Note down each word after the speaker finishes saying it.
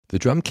The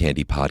Drum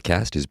Candy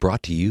Podcast is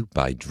brought to you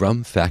by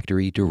Drum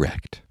Factory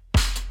Direct.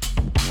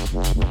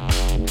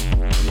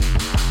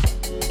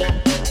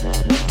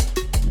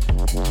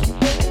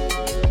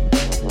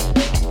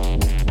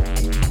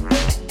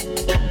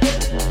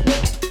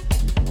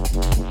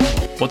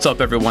 What's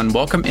up, everyone?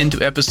 Welcome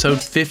into episode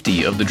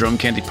 50 of the Drum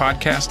Candy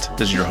Podcast.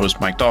 This is your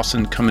host, Mike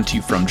Dawson, coming to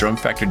you from Drum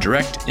Factory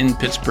Direct in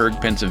Pittsburgh,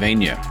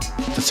 Pennsylvania.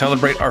 To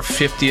celebrate our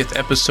 50th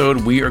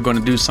episode, we are going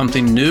to do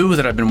something new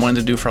that I've been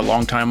wanting to do for a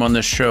long time on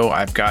this show.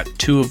 I've got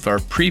two of our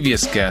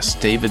previous guests,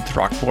 David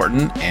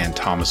Throckmorton and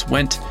Thomas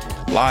Wendt,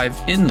 live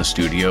in the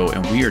studio,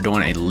 and we are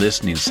doing a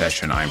listening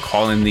session. I'm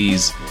calling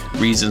these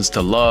Reasons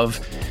to Love,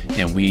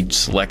 and we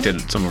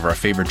selected some of our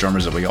favorite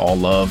drummers that we all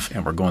love,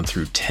 and we're going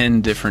through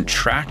 10 different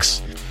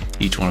tracks.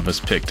 Each one of us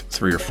picked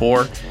 3 or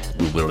 4.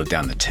 We whittled it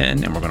down to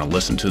 10, and we're going to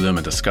listen to them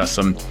and discuss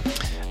them.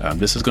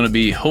 This is going to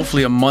be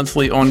hopefully a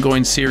monthly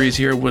ongoing series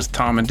here with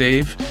Tom and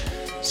Dave.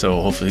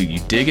 So hopefully you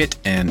dig it.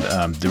 And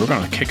we're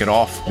going to kick it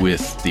off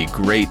with the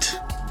great,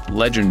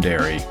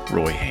 legendary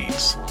Roy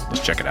Haynes. Let's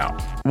check it out.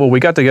 Well,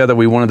 we got together.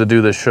 We wanted to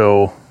do this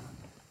show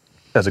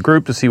as a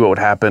group to see what would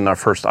happen. Our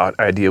first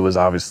idea was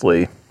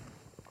obviously,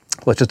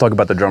 let's just talk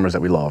about the drummers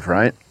that we love,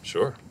 right?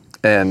 Sure.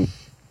 And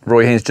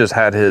Roy Haynes just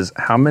had his,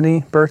 how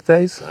many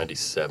birthdays?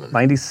 97.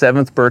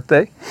 97th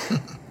birthday.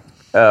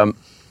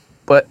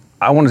 But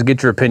I wanted to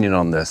get your opinion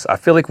on this. I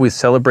feel like we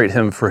celebrate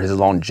him for his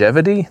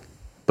longevity,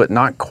 but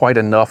not quite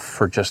enough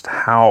for just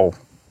how,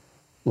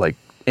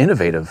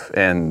 innovative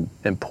and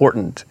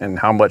important and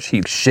how much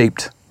he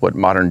shaped what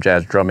modern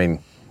jazz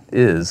drumming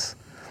is.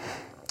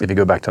 If you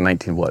go back to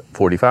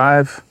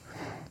 1945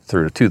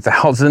 through the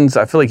 2000s,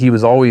 I feel like he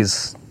was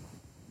always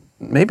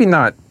maybe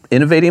not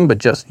innovating, but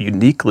just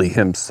uniquely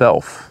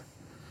himself.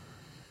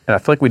 And I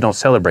feel like we don't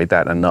celebrate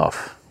that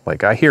enough.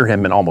 I hear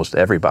him in almost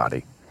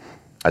everybody.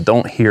 I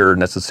don't hear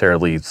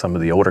necessarily some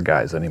of the older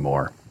guys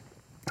anymore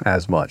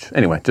as much.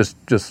 Anyway, just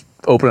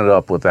open it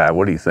up with that.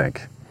 What do you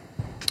think?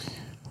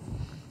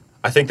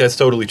 I think that's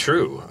totally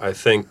true. I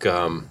think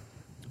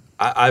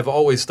I've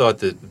always thought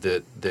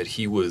that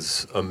he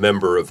was a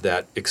member of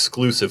that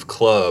exclusive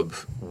club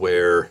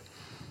where,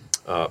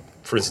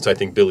 for instance, I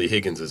think Billy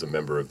Higgins is a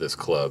member of this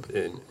club.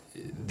 And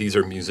these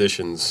are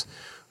musicians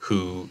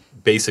who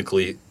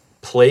basically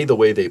play the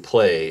way they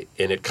play,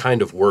 and it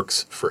kind of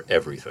works for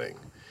everything.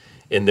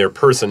 And their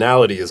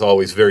personality is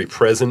always very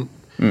present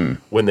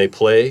when they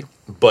play,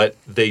 but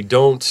they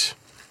don't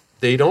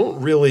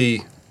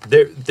really,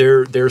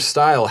 their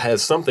style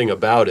has something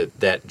about it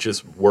that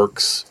just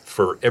works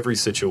for every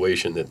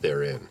situation that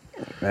they're in.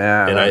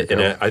 Yeah, and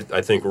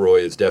I think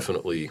Roy is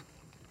definitely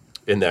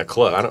in that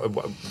club.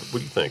 What do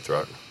you think,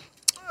 Throck?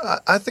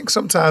 I think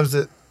sometimes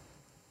that,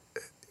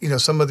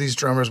 some of these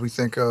drummers we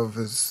think of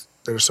as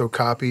that are so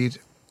copied,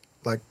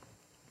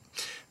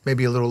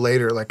 maybe a little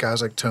later,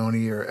 guys like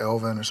Tony or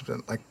Elvin or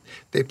something,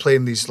 they played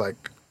in these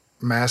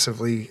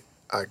massively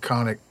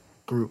iconic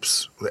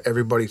groups that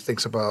everybody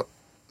thinks about,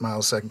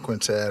 Miles Second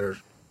Quintet or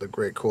the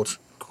great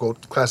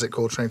classic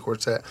Coltrane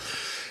Quartet.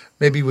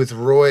 Maybe with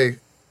Roy,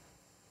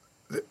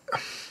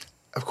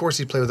 of course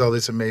he played with all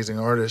these amazing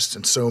artists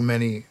and so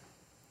many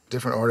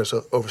different artists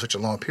over such a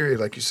long period,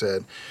 like you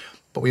said,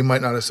 but we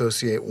might not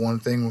associate one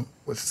thing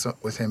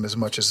with him as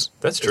much as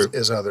that's true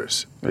as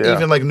others.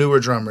 Yeah. Even newer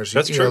drummers.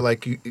 That's true.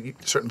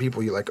 Certain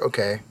people you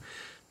okay,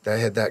 that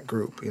had that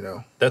group.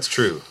 That's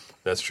true.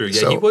 That's true.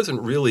 Yeah, so, he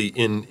wasn't really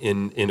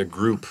in a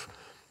group.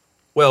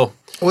 Well,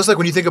 it's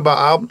when you think about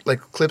albums,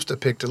 clips to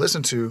pick to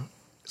listen to.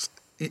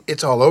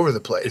 It's all over the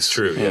place. It's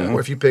true. Yeah. Or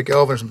if you pick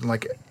Elvin or something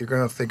you're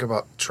going to think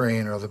about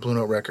Train or the Blue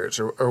Note Records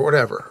or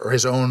whatever, or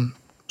his own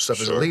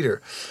stuff as a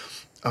leader.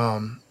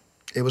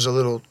 It was a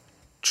little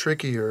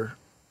trickier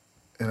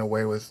in a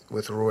way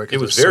with Roy. It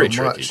was very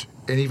tricky. Much.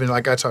 And even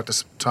I talked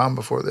to Tom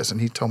before this,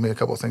 and he told me a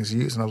couple of things he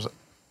used, and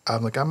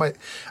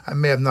I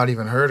may have not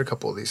even heard a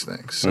couple of these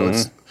things. So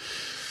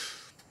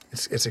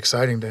it's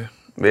exciting to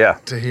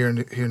hear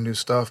new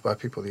stuff by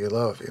people that you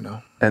love.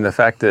 And the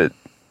fact that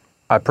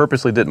I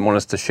purposely didn't want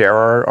us to share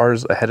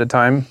ours ahead of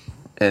time,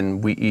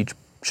 and we each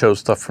chose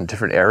stuff from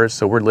different eras,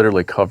 so we're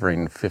literally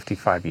covering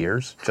 55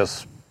 years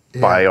just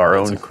by our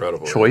own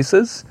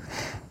choices.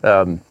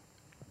 And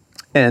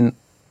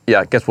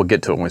I guess we'll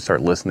get to it when we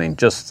start listening.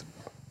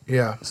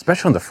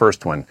 Especially on the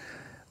first one.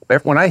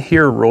 When I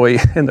hear Roy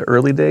in the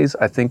early days,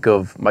 I think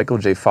of Michael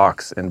J.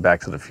 Fox in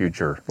Back to the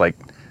Future.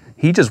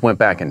 He just went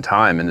back in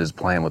time and is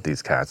playing with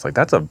these cats.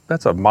 That's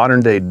a modern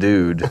day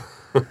dude.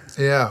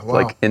 Yeah,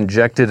 wow.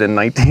 Injected in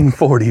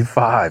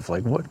 1945.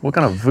 What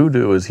kind of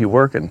voodoo is he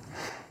working?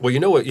 Well, you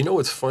know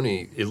what's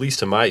funny, at least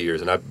to my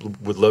ears, and I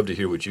would love to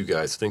hear what you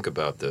guys think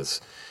about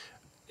this.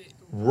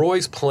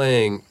 Roy's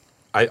playing,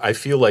 I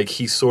feel like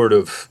he's sort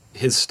of,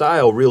 his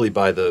style really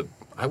by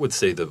I would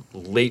say the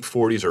late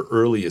 40s or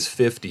earliest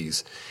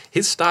 50s,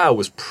 his style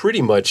was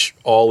pretty much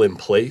all in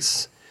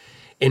place,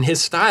 and his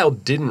style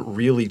didn't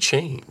really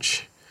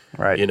change.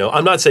 Right.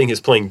 I'm not saying his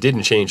playing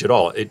didn't change at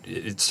all.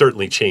 It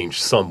certainly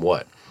changed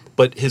somewhat.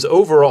 But his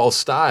overall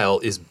style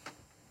is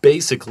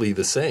basically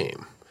the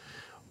same.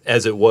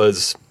 as it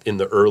was in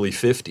the early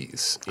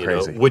 50s, you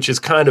know, Crazy. which is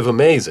kind of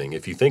amazing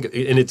if you think,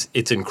 and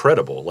it's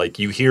incredible. Like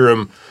you hear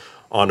him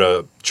on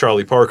a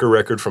Charlie Parker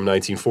record from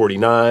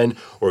 1949,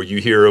 or you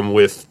hear him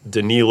with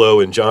Danilo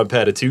and John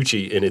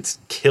Patitucci, and it's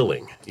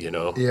killing, you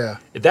know? Yeah.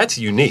 That's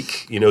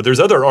unique. You know, there's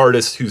other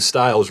artists whose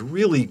styles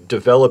really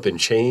develop and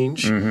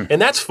change,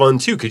 and that's fun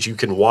too, because you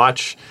can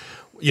watch,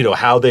 you know,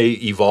 how they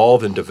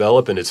evolve and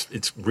develop, and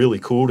it's really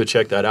cool to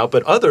check that out.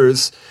 But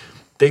others,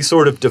 they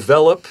sort of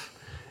develop,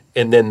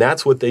 and then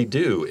that's what they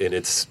do, and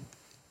it's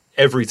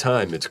every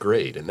time it's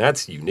great, and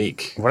that's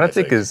unique. What I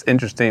think is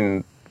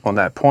interesting on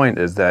that point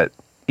is that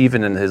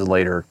even in his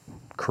later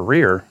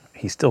career,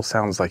 he still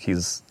sounds like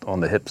he's on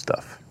the hip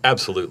stuff.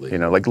 Absolutely. You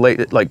know, like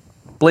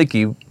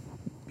Blakey,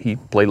 he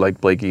played like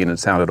Blakey and it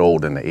sounded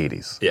old in the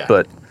 80s. Yeah.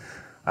 But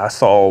I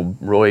saw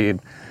Roy in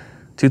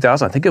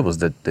 2000, I think it was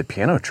the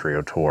Piano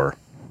Trio tour.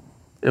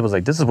 It was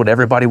like, this is what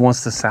everybody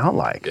wants to sound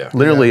like. Yeah.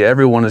 Literally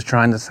everyone is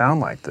trying to sound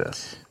like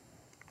this.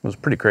 It was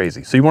pretty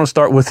crazy. So you want to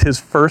start with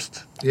his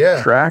first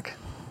track?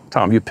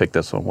 Tom, you picked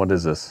this one. What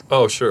is this?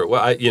 Oh, sure.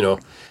 Well,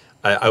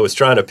 I was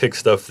trying to pick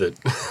stuff that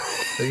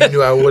You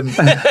knew I wouldn't.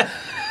 That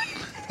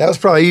was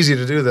probably easy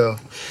to do, though.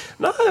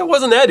 no, it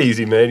wasn't that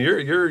easy, man.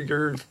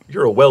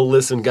 You're a well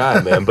listened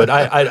guy, man. But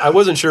I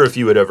wasn't sure if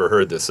you had ever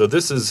heard this. So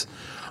this is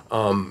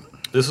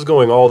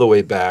going all the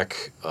way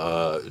back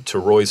to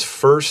Roy's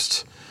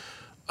first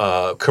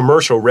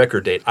commercial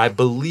record date. I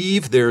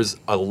believe there's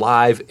a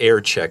live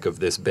air check of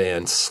this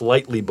band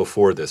slightly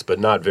before this, but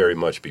not very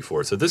much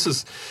before. So this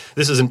is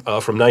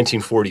from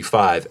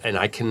 1945, and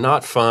I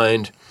cannot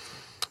find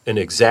an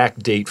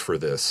exact date for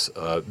this.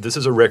 This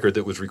is a record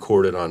that was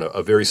recorded on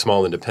a very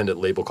small independent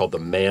label called the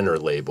Manor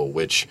label,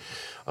 which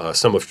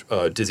some of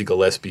Dizzy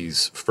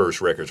Gillespie's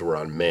first records were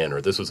on Manor.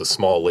 This was a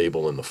small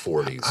label in the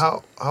 40s.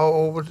 How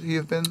old would he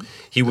have been?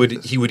 He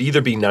would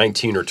either be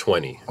 19 or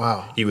 20.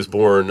 Wow. He was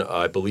born,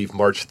 I believe,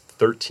 March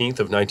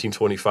 13th of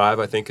 1925,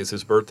 I think is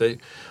his birthday.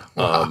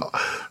 Wow.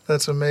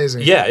 That's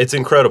amazing. Yeah, it's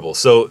incredible.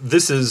 So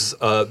this is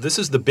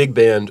the big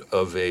band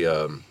of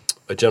a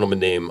gentleman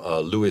named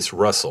Louis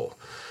Russell.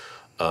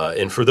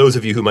 And for those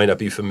of you who might not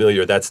be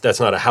familiar, that's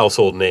not a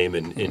household name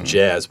in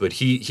jazz, but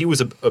he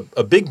was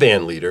a big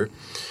band leader,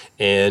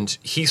 and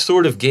he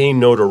sort of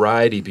gained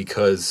notoriety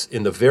because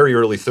in the very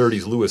early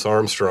 30s, Louis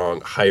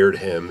Armstrong hired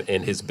him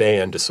and his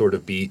band to sort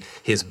of be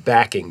his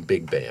backing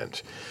big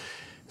band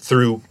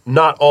through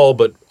not all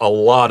but a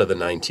lot of the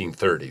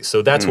 1930s.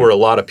 So that's where a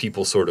lot of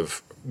people sort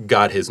of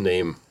got his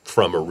name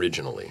from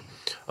originally.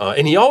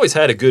 And he always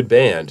had a good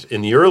band.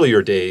 In the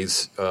earlier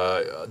days,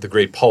 the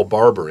great Paul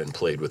Barberin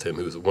played with him,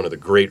 who was one of the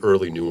great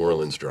early New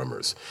Orleans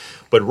drummers.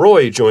 But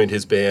Roy joined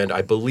his band,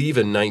 I believe,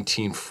 in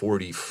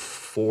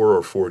 1944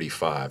 or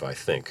 45, I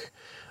think.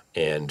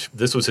 And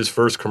this was his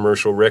first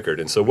commercial record.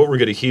 And so what we're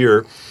going to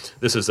hear,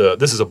 this is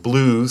a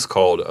blues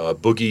called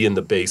Boogie in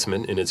the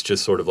Basement, and it's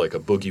just sort of like a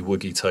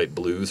boogie-woogie type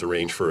blues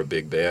arranged for a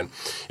big band.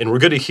 And we're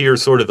going to hear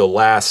sort of the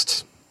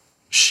last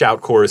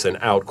shout chorus and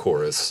out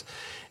chorus.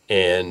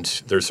 And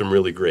there's some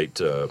really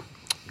great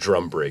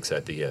drum breaks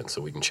at the end,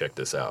 so we can check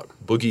this out.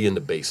 Boogie in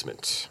the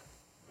Basement.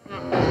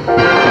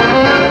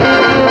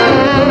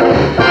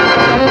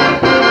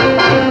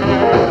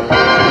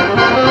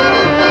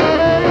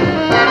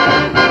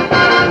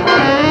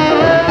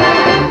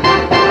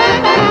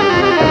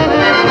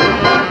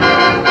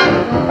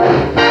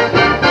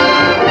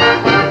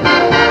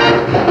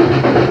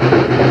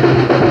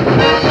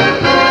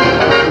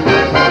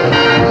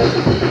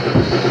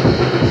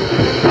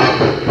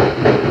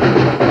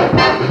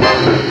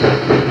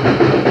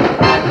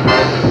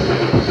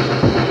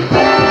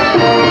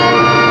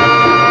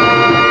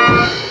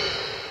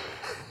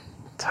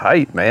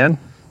 Tight, man.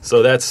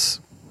 So that's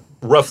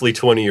roughly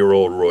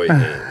 20-year-old Roy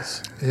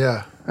Haynes.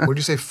 Yeah. Would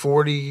you say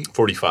 40?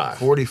 45.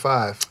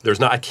 45.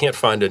 I can't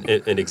find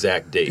an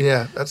exact date.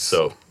 Yeah, that's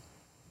So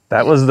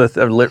That was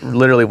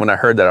literally when I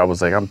heard that, I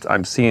was like,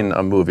 I'm seeing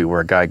a movie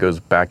where a guy goes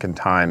back in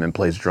time and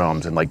plays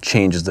drums and like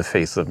changes the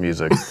face of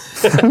music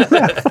from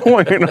that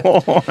point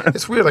on.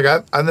 It's weird. Like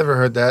I've never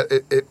heard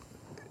that.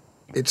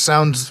 It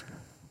sounds,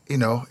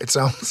 it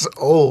sounds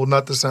old,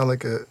 not to sound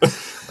like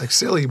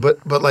silly, but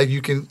like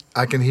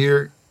I can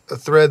hear a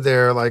thread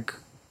there, like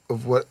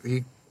of what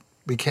he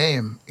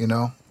became.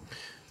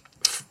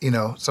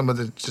 Some of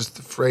the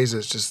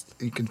phrases, just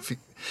you can feel,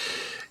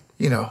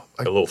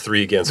 like a little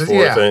 3 against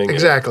 4 thing.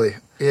 Exactly.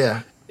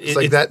 Yeah. It's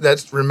like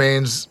that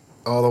remains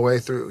all the way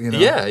through,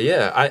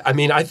 Yeah. I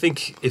mean, I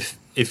think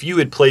if you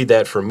had played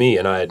that for me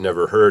and I had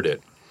never heard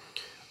it,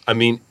 I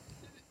mean,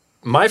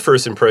 my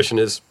first impression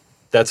is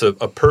that's a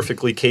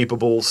perfectly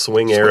capable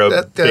swing era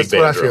big band That's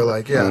what I drummer. feel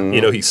like,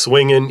 yeah. He's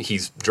swinging,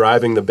 he's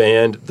driving the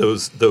band.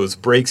 Those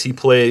breaks he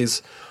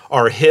plays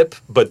are hip,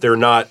 but they're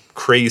not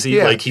crazy.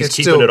 Yeah, like he's it's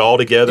keeping still- it all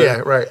together. Yeah,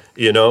 right.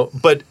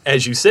 But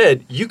as you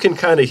said, you can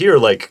kind of hear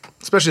like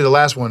Especially the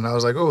last one. I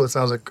was like, oh, it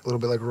sounds like a little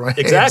bit like Roy Haynes.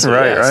 exactly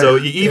Right, yeah. right. So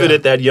even Yeah.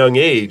 at that young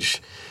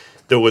age,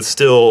 there was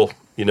still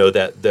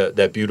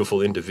that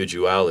beautiful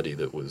individuality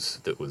that was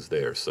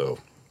there. So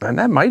And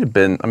that might have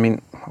been, I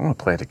want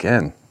to play it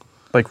again.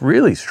 Like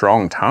really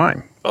strong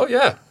time Oh,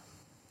 yeah.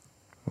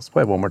 Let's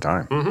play it one more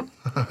time.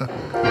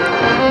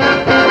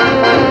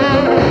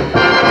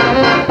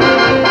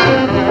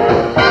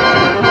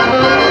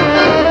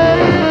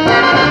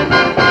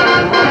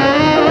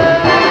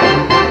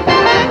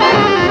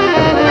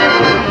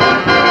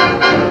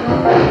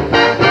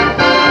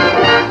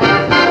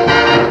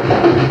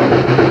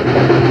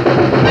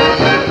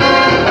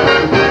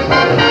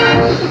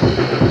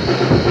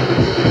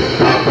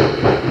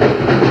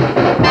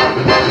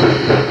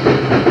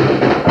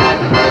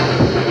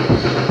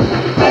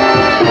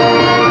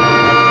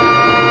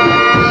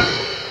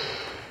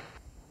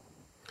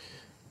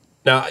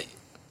 Now,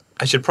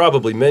 I should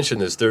probably mention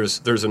this.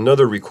 There's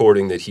another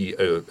recording that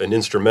an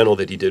instrumental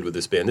that he did with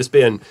this band. This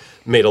band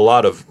made a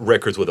lot of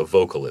records with a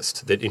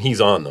vocalist, and he's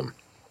on them.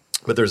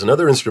 But there's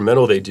another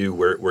instrumental they do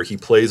where he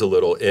plays a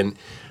little, and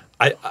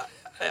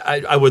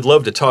I would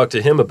love to talk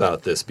to him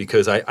about this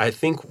because I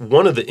think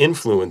one of the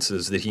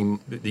influences that he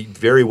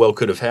very well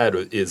could have had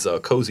is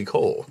Cozy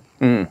Cole.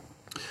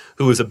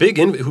 Who was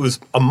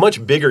a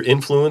much bigger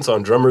influence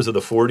on drummers of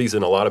the 40s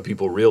than a lot of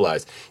people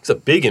realize. He's a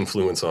big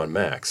influence on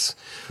Max.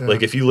 Yeah.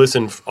 Like if you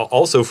listen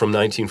also from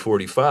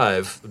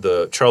 1945,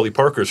 the Charlie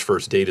Parker's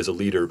first date as a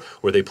leader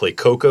where they play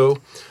Coco,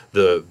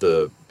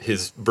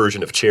 his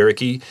version of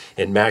Cherokee,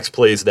 and Max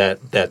plays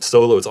that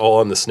solo. It's all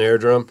on the snare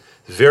drum.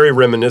 Very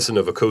reminiscent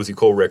of a Cozy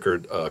Cole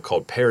record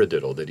called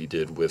Paradiddle that he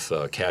did with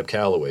Cab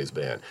Calloway's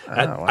band.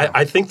 Wow.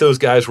 I think those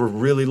guys were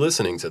really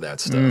listening to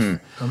that stuff.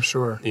 I'm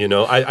sure. You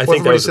know, I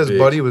think that was says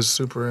Buddy was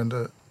super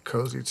into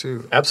Cozy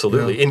too.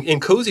 Absolutely. You know?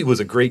 And Cozy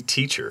was a great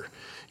teacher.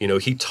 You know,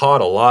 he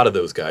taught a lot of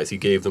those guys. He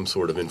gave them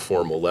sort of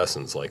informal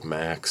lessons like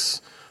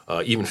Max.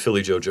 Even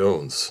Philly Joe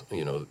Jones,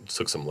 you know,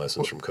 took some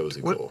lessons from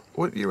Cozy Cole.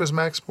 What year was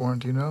Max born?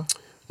 Do you know?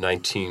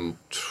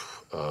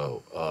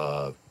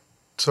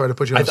 Sorry to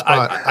put you on the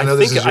spot. I know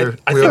this is your.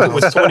 I think it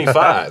was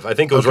 25. I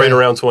think it was right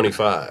around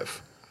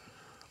 25.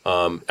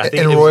 I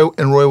think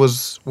Roy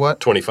was what?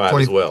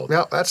 25 as well.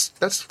 Yeah, that's.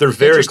 They're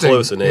very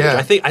close in age. Yeah.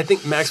 I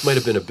think Max might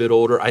have been a bit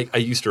older. I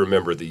used to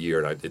remember the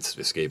year, and it's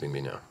escaping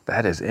me now.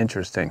 That is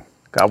interesting.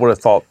 I would have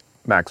thought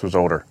Max was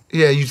older.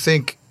 Yeah, you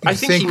think. I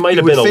think he might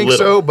have been a little.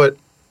 So, but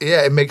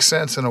yeah, it makes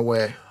sense in a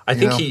way. I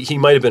think he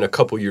might have been a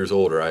couple years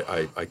older.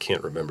 I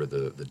can't remember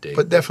the date.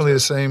 But definitely the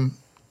same.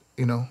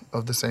 You know,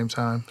 of the same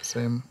time,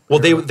 same. Well,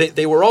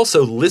 they were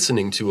also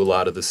listening to a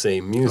lot of the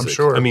same music. I'm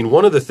sure. I mean,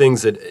 one of the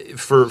things that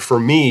for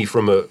me,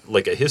 from a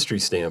history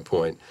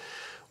standpoint,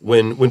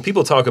 when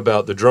people talk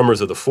about the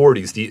drummers of the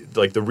 40s,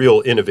 the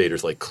real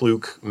innovators like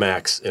Kluk,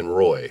 Max, and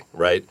Roy,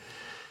 right?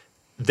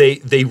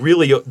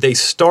 They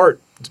start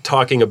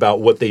talking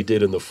about what they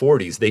did in the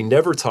 40s. They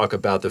never talk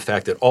about the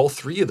fact that all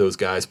three of those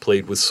guys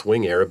played with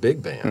swing era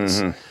big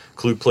bands. Mm-hmm.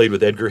 Kluk played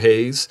with Edgar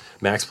Hayes,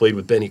 Max played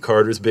with Benny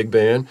Carter's big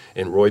band,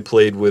 and Roy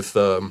played with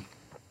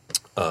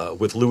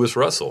Louis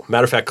Russell.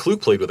 Matter of fact,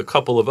 Kluk played with a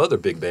couple of other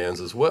big bands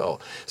as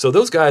well. So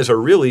those guys are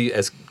really,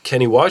 as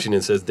Kenny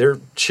Washington says, they're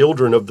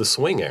children of the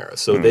swing era.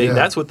 So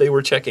that's what they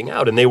were checking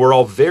out, and they were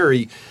all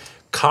very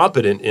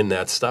competent in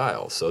that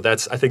style. So I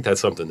think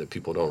that's something that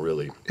people don't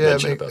really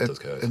mention about those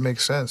guys. It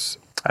makes sense.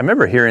 I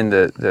remember hearing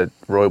that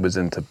Roy was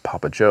into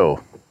Papa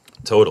Joe.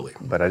 Totally.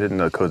 But I didn't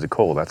know Cozy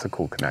Cole. That's a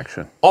cool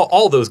connection.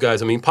 All those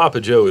guys, I mean,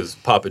 Papa Joe is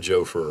Papa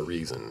Joe for a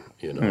reason,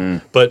 you know.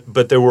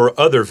 But there were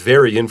other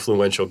very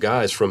influential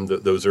guys from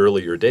those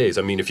earlier days.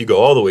 I mean, if you go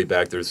all the way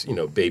back, there's, you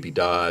know, Baby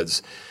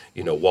Dodds,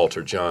 you know,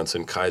 Walter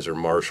Johnson, Kaiser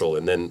Marshall,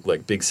 and then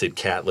like Big Sid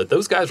Catlett.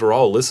 Those guys were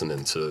all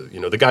listening to, you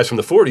know, the guys from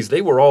the 40s,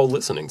 they were all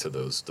listening to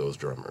those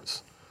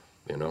drummers,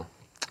 you know.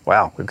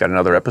 Wow, we've got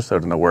another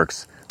episode in the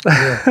works.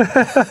 Yeah.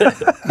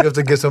 You have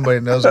to get somebody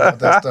who knows about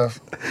that stuff.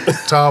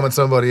 Tom and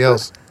somebody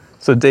else.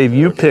 So, Dave,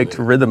 you picked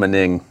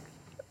Rhythm-a-Ning,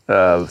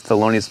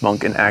 Thelonious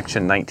Monk in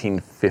Action,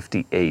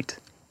 1958.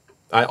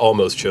 I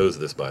almost chose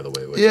this, by the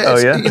way.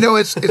 Yeah, you know,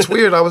 it's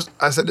weird.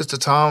 I said this to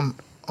Tom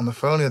on the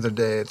phone the other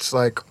day. It's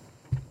like,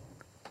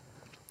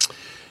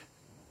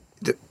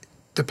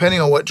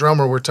 depending on what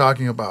drummer we're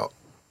talking about,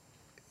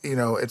 you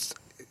know, it's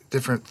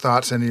different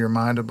thoughts into your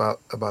mind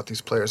about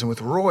these players. And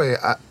with Roy,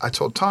 I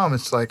told Tom,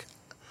 it's like,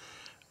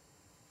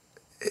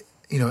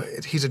 you know,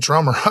 he's a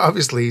drummer.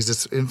 Obviously, he's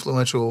this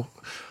influential,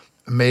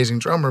 amazing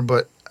drummer,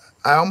 but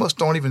I almost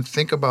don't even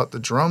think about the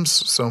drums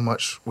so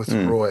much with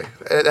Roy.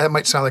 That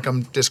might sound like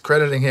I'm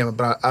discrediting him,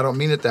 but I don't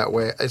mean it that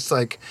way. It's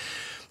like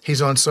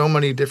he's on so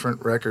many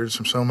different records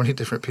from so many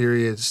different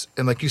periods,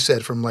 and like you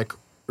said, from like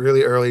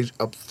really early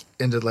up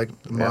into like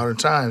modern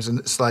times, and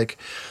it's like,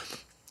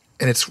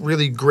 and it's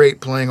really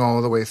great playing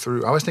all the way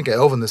through. I always think of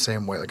Elvin the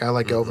same way. Like I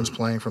like Elvin's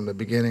playing from the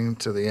beginning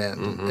to the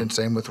end, and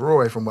same with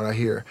Roy from what I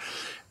hear.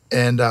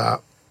 And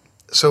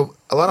so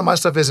a lot of my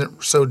stuff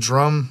isn't so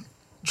drummy.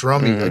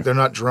 Like they're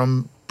not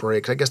drum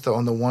breaks. I guess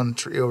on the one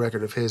trio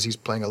record of his, he's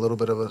playing a little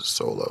bit of a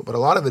solo, but a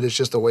lot of it is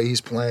just the way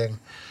he's playing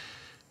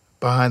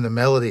behind the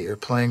melody or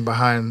playing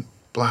behind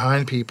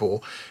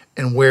people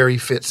and where he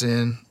fits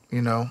in.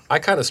 You know, I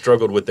kind of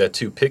struggled with that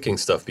too, picking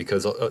stuff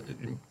because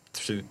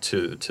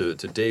to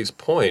Dave's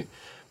point,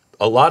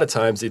 a lot of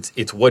times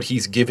it's what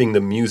he's giving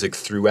the music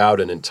throughout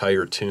an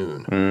entire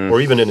tune or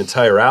even an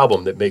entire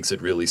album that makes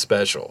it really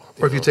special.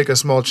 Or if you take a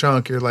small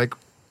chunk, you're like,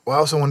 well, I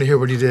also want to hear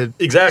what he did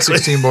Exactly.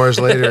 16 bars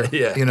later,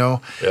 Yeah. you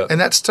know? Yeah. And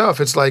that's tough.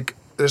 It's like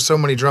there's so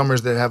many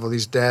drummers that have all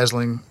these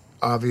dazzling,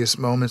 obvious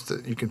moments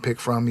that you can pick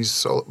from. He's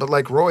solo. But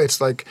like Roy, it's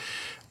like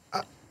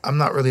I'm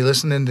not really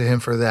listening to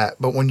him for that.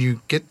 But when you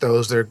get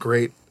those, they're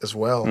great as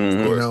well,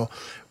 you know?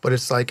 But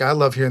it's like I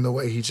love hearing the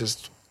way he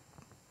just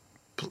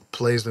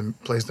plays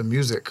the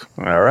music.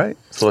 All right.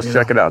 So let's You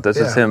check know, it out. This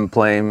is yeah. him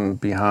playing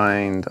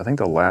behind, I think,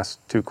 the last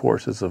two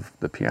courses of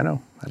the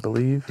piano, I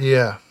believe.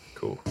 Yeah.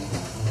 Cool.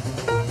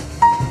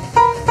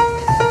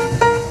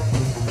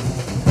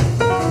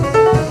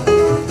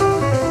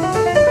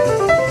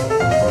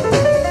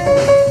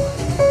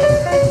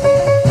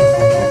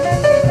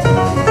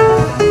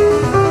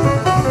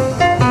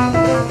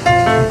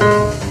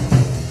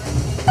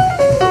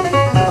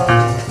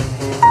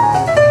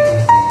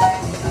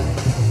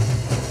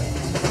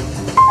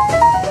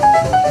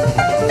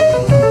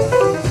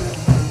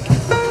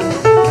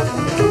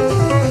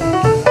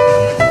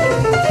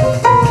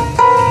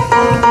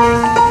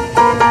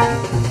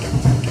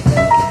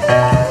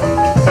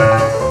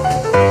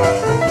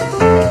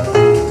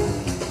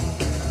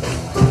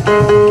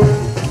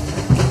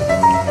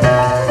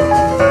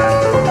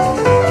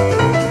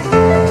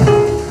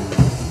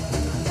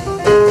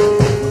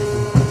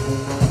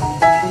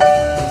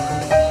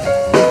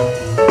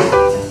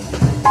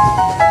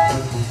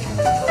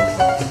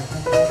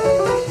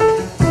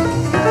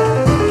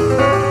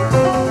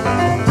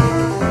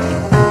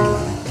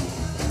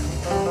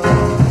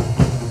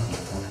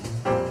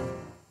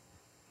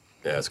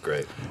 Yeah, it's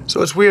great.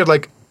 So it's weird,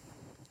 like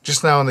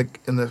just now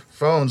in the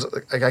phones,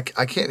 like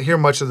I can't hear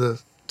much of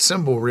the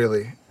cymbal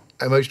really.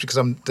 I might because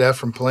I'm deaf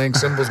from playing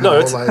cymbals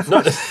my whole life.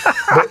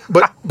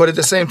 But at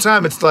the same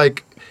time, it's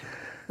like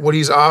what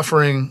he's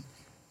offering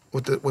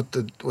with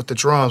the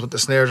drums, with the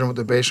snare drum, with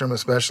the bass drum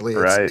especially.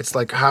 It's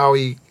like how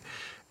he,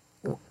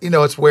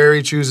 it's where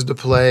he chooses to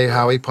play,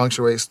 how he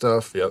punctuates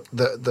stuff. Yep.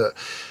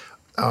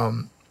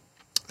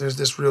 There's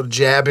this real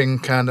jabbing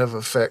kind of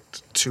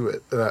effect to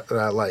it that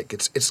I like.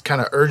 It's kind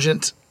of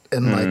urgent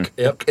and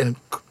like and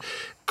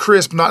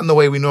crisp, not in the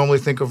way we normally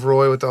think of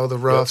Roy with all the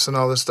roughs and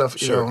all this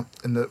stuff, you know,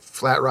 and the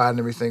flat ride and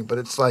everything. But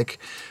it's like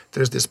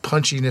there's this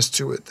punchiness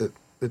to it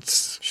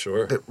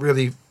that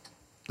really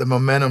the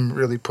momentum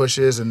really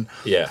pushes and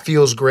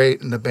feels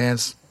great, and the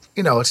band's.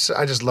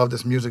 I just love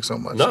this music so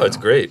much. No, it's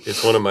great.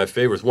 It's one of my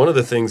favorites. One of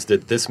the things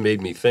that this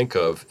made me think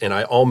of, and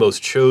I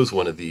almost chose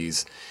one of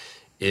these,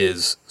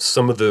 is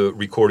some of the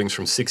recordings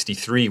from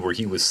 '63 where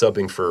he was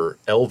subbing for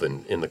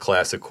Elvin in the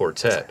classic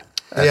quartet.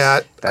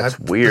 That's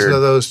weird. Listened to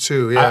those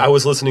too. Yeah, I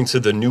was listening to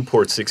the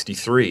Newport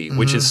 '63,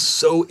 which is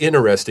so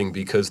interesting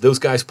because those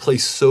guys play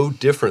so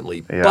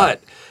differently. Yeah.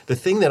 But the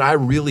thing that I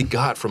really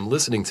got from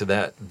listening to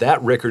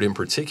that record in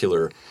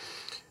particular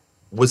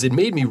was it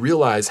made me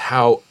realize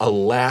how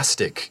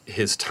elastic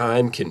his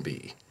time can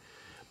be.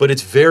 But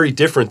it's very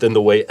different than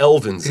the way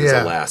Elvin's is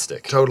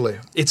elastic. Totally.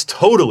 It's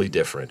totally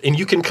different. And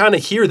you can kind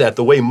of hear that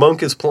the way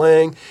Monk is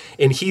playing,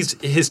 and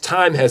his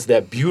time has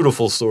that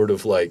beautiful sort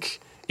of like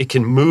it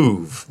can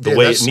move the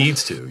way it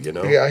needs to,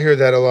 Yeah, I hear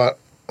that a lot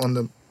on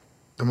the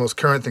most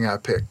current thing I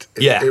picked.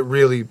 It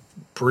really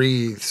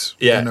breathes,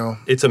 Yeah.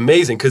 It's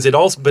amazing because it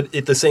also, but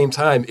at the same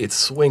time, it's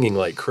swinging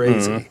like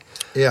crazy.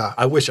 Yeah.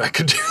 I wish I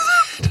could do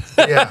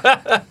that.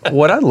 Yeah.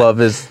 What I love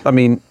is,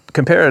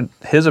 compare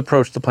his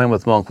approach to playing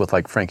with Monk with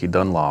like Frankie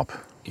Dunlop.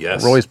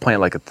 Yes. Roy's playing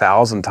like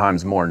 1,000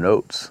 times more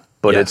notes,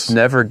 but it's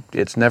never.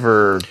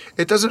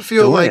 It doesn't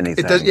feel doing like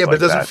anything it does. Yeah, but it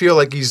doesn't that. feel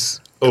like he's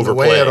in the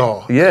way Overplaying. at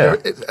all. Yeah.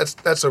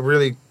 That's a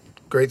really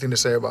great thing to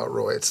say about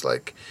Roy. It's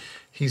like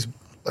he's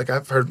like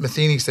I've heard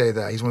Matheny say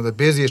that he's one of the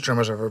busiest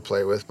drummers I've ever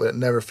played with, but it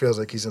never feels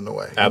like he's in the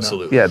way.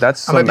 Absolutely. Yeah,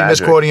 that's I might some be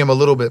magic. misquoting him a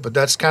little bit, but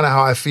that's kind of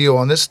how I feel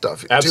on this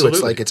stuff too. Absolutely.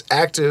 It's like it's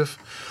active,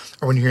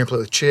 or when you hear him play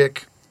with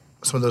Chick,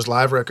 some of those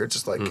live records,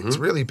 it's like it's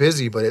really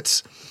busy, but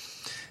it's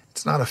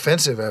not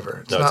offensive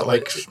ever. It's not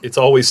like it's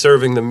always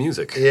serving the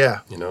music.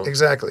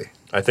 exactly.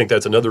 I think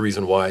that's another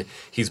reason why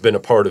he's been a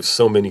part of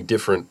so many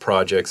different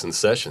projects and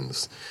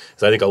sessions.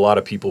 So I think a lot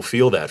of people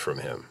feel that from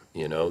him.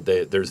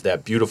 There's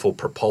that beautiful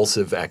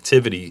propulsive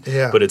activity,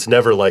 but it's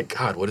never like,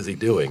 God, what is he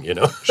doing?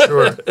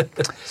 Sure.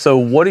 So,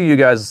 what do you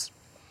guys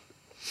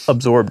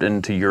absorbed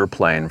into your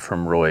playing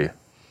from Roy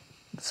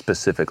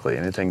specifically?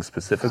 Anything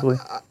specifically?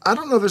 I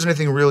don't know if there's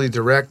anything really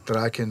direct that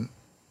I can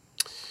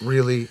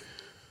really.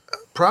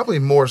 Probably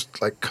more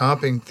like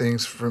comping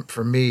things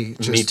for me.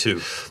 Me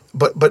too.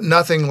 But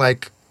nothing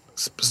like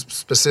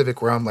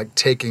specific where I'm like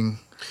taking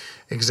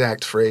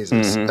exact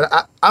phrases.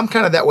 I'm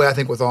kind of that way, I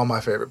think, with all my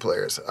favorite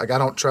players. Like I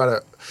don't try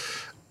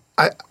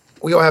to.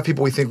 We all have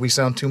people we think we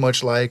sound too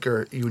much like,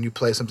 or when you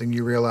play something,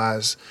 you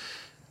realize,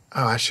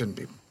 oh, I shouldn't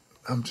be.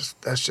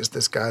 That's just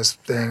this guy's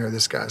thing or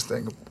this guy's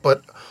thing.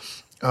 But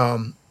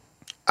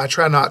I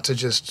try not to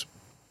just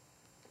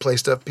play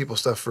people's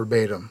stuff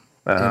verbatim.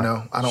 I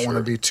don't want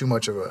to be too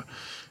much of a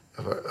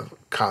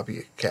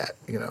copycat.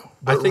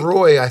 But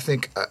Roy, I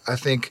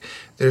think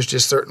there's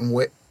just certain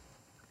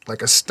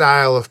like a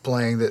style of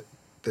playing that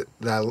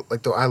I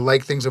like. Though I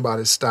like things about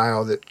his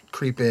style that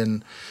creep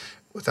in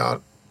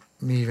without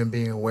me even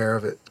being aware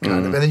of it,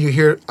 kind of. And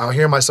then I'll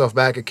hear myself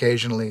back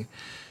occasionally,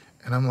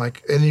 and I'm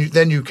like,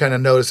 then you kind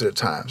of notice it at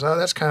times. Oh,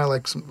 that's kind of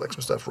like some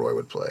stuff Roy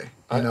would play.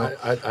 You know?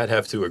 I'd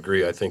have to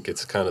agree. I think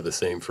it's kind of the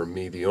same for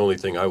me. The only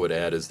thing I would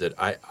add is that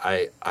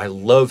I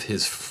love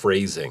his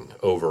phrasing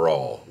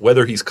overall,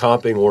 whether he's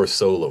comping or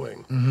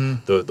soloing.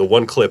 The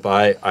one clip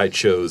I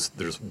chose,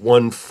 there's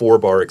one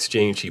 4-bar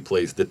exchange he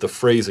plays that the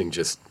phrasing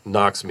just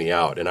knocks me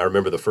out. And I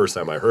remember the first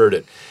time I heard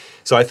it.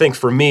 So I think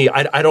for me,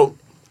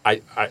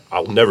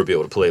 I'll never be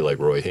able to play like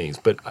Roy Haynes,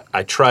 but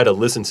I try to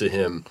listen to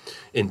him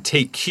and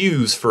take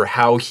cues for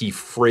how he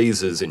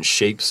phrases and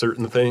shapes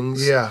certain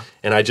things. Yeah.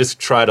 And I just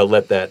try to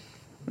let that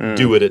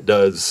do what it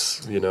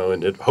does,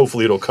 and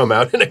hopefully it'll come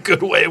out in a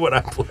good way when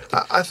I play.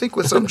 I think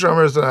with some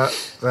drummers that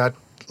I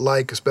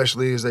like,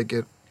 especially as they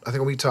get, I think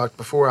when we talked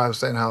before, I was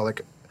saying how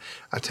like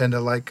I tend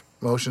to like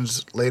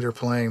Motion's later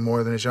playing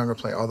more than his younger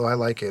playing, although I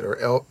like it.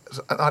 Or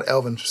not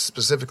Elvin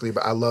specifically,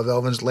 but I love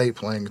Elvin's late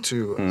playing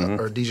too,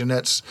 or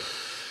DeJohnette's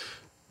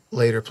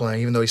later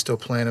playing, even though he's still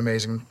playing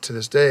amazing to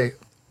this day.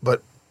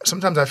 But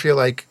sometimes I feel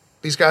like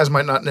these guys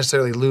might not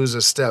necessarily lose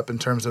a step in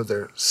terms of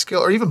their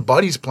skill, or even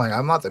Buddy's playing.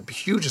 I'm not the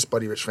hugest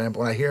Buddy Rich fan, but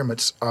when I hear him,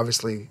 it's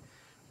obviously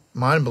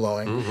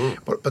mind-blowing.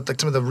 But like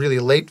some of the really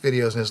late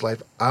videos in his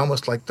life, I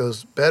almost like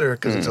those better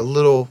because it's a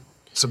little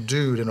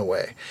subdued in a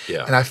way.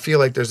 Yeah. And I feel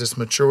like there's this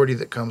maturity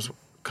that comes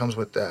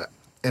with that.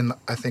 And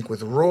I think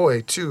with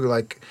Roy, too,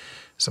 like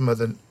some of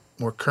the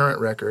more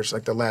current records,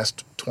 like the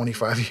last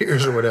 25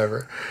 years or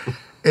whatever,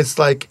 it's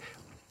like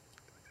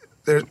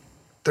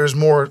there's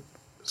more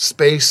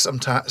space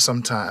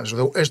sometimes.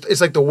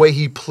 It's like the way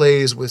he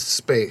plays with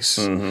space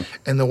and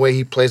the way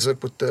he plays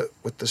it with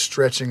the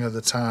stretching of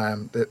the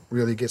time that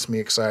really gets me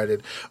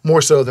excited,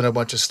 more so than a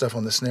bunch of stuff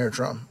on the snare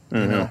drum,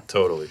 you know?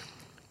 Totally.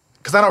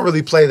 Because I don't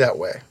really play that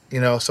way,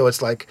 so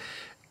it's like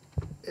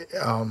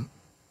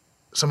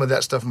some of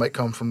that stuff might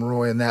come from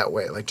Roy in that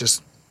way, like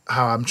just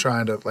how I'm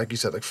trying to, like you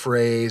said, like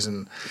phrase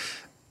and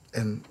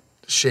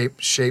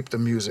shape the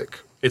music.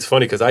 It's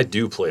funny because I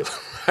do play.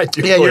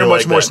 Yeah, you're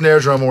much more snare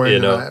drum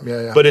oriented than I am.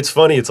 Yeah. But it's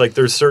funny. It's like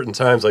there's certain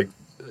times, like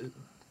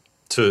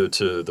to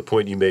the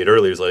point you made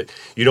earlier, is like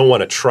you don't want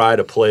to try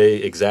to play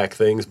exact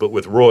things. But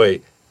with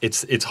Roy,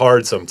 it's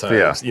hard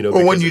sometimes. Yeah.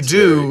 Well, when you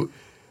do,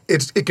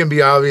 it can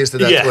be obvious that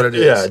that's what it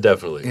is. Yeah,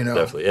 definitely.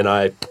 Definitely. And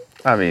I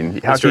mean,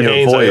 how Mr. can you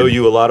Haynes, avoid? I owe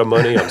you a lot of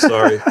money. I'm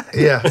sorry.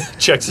 Yeah.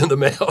 Checks in the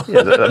mail.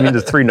 I mean,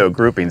 the 3 note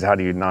groupings. How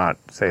do you not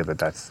say that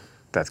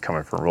that's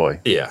coming from Roy?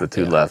 Yeah. The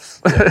 2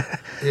 lefts.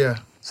 Yeah.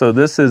 So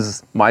this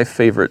is my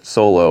favorite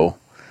solo.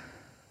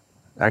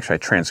 Actually, I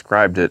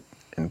transcribed it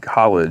in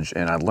college,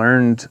 and I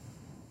learned,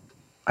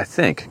 I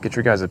think, get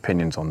your guys'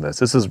 opinions on this.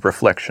 This is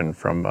Reflection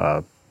from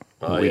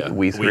We 3.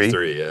 We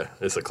 3, yeah.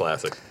 It's a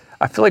classic.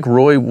 I feel like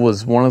Roy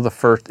was one of the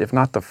first, if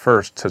not the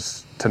first,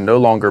 to no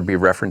longer be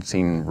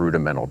referencing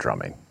rudimental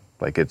drumming.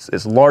 Like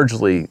it's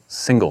largely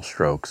single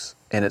strokes,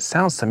 and it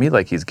sounds to me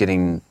like he's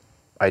getting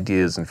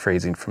ideas and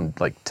phrasing from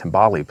like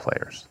timbali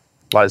players.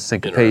 A lot of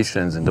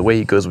syncopations and the way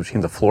he goes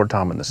between the floor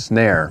tom and the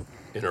snare,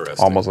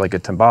 almost like a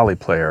timbali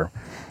player,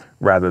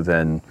 rather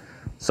than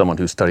someone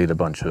who studied a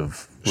bunch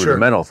of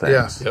rudimental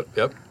things. Yeah.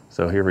 Yep.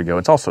 So here we go.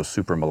 It's also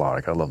super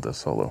melodic. I love this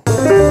solo.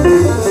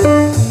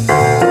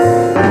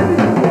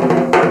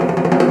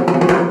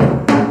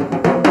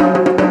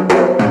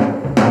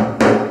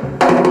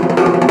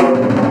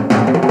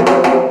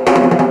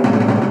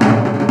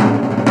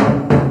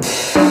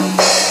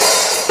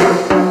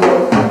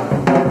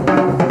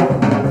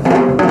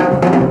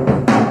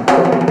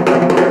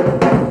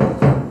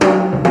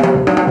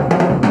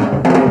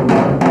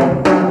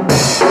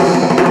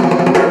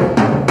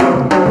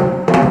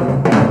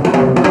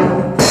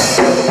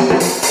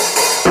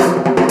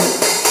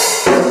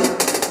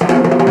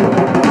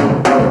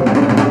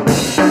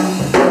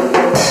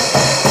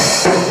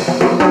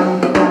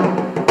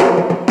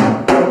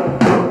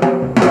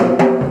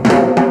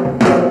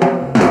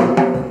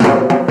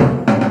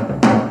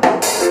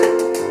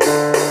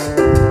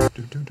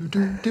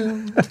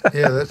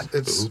 Yeah,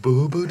 it's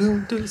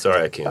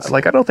Sorry, I can't sing.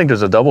 Like, I don't think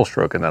there's a double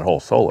stroke in that whole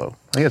solo.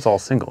 I think it's all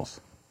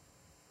singles.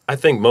 I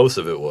think most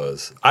of it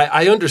was.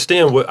 I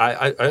understand what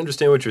I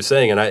understand what you're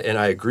saying, and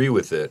I agree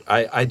with it.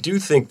 I do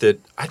think that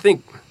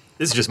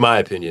this is just my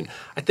opinion.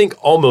 I think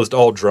almost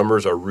all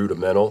drummers are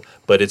rudimental,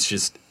 but it's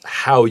just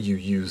how you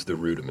use the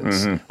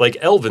rudiments. Like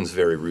Elvin's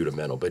very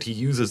rudimental, but he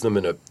uses them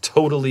in a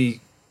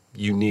totally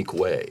unique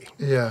way.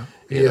 Yeah,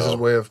 he has his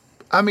way of.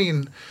 I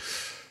mean,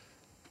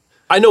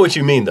 I know what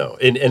you mean, though,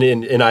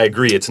 and I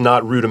agree. It's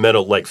not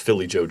rudimental like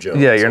Philly Joe Jones.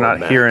 Yeah, you're or not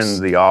Max.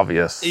 hearing the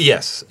obvious.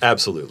 Yes,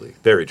 absolutely,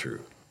 very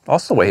true.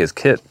 Also, the way his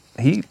kit,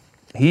 he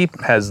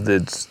has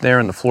the snare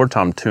and the floor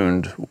tom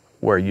tuned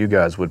where you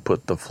guys would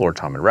put the floor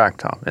tom and rack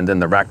tom, and then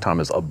the rack tom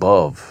is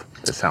above.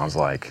 It sounds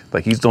like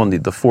he's doing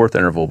the fourth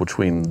interval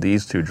between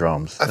these two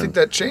drums. I think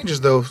that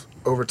changes though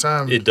over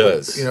time. It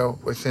does.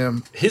 With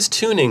him. His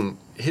tuning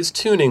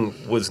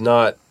was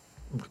not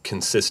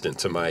consistent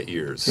to my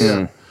ears.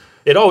 Yeah.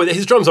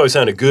 His drums always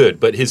sounded good,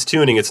 but his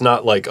tuning, it's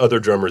not like other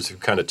drummers who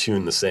kind of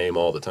tune the same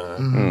all the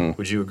time.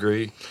 Would you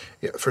agree?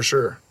 Yeah, for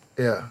sure.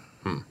 Yeah.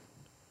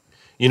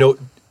 You know,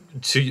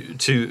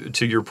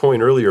 to your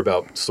point earlier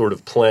about sort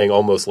of playing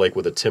almost like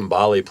with a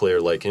timbale player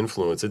like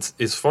influence,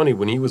 it's funny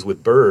when he was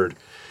with Bird.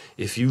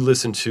 If you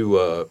listen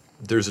to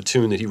there's a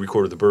tune that he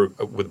recorded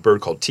with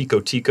Bird called Tico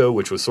Tico,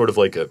 which was sort of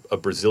like a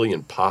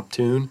Brazilian pop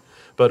tune.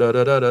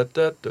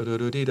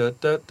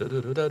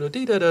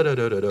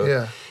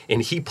 Yeah.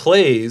 And he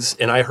plays,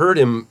 and I heard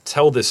him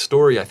tell this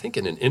story, I think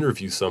in an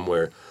interview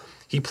somewhere.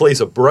 He plays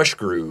a brush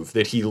groove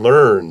that he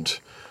learned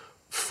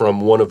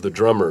from one of the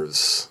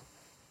drummers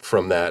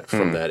from that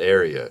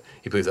area.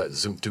 He plays that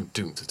zoom doom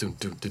doom zoom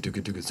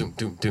doom zoom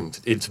doom doom.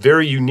 It's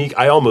very unique.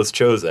 I almost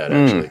chose that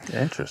actually.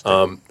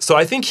 Interesting. So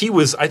I think he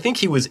was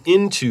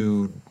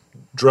into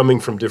drumming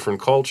from different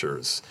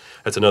cultures.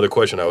 That's another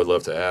question I would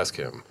love to ask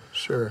him.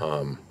 Sure.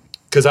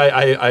 Because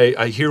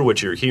I hear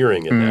what you're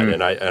hearing in that,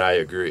 and I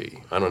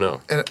agree. I don't know.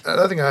 And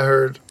another thing I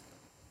heard,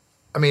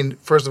 I mean,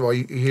 first of all,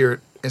 you hear it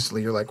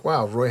instantly. You're like,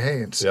 wow, Roy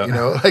Haynes. Yeah. You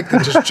know, like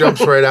it just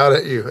jumps right out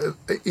at you.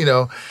 You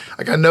know,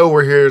 like I know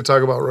we're here to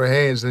talk about Roy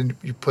Haynes, and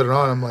you put it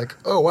on. I'm like,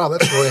 oh wow,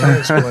 that's Roy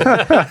Haynes.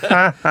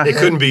 It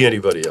couldn't be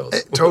anybody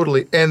else.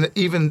 Totally. And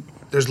even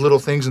there's little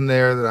things in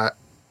there that I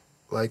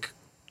like.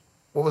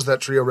 What was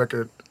that trio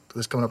record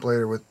that's coming up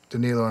later with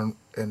Danilo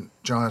and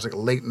John? It's like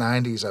late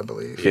 90s, I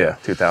believe. Yeah,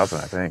 2000,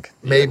 I think.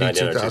 Maybe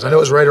 99 or 2000. I know it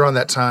was right around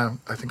that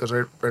time. I think it was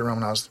right around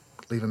when I was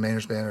leaving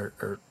Maynard's band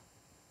or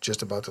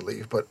just about to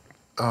leave. But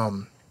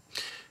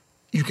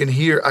I can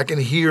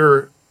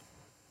hear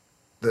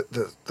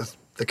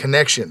the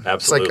connection.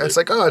 Absolutely. It's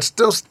like oh, it's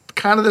still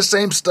kind of the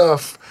same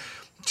stuff,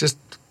 just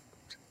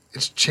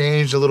it's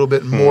changed a little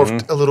bit,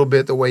 morphed a little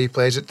bit the way he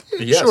plays it.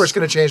 Yes. Sure, it's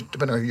going to change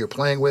depending on who you're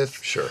playing with.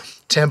 Sure.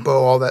 Tempo,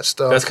 all that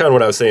stuff. That's kind of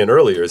what I was saying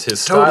earlier. Is his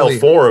style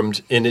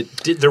formed, and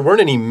there weren't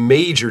any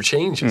major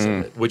changes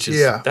in it, which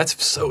is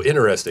that's so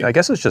interesting. I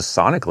guess it's just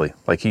sonically.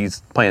 Like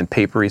he's playing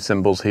papery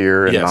cymbals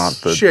here and not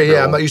the. Sure, yeah.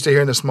 real- I'm not used to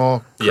hearing the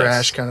small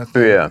crash kind of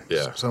thing.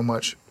 Yeah. So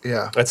much.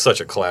 Yeah. That's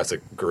such a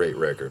classic, great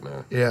record,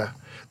 man. Yeah.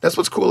 That's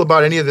what's cool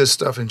about any of this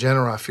stuff in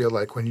general, I feel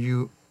like, when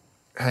you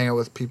hang out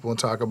with people and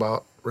talk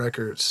about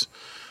records,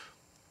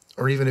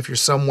 or even if you're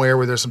somewhere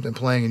where there's something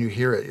playing and you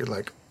hear it, you're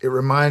like, it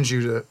reminds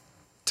you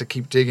to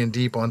keep digging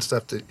deep on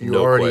stuff that you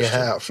already question.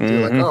 have.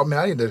 You're like, oh man,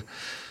 I need to,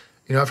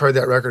 I've heard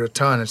that record a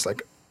ton. It's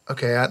like,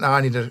 okay, now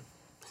I need to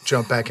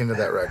jump back into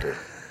that record.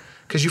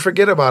 Because you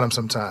forget about them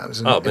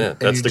sometimes. Oh man,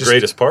 that's the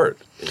greatest part.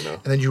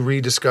 And then you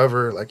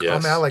rediscover, like, Yes. oh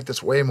man, I like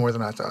this way more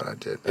than I thought I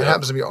did. It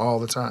happens to me all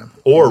the time.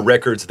 Or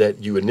records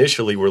that you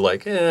initially were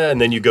like, and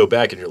then you go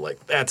back and you're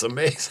like, that's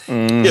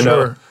amazing. You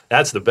know, Sure.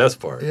 that's the best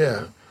part.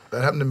 Yeah,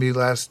 that happened to me in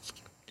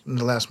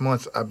the last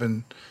month. I've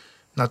been,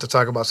 not to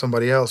talk about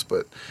somebody else,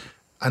 but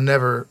I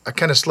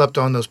kind of slept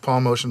on those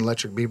Paul Motion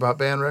Electric Bebop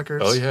Band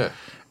records. Oh yeah.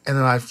 And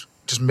then I've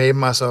just made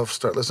myself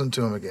start listening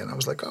to them again. I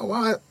was like, oh,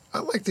 wow, I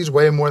like these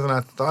way more than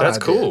I thought That's I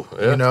did. cool,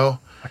 yeah. You know?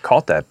 I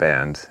caught that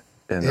band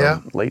in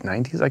Yeah. the late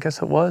 90s, I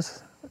guess it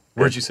was.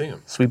 Where'd you see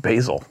him? Sweet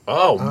Basil.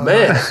 Oh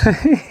man.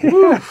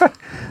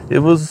 It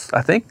was,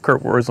 I think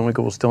Kurt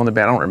Warzenwinkle was still in the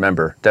band. I don't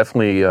remember.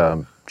 Definitely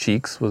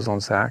Cheeks was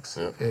on sax.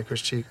 Yeah, Chris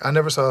Cheek. I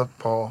never saw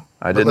Paul.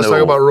 I didn't Let's know-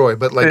 talk about Roy.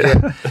 But like,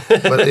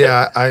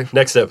 I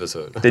Next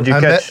episode. Did you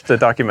I catch the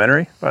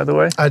documentary, by the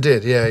way?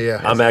 did.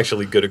 Yeah. I'm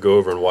actually going to go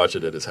over and watch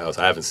it at his house.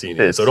 I haven't seen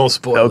it, so don't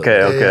spoil Okay,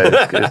 it.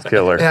 okay. It's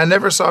killer. And I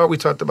never saw. We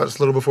talked about this a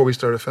little before we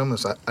started filming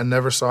this. I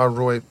never saw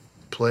Roy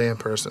play in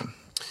person.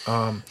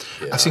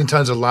 I've seen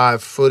tons of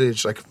live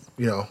footage, like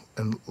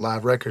and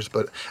live records,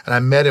 and I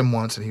met him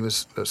once, and he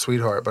was a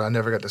sweetheart. But I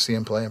never got to see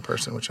him play in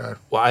person, which I.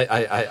 Well,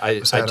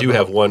 I sad do about.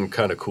 have one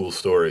kind of cool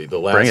story. The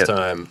last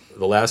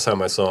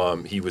time I saw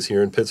him, he was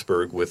here in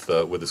Pittsburgh with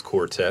his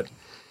quartet,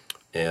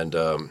 and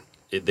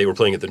they were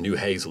playing at the New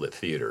Hazlitt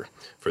Theater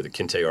for the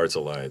Kinte Arts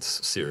Alliance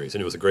series,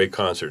 and it was a great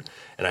concert.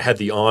 And I had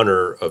the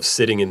honor of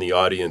sitting in the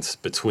audience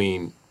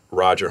between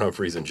Roger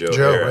Humphreys and Joe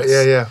Harris.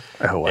 Right? Yeah.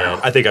 Oh, wow.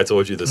 And I think I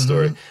told you this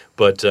story,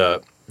 but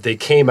they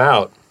came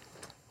out,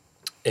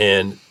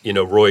 and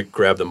Roy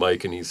grabbed the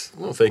mic and he's,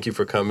 well, thank you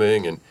for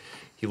coming, and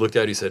he looked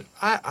out. He said,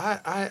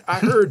 I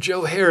heard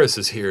Joe Harris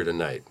is here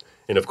tonight,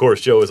 and of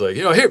course Joe was like,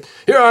 here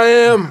I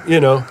am,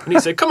 and he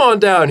said, come on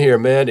down here,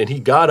 man, and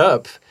he got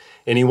up.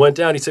 And he went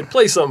down. He said,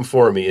 "Play something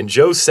for me." And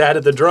Joe sat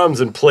at the drums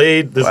and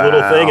played this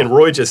little thing. And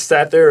Roy just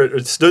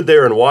stood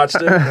there and watched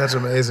it. That's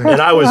amazing.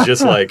 And I was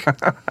just like,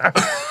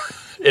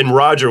 and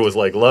Roger was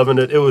like loving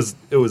it. It was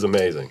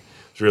amazing.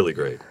 It's really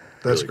great.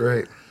 That's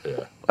Really great.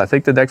 Yeah. I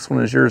think the next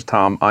one is yours,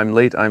 Tom. I'm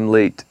Late.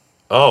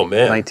 Oh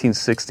man.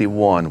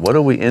 1961. What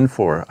are we in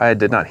for? I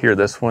did not hear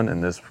this one,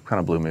 and this kind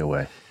of blew me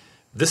away.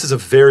 This is a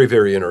very,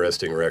 very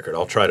interesting record.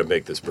 I'll try to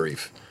make this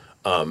brief.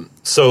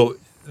 So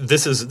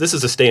this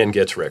is a Stan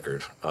Getz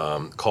record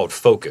called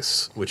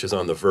Focus, which is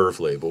on the Verve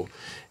label,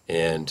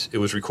 and it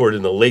was recorded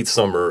in the late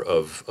summer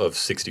of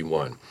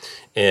 '61.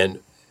 And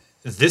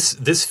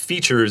this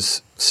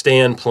features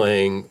Stan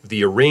playing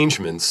the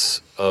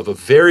arrangements of a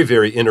very,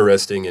 very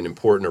interesting and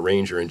important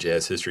arranger in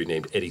jazz history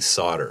named Eddie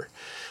Sauter.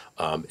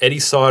 Eddie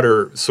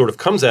Sauter sort of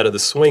comes out of the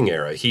swing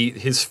era.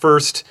 His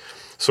first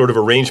sort of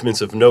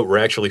arrangements of note were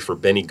actually for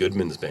Benny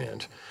Goodman's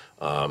band.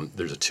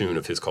 There's a tune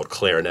of his called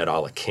Clarinet a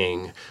la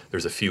King.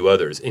 There's a few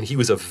others. And he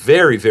was a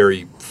very,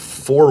 very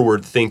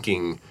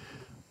forward-thinking,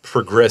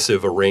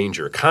 progressive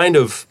arranger, kind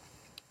of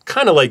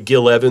like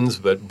Gil Evans,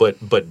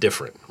 but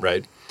different,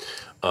 right?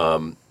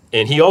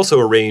 And he also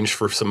arranged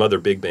for some other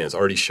big bands.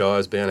 Artie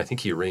Shaw's band, I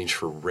think he arranged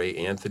for Ray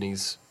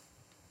Anthony's,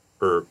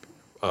 I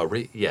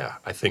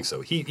think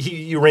so.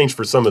 He arranged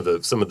for some of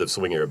the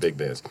swing era big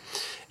bands.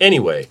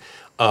 Anyway,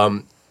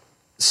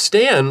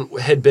 Stan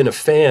had been a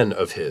fan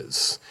of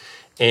his,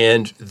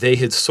 and they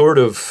had sort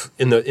of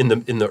in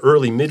the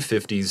early mid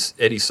 '50s.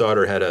 Eddie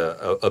Sauter had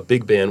a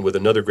big band with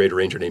another great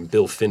arranger named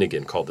Bill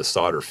Finnegan called the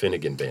Sauter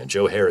Finnegan Band.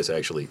 Joe Harris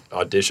actually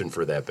auditioned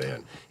for that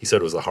band. He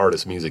said it was the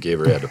hardest music he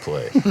ever had to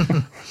play,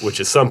 which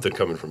is something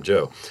coming from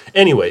Joe.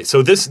 Anyway,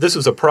 so this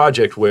was a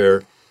project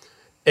where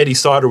Eddie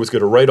Sauter was going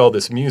to write all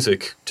this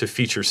music to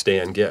feature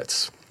Stan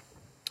Getz.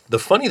 The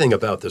funny thing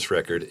about this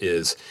record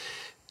is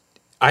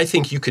I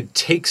think you could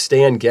take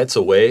Stan Getz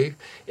away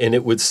and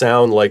it would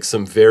sound like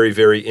some very,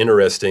 very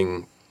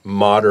interesting,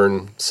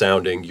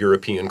 modern-sounding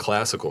European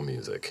classical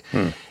music.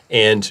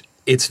 And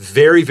it's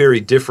very, very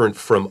different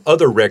from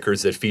other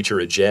records that feature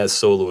a jazz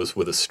soloist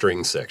with a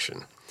string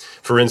section.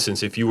 For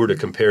instance, if you were to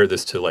compare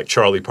this to like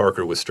Charlie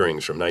Parker with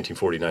Strings from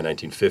 1949,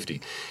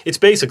 1950, it's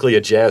basically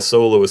a jazz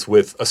soloist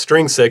with a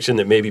string section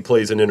that maybe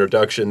plays an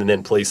introduction and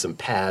then plays some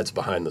pads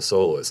behind the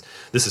soloist.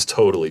 This is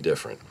totally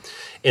different.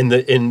 And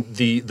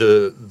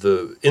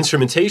the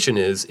instrumentation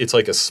it's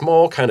like a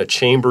small kind of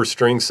chamber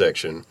string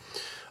section,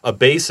 a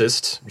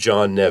bassist,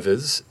 John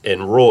Neves,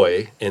 and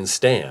Roy and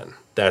Stan.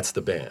 That's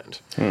the band.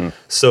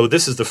 So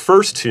this is the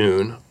first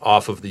tune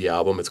off of the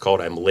album. It's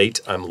called I'm Late,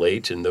 I'm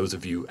Late. And those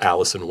of you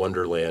Alice in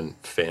Wonderland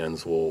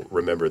fans will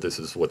remember this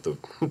is what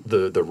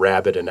the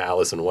rabbit in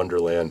Alice in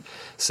Wonderland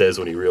says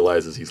when he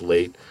realizes he's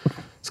late.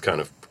 It's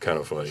kind of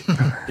funny.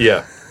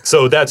 Yeah.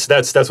 So that's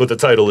what the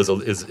title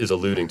is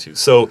alluding to.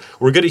 So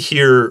we're going to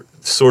hear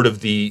sort of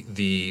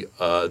the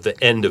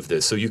end of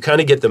this. So you kind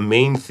of get the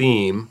main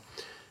theme,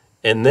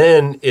 and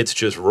then it's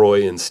just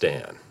Roy and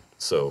Stan.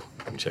 So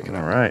you can check it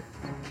out. All right.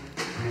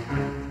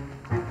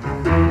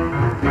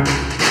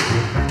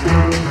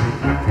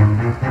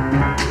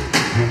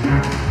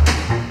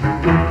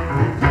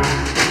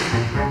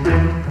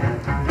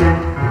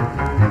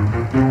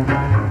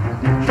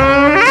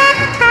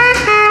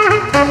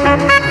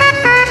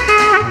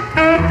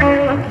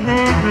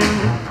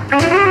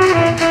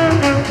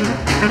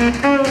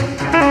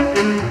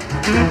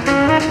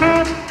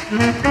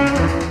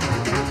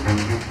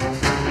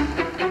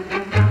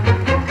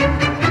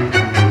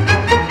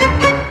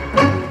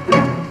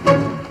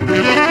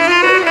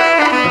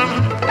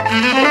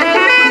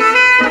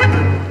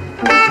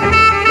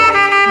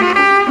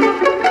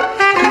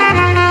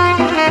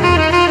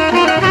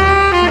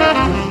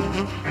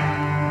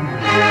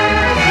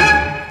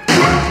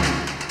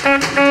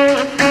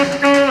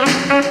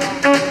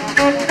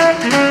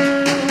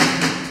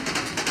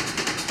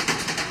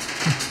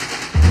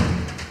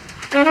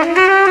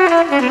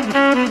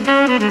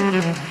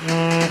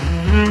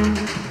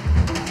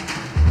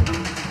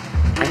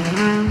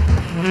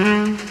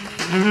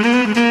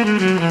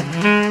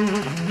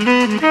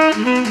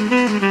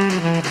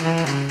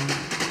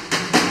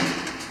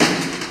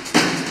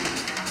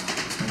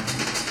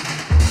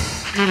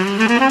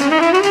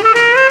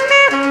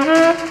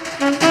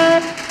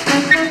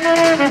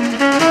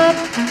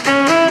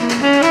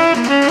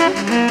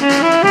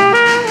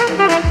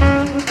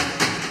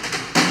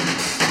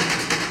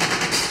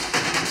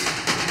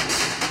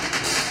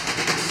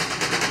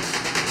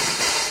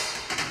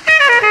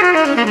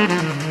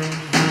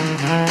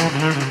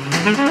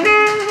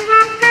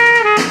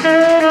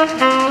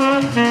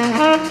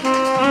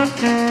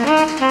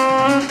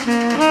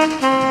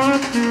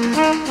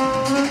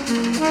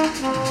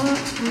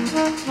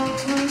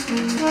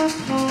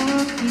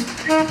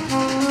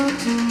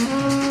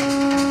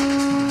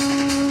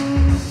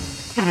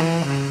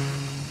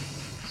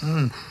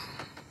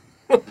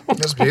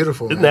 That's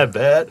beautiful. Isn't that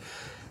bad?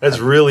 That's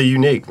really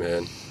unique,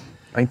 man.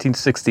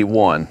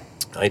 1961.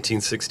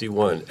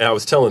 1961. And I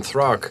was telling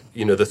Throck,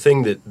 the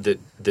thing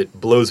that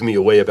blows me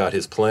away about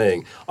his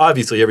playing,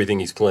 obviously everything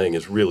he's playing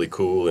is really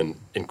cool and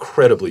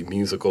incredibly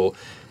musical.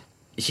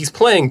 He's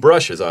playing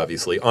brushes,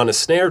 obviously, on a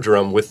snare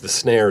drum with the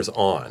snares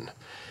on.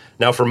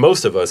 Now, for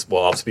most of us,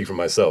 well, I'll speak for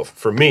myself.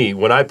 For me,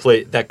 when I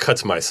play, that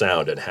cuts my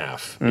sound in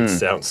half. It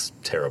sounds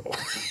terrible.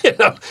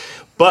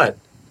 But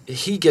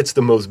he gets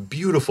the most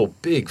beautiful,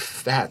 big,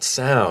 fat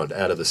sound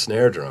out of the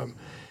snare drum.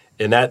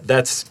 And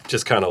that's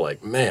just kind of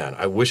like, man,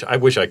 I wish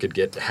I could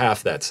get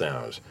half that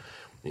sound,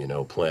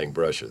 playing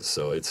brushes.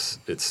 So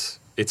it's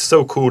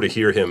so cool to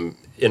hear him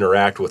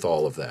interact with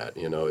all of that.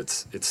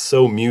 It's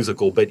so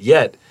musical, but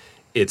yet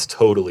it's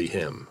totally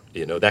him.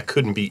 That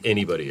couldn't be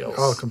anybody else.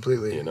 Oh,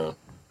 completely.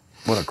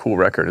 What a cool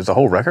record. Is the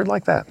whole record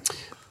like that?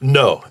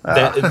 No,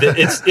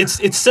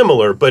 it's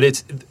similar, but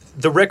it's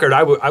the record.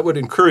 I would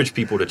encourage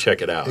people to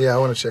check it out. Yeah, I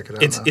want to check it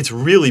out. It's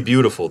really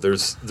beautiful.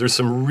 There's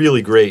some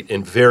really great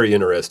and very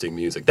interesting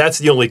music. That's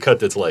the only cut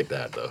that's like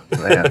that, though.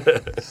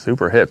 Man,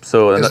 super hip.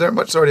 So Is there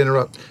much? Sorry to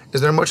interrupt.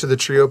 Is there much of the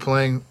trio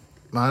playing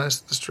minus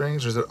the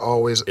strings, or is it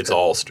always? It's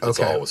all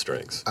with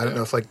strings. I don't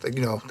know if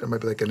there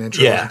might be like an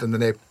intro or something,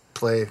 then they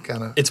play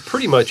kind of. It's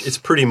pretty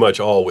much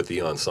all with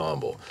the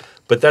ensemble,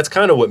 but that's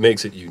kind of what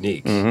makes it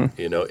unique, and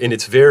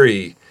it's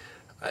very.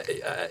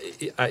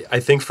 I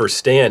think for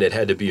Stan it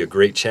had to be a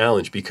great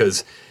challenge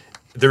because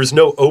there's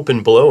no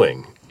open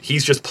blowing.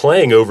 He's just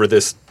playing over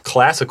this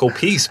classical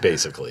piece,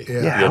 basically.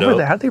 Yeah,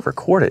 how'd they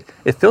record it?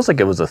 It feels like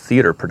it was a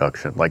theater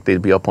production, like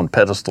they'd be up on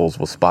pedestals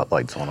with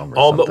spotlights on them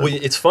or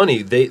something. It's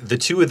funny, the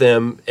two of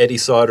them, Eddie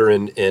Sauter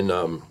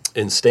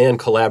and Stan,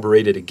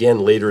 collaborated again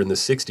later in the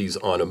 60s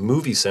on a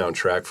movie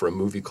soundtrack for a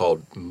movie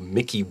called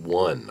Mickey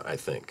 1, I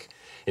think.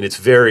 And it's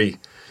very...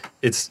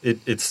 It's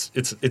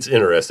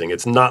interesting.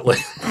 It's not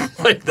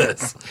like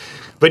this,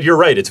 but you're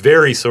right. It's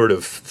very sort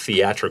of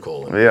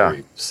theatrical and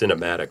very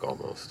cinematic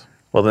almost.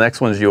 Well, the next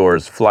one's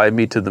yours. "Fly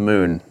Me to the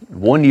Moon."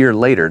 1 year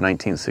later,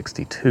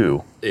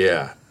 1962.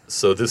 Yeah.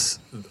 So this.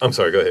 I'm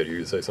sorry. Go ahead.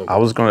 You say something. I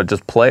was going to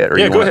just play it. Or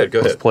go ahead.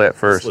 Let's play it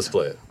first. Let's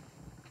play it.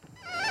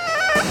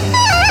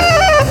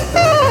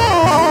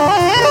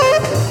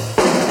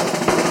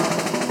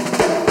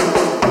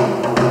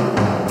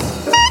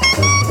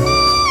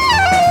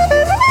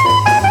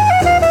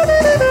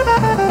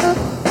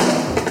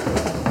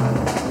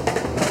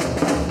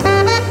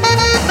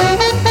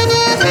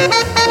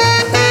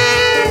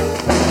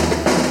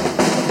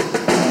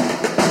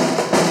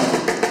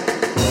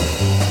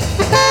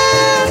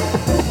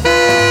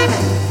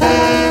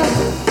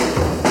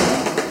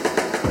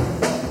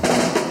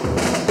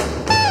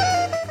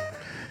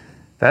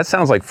 That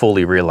sounds like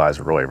fully realized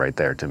Roy right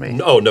there to me.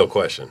 Oh, no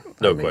question.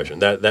 No question.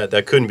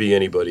 That couldn't be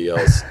anybody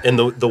else. And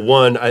the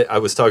one, I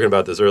was talking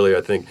about this earlier,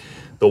 I think,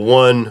 the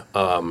one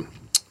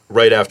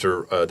right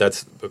after,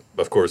 that's,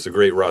 of course, the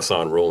great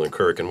Rahsaan Roland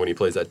Kirk, and when he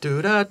plays that,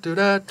 do-da,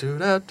 do-da,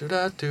 do-da,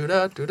 do-da,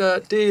 do-da, do-da,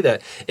 dee,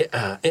 that,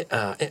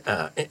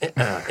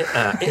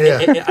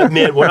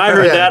 man, when I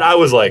heard that, I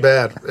was like...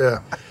 Bad, yeah.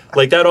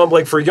 Like that,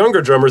 like for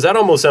younger drummers, that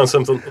almost sounds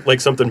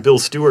something Bill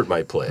Stewart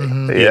might play. You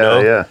know?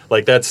 Yeah.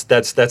 Like that's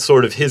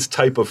sort of his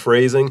type of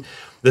phrasing.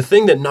 The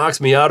thing that knocks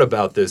me out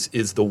about this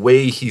is the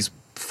way he's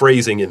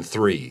phrasing in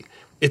 3.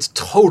 It's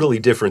totally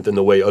different than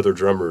the way other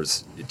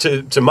drummers,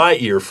 to my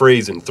ear,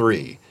 phrase in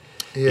 3.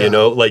 Yeah. You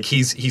know, like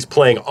he's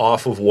playing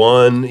off of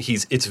 1.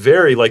 It's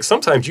very like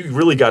sometimes you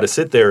really got to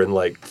sit there and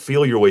like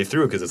feel your way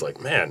through because it's like,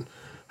 man,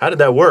 how did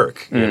that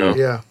work? You know?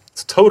 Yeah.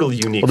 It's totally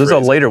unique. Well, there's a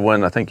later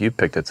one, I think you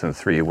picked it's in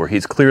 3, where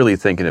he's clearly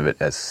thinking of it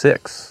as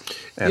 6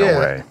 in a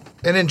way.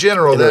 And in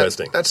general, that's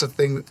the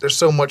thing. There's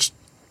so much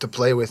to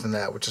play with in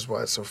that, which is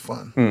why it's so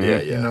fun. Mm-hmm.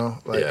 Yeah, You know,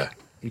 like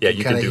you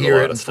can kind of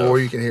hear it in 4,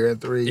 you can hear it in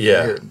 3, you can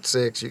hear it in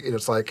 6.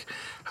 It's like,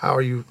 how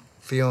are you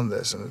feeling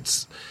this? And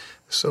it's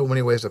so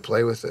many ways to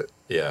play with it.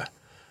 Yeah.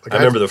 Like I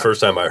remember the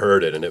first time I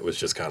heard it, and it was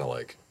just kind of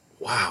like,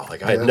 wow.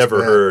 Like I had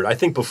never heard. I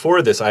think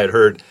before this, I had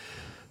heard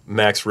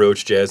Max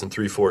Roach jazz in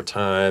 3/4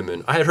 time,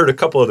 and I had heard a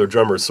couple other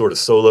drummers sort of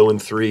solo in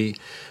 3,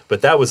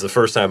 but that was the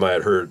first time I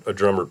had heard a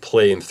drummer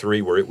play in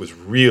 3 where it was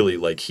really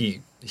like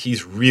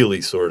he's really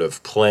sort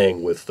of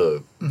playing with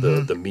the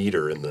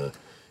meter and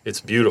it's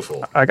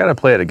beautiful. I got to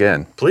play it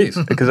again. Please.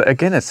 Because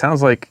again, it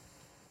sounds like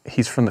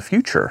he's from the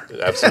future.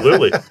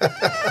 Absolutely.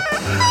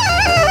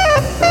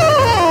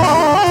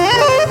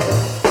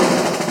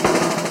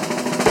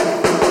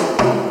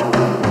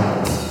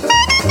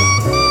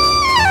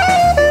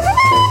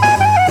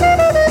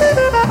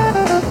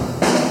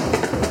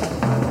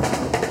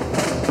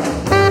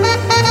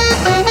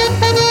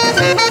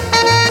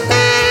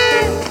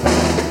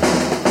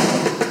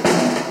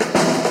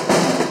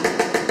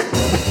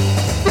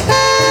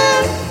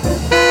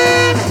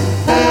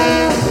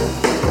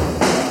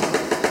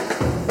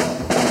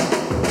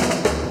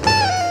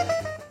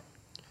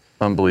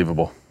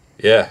 Unbelievable.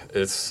 Yeah,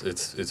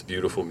 it's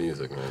beautiful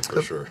music, man,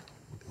 for sure.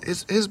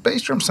 His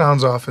bass drum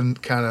sounds often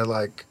kind of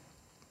like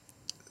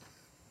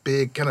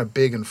big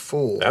and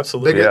full.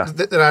 Absolutely. Bigger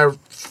than I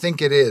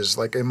think it is.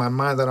 Like in my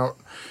mind, I don't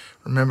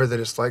remember that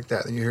it's like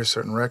that. And you hear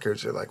certain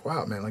records, you're like,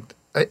 wow, man.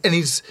 And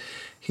he's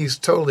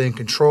totally in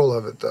control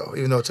of it, though.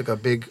 Even though it's like a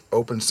big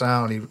open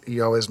sound,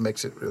 he always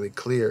makes it really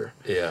clear.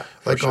 Yeah.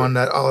 Like on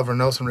that Oliver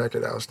Nelson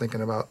record, I was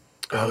thinking about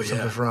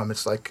something from.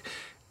 It's like,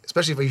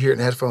 especially if you hear it in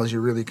headphones, you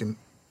really can.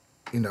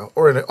 You know,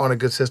 or on a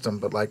good system,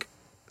 but like,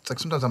 it's like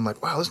sometimes I'm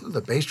like, wow, listen to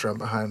the bass drum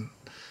behind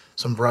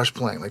some brush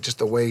playing, like just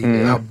the way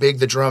how big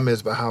the drum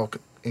is, but how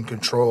in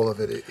control of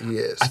it he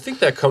is. I think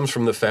that comes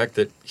from the fact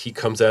that he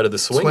comes out of the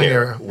swing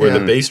era where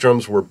the bass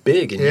drums were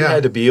big, and you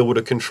had to be able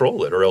to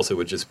control it, or else it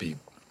would just be,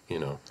 you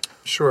know.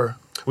 Sure.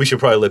 We should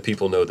probably let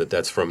people know that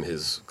that's from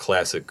his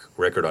classic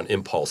record on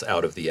Impulse,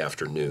 Out of the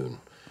Afternoon,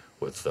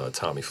 with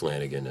Tommy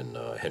Flanagan and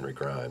Henry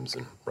Grimes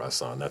and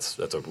Rahsaan. That's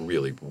a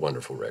really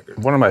wonderful record.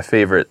 One of my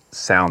favorite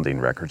sounding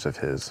records of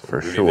his,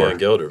 for Rudy sure. Van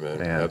Gelder,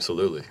 man.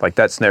 Absolutely. Like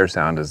that snare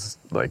sound is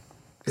like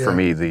for Yeah.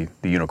 me the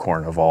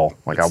unicorn of all.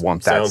 Like I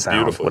want that sounds sound,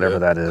 beautiful, whatever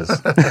yeah. that is.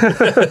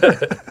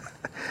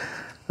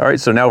 All right,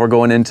 so now we're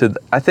going into.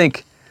 I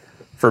think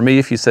for me,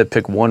 if you said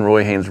pick one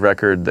Roy Haynes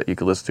record that you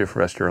could listen to for the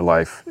rest of your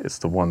life, it's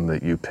the one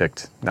that you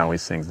picked. Now he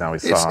sings, now he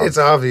sobs. It's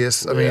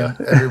obvious. I mean, Yeah.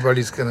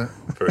 everybody's gonna.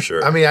 For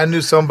sure. I mean, I knew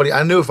somebody.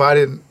 I knew if I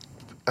didn't,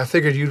 I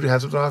figured you'd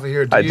have something off of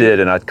here. I did,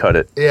 and I'd cut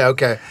it. Yeah.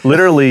 Okay.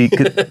 Literally,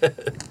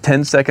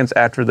 10 seconds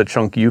after the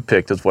chunk you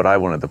picked is what I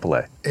wanted to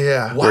play.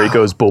 Yeah. Where he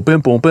goes boom,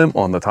 bim, boom, bim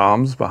on the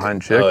toms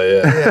behind Chick. Oh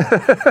yeah.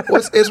 Yeah.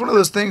 Well, it's one of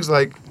those things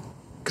like,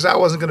 because I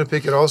wasn't gonna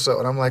pick it also,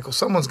 and I'm like, well,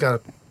 someone's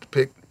got to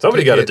pick.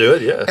 Somebody pick got to do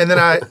it. Yeah. And then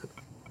I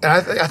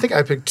think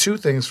I picked two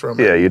things from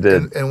it. Yeah, you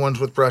did. And one's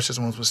with brushes,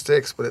 and one's with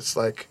sticks. But it's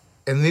like,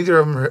 and neither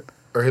of them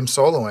are him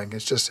soloing.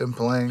 It's just him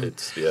playing.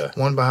 It's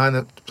One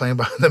playing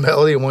behind the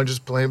melody, and one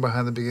just playing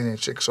behind the beginning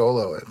of Chick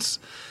solo. It's,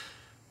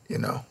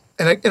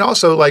 and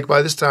also like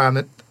by this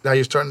time now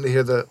you're starting to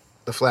hear the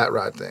flat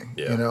rod thing.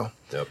 Yeah.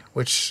 Yep.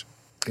 Which.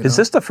 Is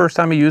this the first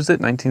time he used it?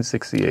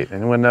 1968.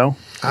 Anyone know?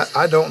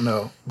 I don't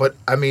know, but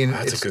I mean,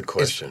 That's a good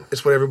question.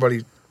 It's what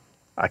everybody.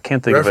 I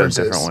can't think of a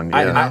References. different one.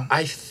 I, Yeah.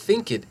 I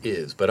think it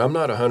is, but I'm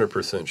not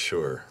 100%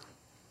 sure.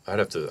 I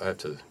have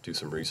to do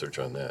some research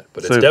on that.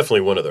 But it's So-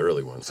 definitely one of the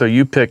early ones. So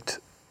you picked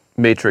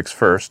Matrix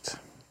first,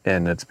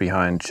 and it's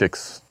behind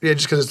Chick's. Yeah,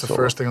 just because it's the Solo.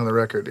 first thing on the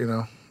record,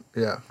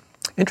 Yeah.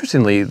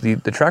 Interestingly,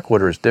 the track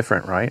order is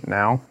different, right?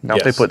 Now they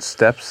Yes. put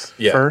steps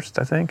Yeah. first,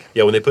 I think.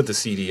 Yeah, when they put the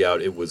CD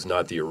out, it was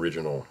not the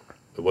original.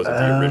 It wasn't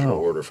the original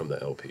Oh. order from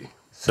the LP.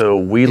 So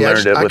we Yeah,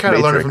 learned it I with kind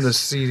of Matrix. learned it from the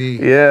CD.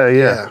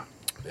 Yeah.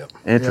 Yep.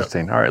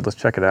 Interesting. All right, let's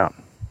check it out.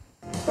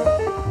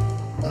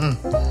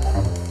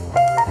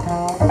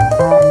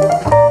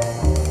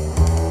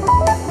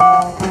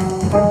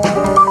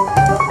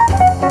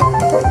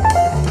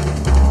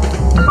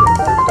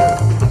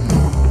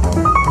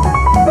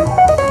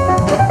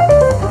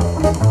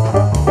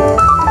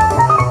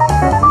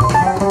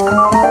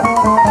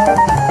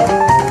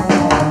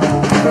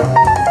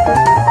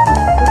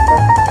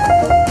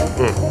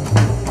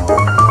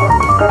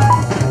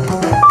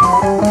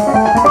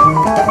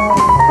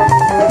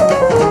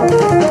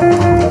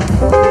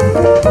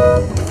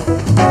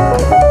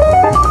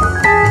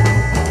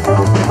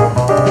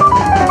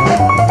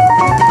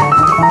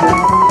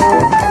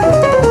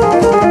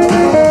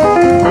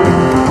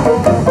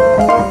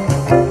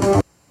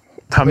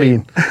 I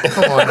mean,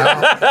 Come on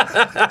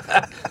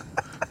now.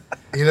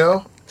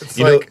 It's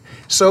You know- like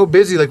so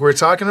busy, like we we're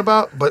talking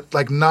about, but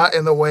like not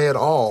in the way at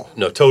all.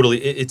 No, totally.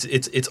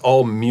 It's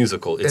all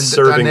musical. It's And the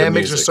serving the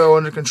dynamics music. are so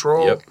under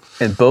control. Yep.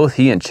 and both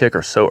he and Chick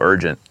are so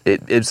urgent.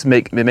 It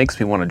makes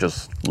me want to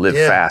just live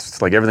Yeah.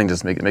 fast. Like everything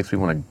just makes me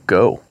want to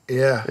go.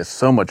 Yeah. There's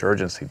so much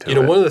urgency to You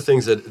know, it. one of the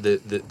things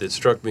that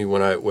struck me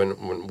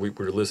when we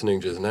were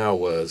listening just now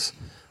was,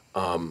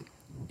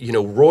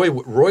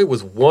 Roy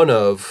was one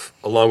of,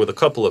 along with a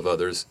couple of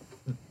others,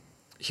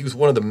 he was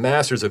one of the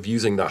masters of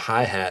using the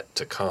hi-hat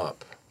to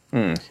comp.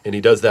 And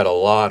he does that a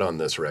lot on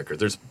this record.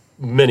 There's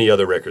many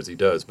other records he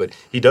does, but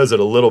he does it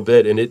a little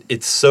bit, and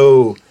it's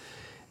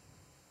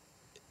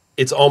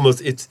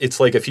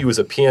like if he was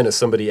a pianist,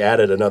 somebody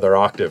added another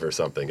octave or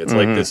something. It's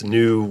like this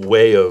new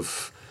way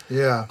of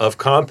Yeah.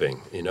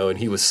 comping, and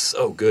he was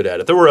so good at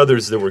it. There were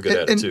others that were good at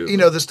it And too.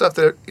 the stuff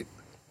that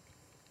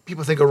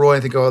people think of Roy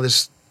and think, oh,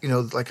 this,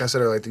 like I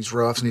said, are like these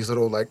roughs and these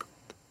little like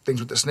things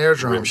with the snare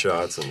drum. rim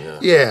shots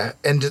and Yeah,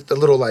 and just a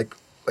little like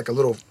a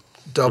little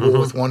double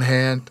Mm-hmm. with one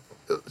hand.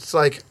 It's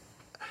like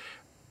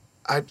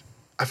I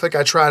feel like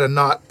I try to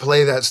not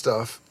play that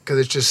stuff because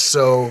it's just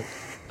so.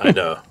 I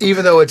know.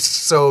 Even though it's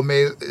so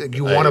amazing,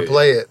 you I want to hear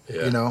play it.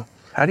 Yeah.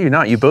 How do you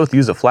not? You both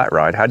use a flat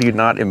ride. How do you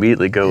not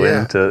immediately go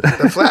Yeah. into?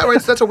 The flat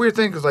ride. That's a weird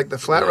thing because like the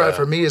flat ride Yeah.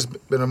 for me has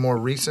been a more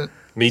recent.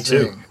 Me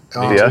too. thing.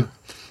 Yeah.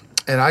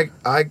 And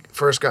I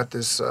first got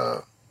this.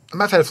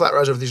 I've had flat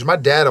rides over the years. My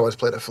dad always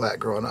played a flat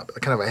growing up,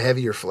 kind of a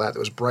heavier flat that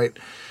was bright.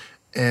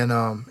 And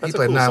he That's a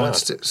played cool nylon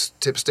sound.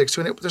 tip sticks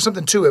too. And there's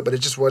something to it, but it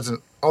just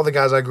wasn't. All the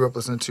guys I grew up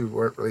listening to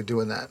weren't really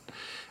doing that.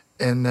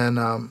 And then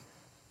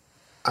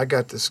I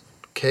got this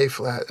K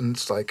flat, and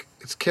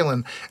it's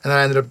killing. And then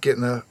I ended up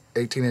getting a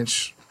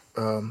 18-inch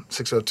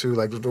 602,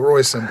 like the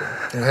Roy symbol.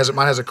 And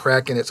mine has a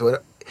crack in it, so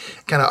it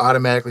kind of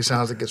automatically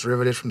sounds like it's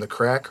riveted from the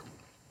crack.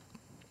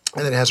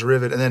 And then it has a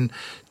rivet. And then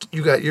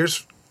you got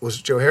yours was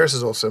Joe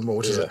Harris's old symbol,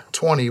 which is a Yeah.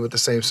 20 with the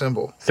same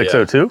symbol.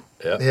 602?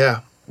 Yeah. Yeah.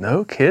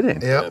 No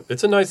kidding. Yeah. Yeah.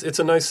 It's a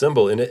nice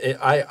symbol, and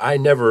I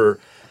never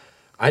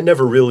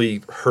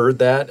really heard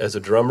that as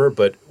a drummer,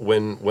 but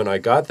when I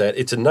got that,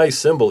 it's a nice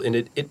symbol, and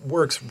it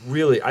works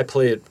really. I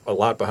play it a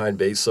lot behind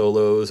bass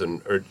solos,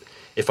 or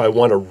if I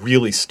want a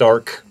really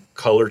stark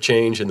color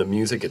change in the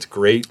music, it's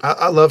great.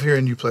 I love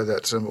hearing you play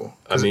that symbol.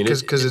 I mean, it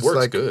it's works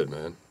like, good,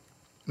 man.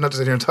 not to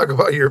sit here and talk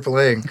about your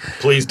playing,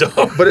 Please don't.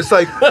 but it's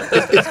like,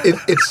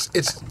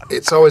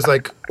 it's always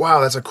like,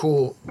 wow, that's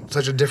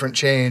such a different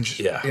change.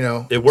 Yeah, You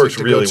know, it works to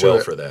go really to well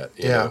it. for that.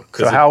 you Yeah. know,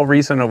 'cause So how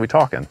recent are we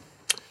talking?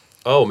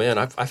 oh man,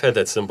 I've had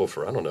that symbol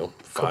for I don't know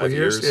 5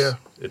 years, years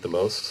at the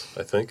most,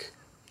 I think.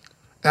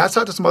 And I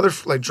talked to some other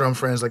like drum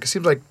friends. Like it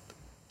seems like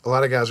a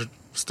lot of guys are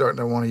starting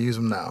to want to use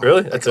them now.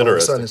 Really? Like, That's all of a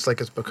interesting. sudden, it's like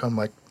it's become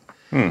like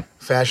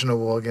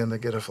fashionable again to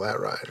get a flat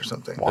ride or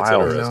something.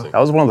 Wow. interesting. That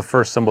was one of the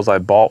first cymbals I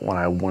bought when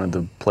I wanted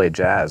to play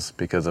jazz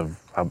because of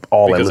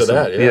all Because I of listened.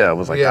 that, yeah. I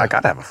was like, Yeah. I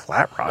gotta have a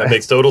flat ride. That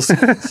makes total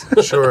sense.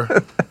 Sure.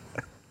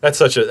 That's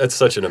such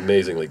an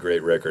amazingly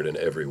great record in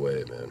every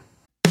way, man.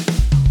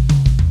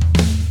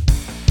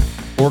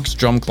 Forks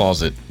Drum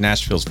Closet,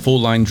 Nashville's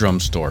full-line drum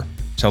store.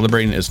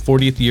 Celebrating its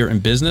 40th year in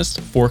business,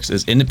 Forks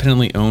is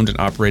independently owned and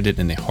operated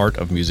in the heart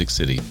of Music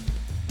City.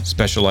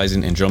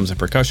 Specializing in drums and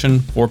percussion,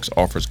 Forks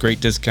offers great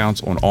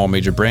discounts on all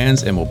major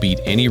brands and will beat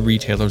any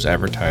retailer's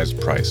advertised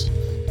price.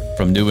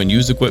 From new and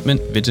used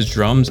equipment, vintage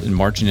drums, and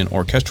marching and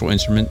orchestral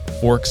instrument,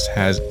 Forks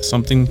has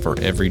something for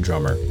every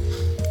drummer.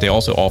 They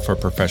also offer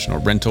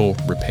professional rental,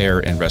 repair,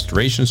 and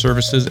restoration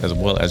services, as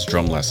well as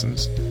drum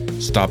lessons.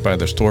 Stop by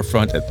their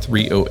storefront at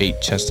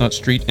 308 Chestnut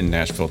Street in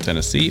Nashville,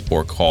 Tennessee,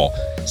 or call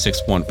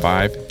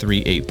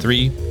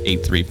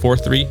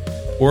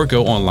 615-383-8343, or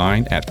go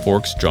online at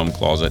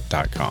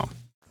forksdrumcloset.com.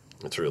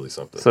 It's really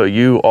something. So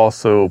you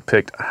also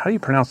picked, how do you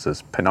pronounce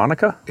this?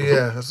 Panonica?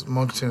 Yeah, that's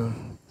Monk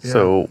tune. Yeah.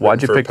 So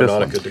why'd you For pick this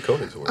one? Panonica de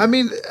Koningshoorn. I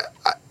mean,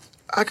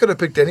 I could have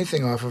picked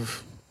anything off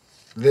of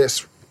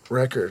this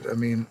record. I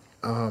mean,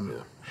 I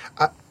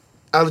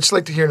just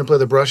like to hear him play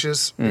the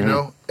brushes, you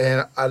know,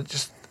 and I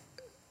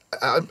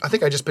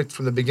think I just picked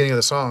from the beginning of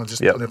the song,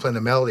 just when they're playing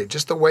the melody,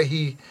 just the way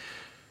he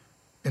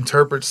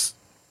interprets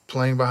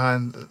playing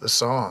behind the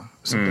song,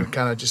 something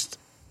kind of just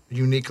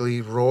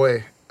uniquely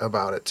Roy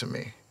about it to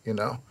me, you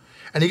know.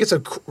 And he gets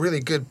a really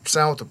good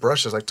sound with the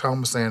brushes, like Tom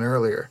was saying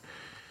earlier.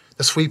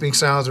 The sweeping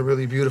sounds are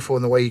really beautiful,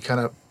 and the way he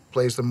kind of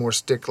plays the more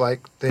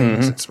stick-like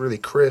things, it's really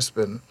crisp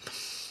and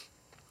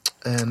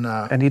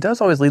he does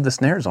always leave the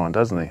snares on,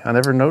 doesn't he? I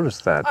never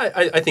noticed that.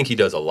 I think he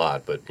does a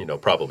lot, but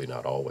probably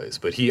not always.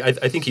 But I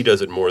think he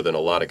does it more than a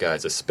lot of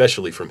guys,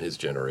 especially from his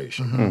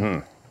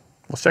generation.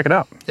 Let's check it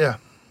out. yeah.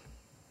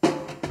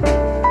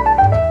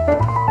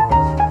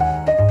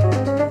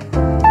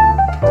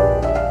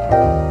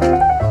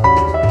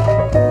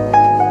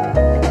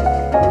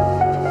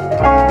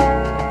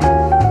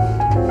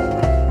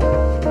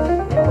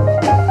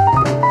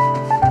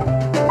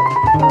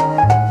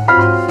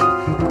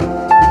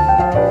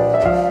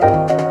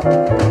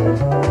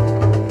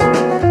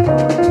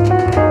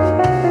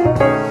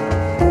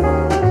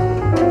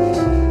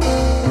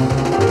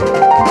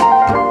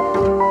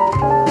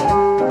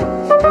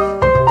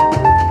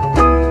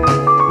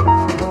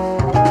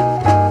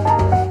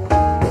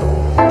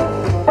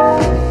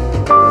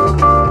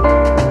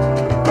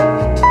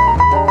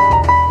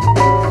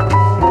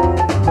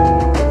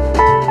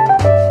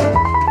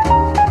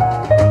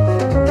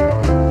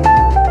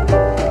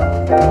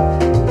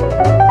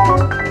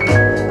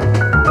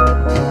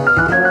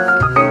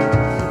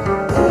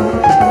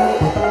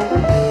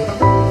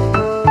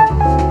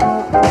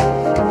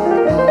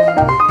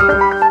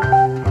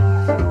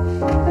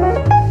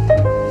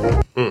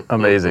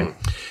 Amazing.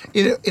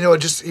 You know,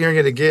 just hearing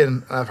it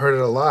again, I've heard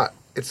it a lot.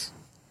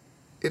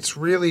 It's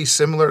really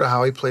similar to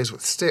how he plays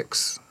with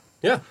sticks.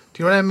 Yeah.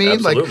 Do you know what I mean?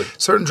 Absolutely.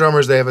 Like certain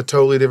drummers, they have a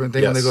totally different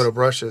thing when they Yes. go to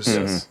brushes.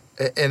 Yes.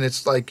 And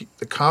it's like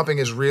the comping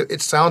is real.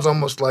 It sounds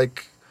almost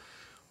like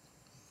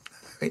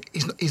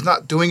he's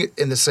not doing it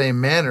in the same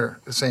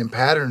manner, the same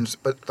patterns,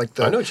 but like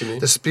I know what you mean.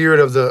 the spirit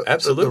of the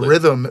Absolutely.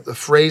 rhythm, the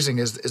phrasing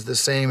is the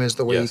same as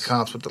the way Yes. he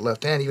comps with the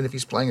left hand, even if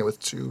he's playing it with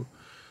two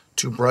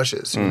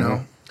brushes. You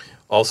know.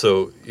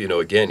 Also,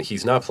 again,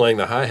 he's not playing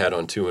the hi-hat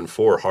on 2 and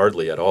 4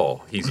 hardly at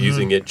all. He's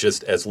using it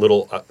just as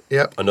little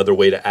Yep. another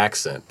way to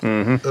accent.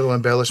 Little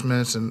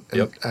embellishments and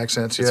Yep.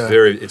 accents. It's Yeah.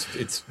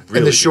 it's really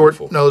and the short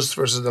beautiful. notes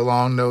versus the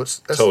long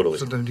notes. That's Totally.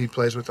 something he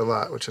plays with a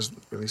lot, which is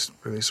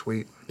really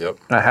sweet. Yep.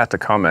 I have to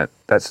comment,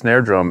 that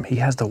snare drum, he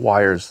has the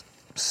wires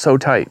so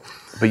tight,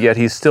 but yet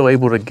he's still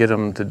able to get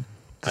them to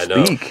I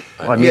know. speak.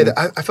 I I know. mean,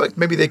 Yeah, I feel like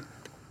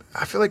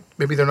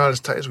maybe they're not as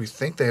tight as we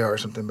think they are or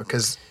something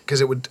because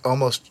it would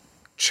almost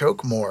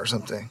choke more or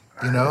something.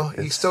 You know,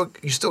 you still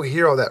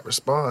hear all that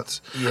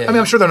response. Yeah. I mean,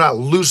 I'm sure they're not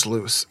loose, No,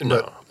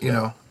 but you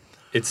know,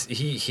 It's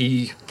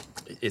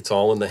it's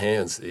all in the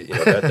hands.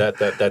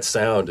 That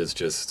sound is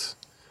just.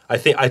 I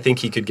think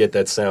he could get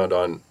that sound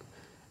on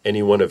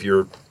any one of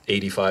your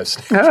 85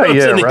 snare drums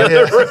yeah, in the right.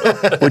 other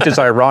room. which is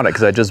ironic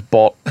because I just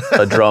bought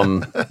a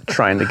drum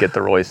trying to get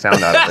the Roy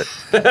sound out of it.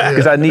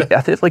 Because I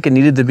feel like it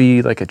needed to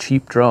be like a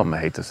cheap drum. I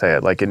hate to say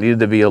it, like it needed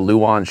to be a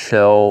Luan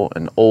shell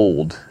and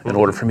old in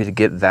order for me to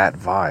get that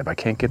vibe. I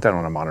can't get that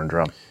on a modern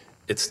drum.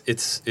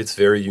 It's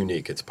very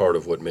unique. It's part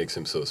of what makes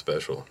him so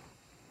special.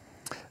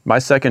 My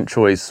second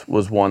choice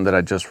was one that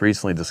I just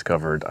recently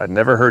discovered. I'd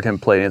never heard him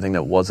play anything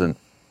that wasn't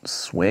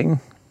swing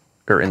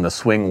or in the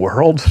swing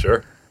world.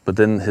 Sure. But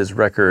then his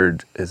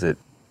record, how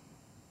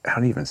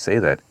do you even say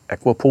that?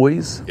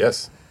 Equipoise?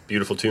 Yes.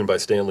 Beautiful tune by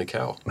Stanley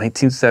Cowell.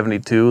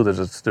 1972, there's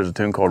a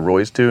tune called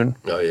Roy's Tune.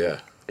 Oh yeah.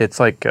 It's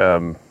like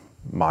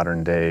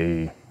modern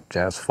day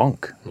jazz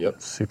funk. Yep.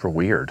 It's super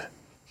weird.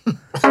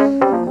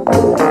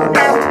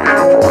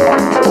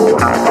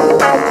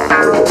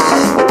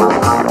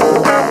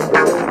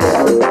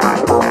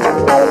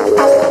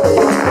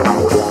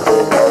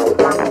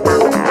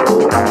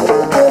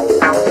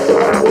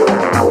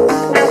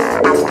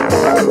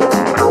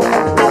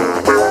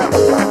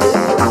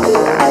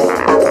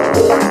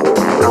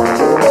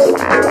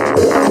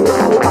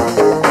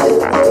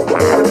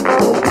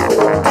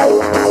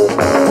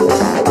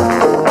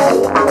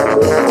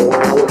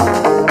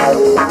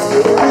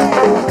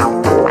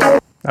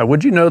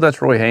 would you know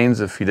that's Roy Haynes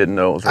if you didn't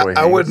know it was Roy Haynes?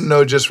 I wouldn't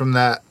know just from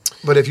that.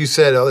 But if you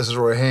said, "Oh, this is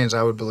Roy Haynes,"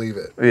 I would believe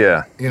it.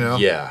 Yeah. You know?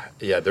 Yeah.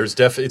 There's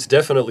it's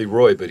definitely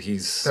Roy, but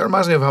he's That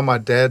reminds me of how my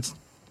dad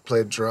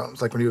played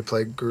drums, like when he would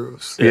play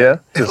grooves. Yeah.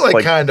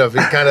 like kind of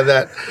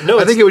that. No,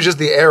 I think it was just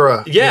the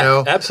era. yeah, You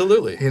know?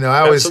 absolutely. You know,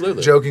 I always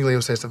Absolutely. jokingly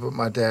would say stuff about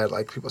my dad.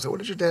 Like people say, "What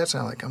did your dad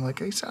sound like?" I'm like,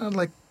 "He sounded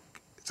like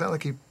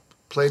he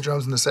played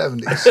drums in the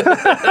 '70s." You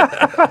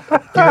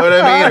know what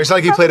I mean? Or it's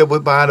like he played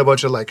behind a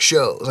bunch of like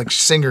shows, like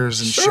singers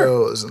and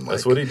shows, and like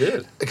That's what he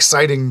did.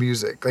 exciting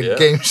music, like Yeah.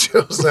 game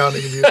show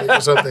sounding music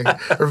or something,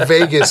 or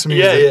Vegas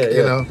music. Yeah.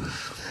 You know?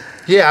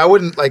 Yeah, I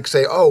wouldn't like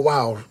say, "Oh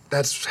wow,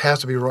 has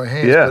to be Roy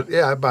Haynes." Yeah. But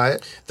yeah, I buy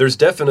it. There's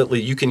definitely,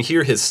 you can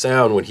hear his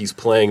sound when he's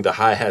playing the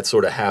hi-hat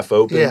sort of half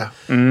open. Yeah.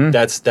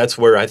 That's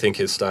where I think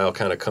his style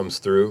kind of comes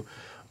through.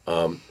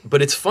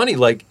 But it's funny,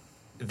 like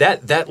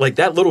that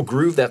little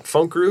groove, that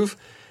funk groove,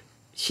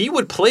 he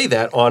would play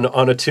that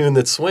on a tune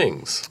that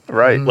swings.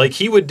 Right. Like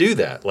he would do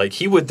that. Like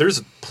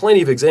there's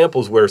plenty of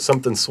examples where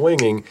something's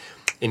swinging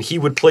and he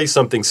would play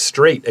something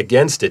straight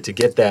against it to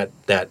get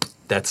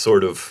that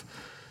sort of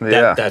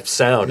that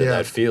sound and Yeah.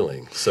 that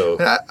feeling. So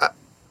And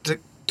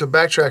to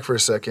backtrack for a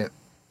second,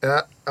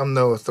 and I'm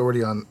no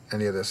authority on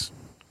any of this.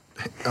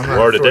 I'm not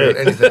You are authority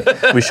on today.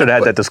 anything. We should have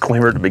had that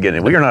disclaimer at the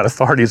beginning. We are not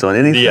authorities on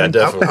anything. yeah,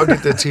 definitely. I'll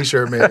get the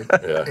T-shirt made.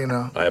 Yeah. You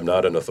know. I am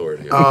not an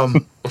authority.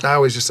 I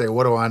always just say,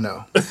 "What do I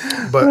know?"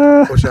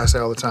 But which I say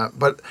all the time.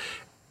 But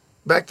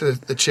back to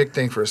the Chick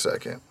thing for a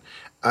second.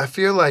 I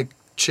feel like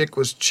Chick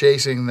was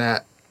chasing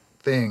that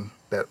thing,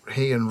 that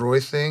he and Roy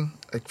thing,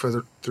 like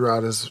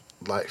throughout his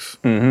life.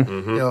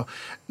 Mm-hmm. You know,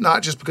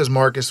 not just because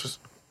Marcus was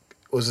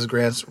Roy's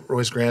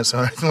grandson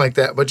or anything like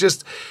that, but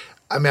just.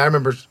 I mean, I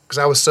remember because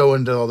I was so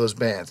into all those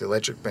bands, the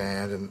Electric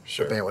Band and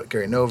Sure. the band with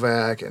Gary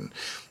Novak and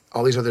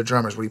all these other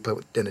drummers where he played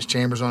with Dennis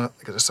Chambers on it,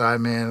 like as a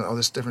sideman and all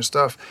this different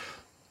stuff.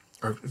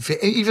 Or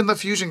even the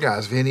fusion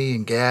guys, Vinny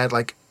and Gad,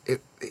 like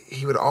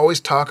he would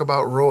always talk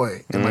about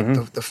Roy and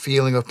like the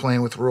feeling of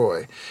playing with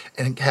Roy,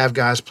 and have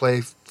guys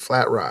play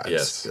flat rides.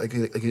 Yes. like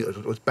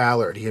with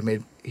Ballard,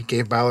 he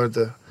gave Ballard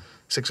the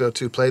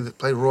 602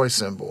 play Roy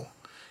cymbal.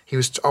 He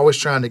was always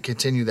trying to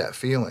continue that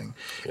feeling.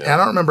 Yeah. And I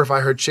don't remember if I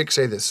heard Chick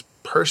say this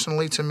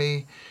personally to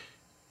me,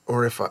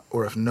 or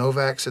if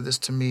Novak said this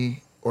to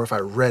me, or if I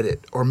read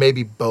it, or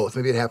maybe both.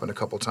 Maybe it happened a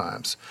couple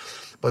times.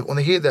 But when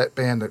he had that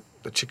band,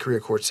 the Chick Corea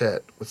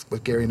Quartet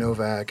with Gary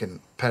Novak and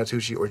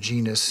Patitucci or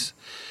Genus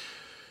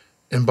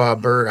and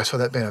Bob Berg, I saw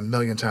that band a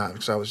million times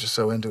because I was just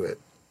so into it.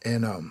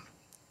 And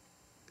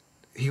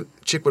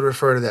Chick would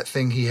refer to that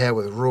thing he had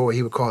with Roy.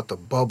 He would call it the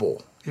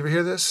bubble. You ever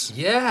hear this?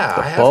 Yeah, The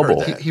I have bubble.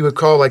 heard that. He would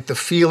call like the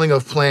feeling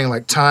of playing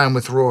like time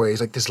with Roy.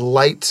 He's like this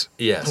light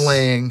Yes.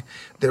 playing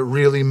that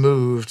really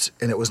moved,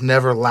 and it was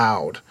never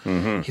loud.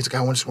 He's like,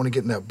 I just want to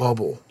get in that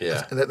bubble.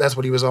 Yeah. And that's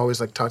what he was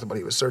always like talked about.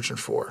 He was searching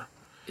for.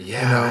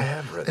 Yeah, You know? I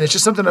have read And it's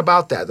just something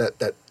about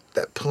that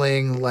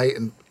playing light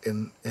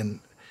and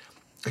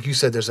like you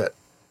said, there's that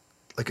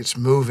like it's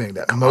moving,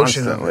 that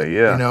motion of it. Constantly,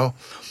 yeah. You know,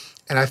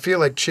 and I feel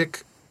like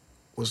Chick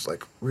was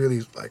like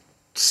really like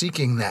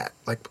seeking that,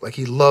 like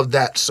he loved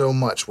that so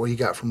much. What he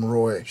got from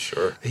Roy,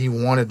 Sure. he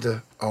wanted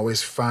to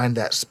always find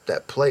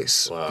that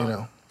place. Wow. You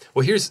know,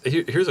 Well, here's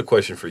a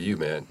question for you,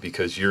 man,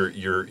 because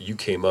you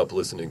came up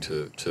listening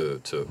to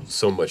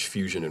so much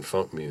fusion and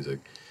funk music.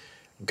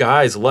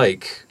 Guys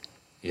like,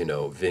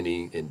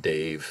 Vinny and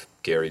Dave,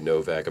 Gary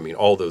Novak, I mean,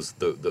 all those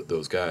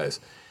guys.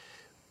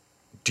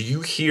 Do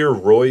you hear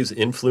Roy's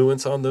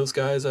influence on those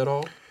guys at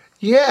all?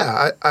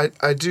 yeah,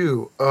 I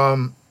do.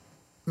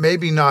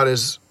 Maybe not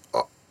as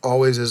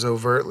always as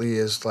overtly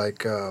as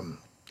like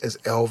as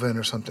Elvin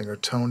or something or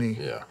Tony.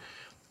 Yeah.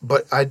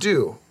 But I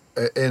do,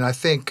 and I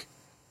think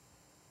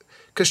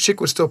because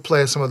Chick would still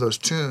play some of those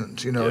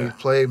tunes. You know, Yeah. he'd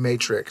play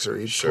Matrix or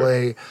he'd Sure.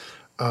 play,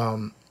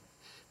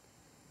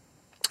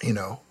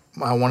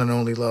 My One and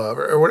Only Love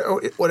or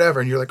whatever.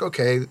 And you're like,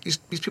 okay, these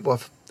people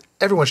have.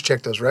 Everyone's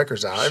checked those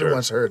records out. Sure.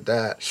 Everyone's heard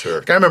that. Sure.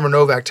 Like, I remember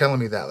Novak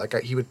telling me that. Like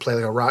he would play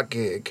like a rock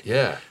gig,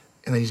 Yeah.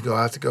 and then he'd go,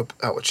 I have to go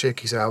out with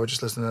Chick. He said, I would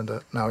just listen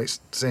to. Now he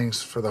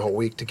sings for the whole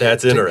week to get.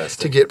 That's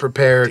interesting. To get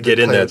prepared To get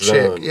in play that with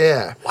Chick. zone.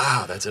 Yeah.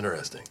 Wow, that's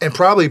interesting. And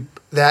probably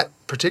that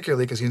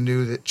particularly because he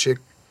knew that Chick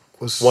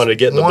Wanted to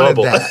get in the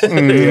bubble. that.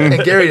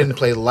 And Gary didn't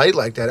play light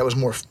like that. It was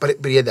more,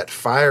 but he had that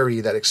fiery,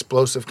 that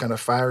explosive kind of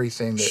fiery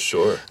thing that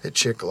Sure. that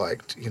Chick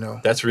liked.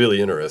 That's really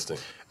interesting.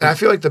 And I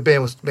feel like the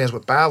bands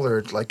with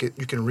Ballard, like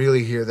you can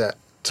really hear that.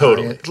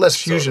 Totally. It's less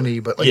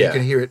fusiony, but like Yeah. you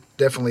can hear it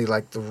definitely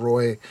like the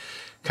Roy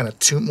kind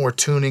of more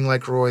tuning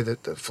like Roy, the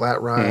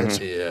flat rides.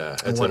 Yeah, And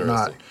that's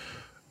whatnot. interesting.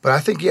 But I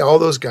think all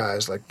those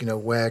guys like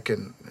Weck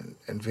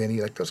and Vinny,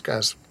 like those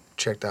guys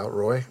checked out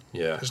Roy.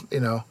 Yeah. Just,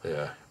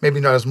 Yeah. maybe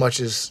not as much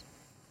as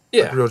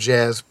Yeah. like real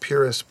jazz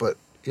purists, but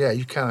yeah,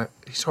 you kind of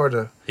he's hard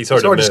to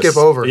miss. skip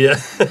over. Yeah.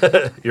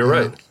 You're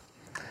right.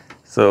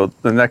 So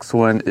the next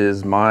one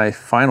is my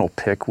final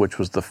pick, which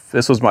was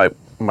this was my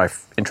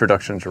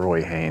introduction to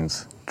Roy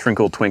Haynes,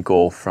 Twinkle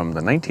Twinkle from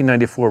the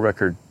 1994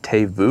 record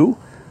Te Vu,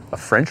 a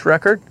French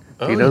record.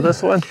 You know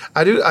this one?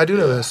 I do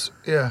know this.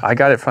 Yeah. I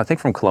got it from, I think,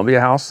 from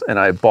Columbia House, and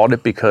I bought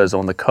it because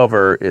on the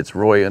cover it's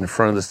Roy in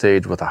front of the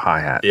stage with a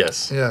hi-hat.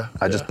 Yes. Yeah.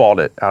 I just bought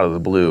it out of the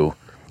blue.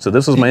 So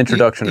this was my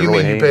introduction to you Roy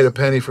mean Haynes. You paid a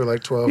penny for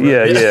like 12? Yeah,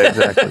 right? yeah,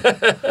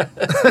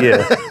 exactly.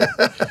 Yeah.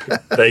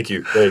 Thank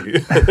you.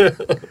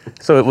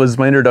 So it was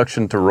my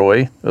introduction to Roy.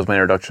 It was my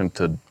introduction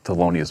to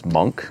Thelonious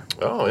Monk,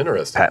 Oh,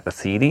 interesting. Pat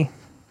Metheny,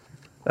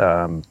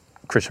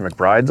 Christian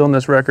McBride's on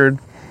this record.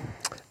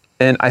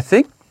 And I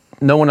think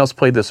no one else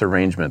played this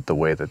arrangement the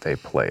way that they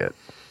play it.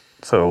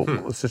 So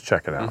let's just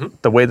check it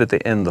out. The way that they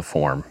end the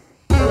form.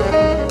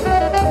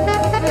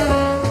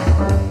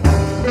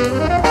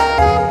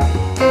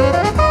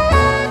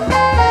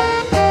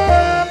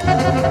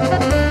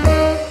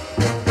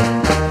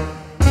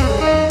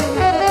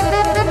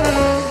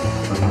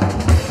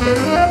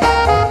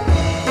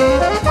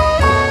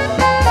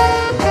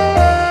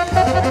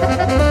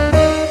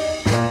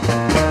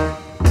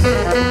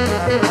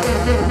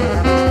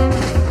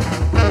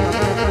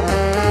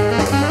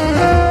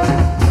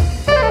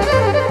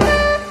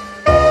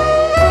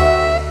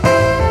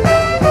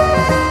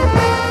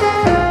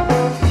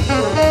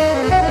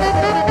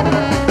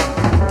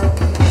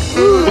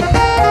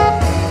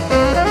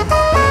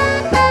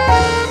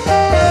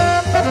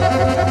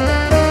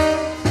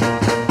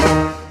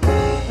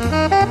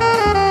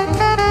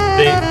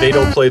 They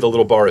don't play the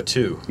little bar of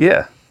two.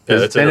 Yeah.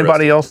 Does that's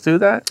anybody interesting. else do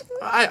that?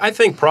 I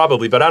think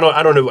probably, but I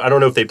don't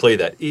know if they play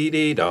that.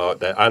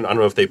 I don't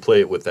know if they play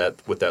it with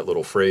that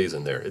little phrase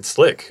in there. It's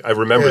slick. I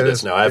remember Yeah, it this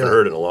is. now. I haven't Yeah.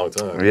 heard it in a long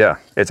time. Yeah.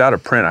 It's out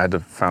of print. I had to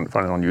find it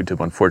on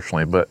YouTube,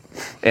 unfortunately.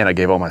 And I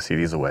gave all my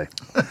CDs away.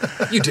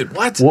 You did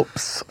what?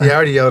 Whoops. Yeah, I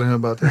already yelled at him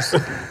about this.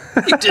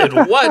 You did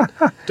what?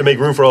 To make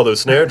room for all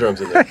those snare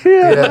drums in there.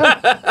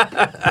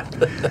 Yeah.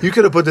 You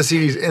could have put the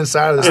CDs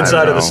inside of the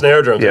Inside of the No.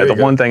 snare drums. Yeah, There the you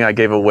go. one thing I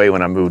gave away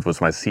when I moved was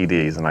my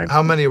CDs, and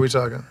How many are we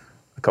talking?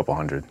 a couple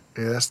hundred.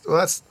 Yeah,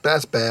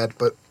 that's bad,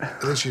 but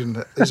at least you didn't.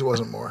 At least it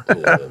wasn't more.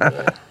 Yeah,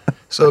 man.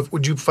 So,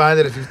 would you find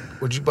that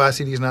would you buy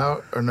CDs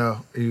now or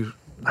no? Are you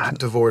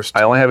divorced?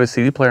 I only have a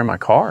CD player in my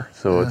car,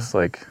 so it's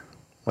like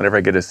whenever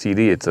I get a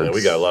CD, it's a. Yeah,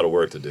 we got a lot of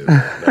work to do. No,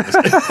 I'm just-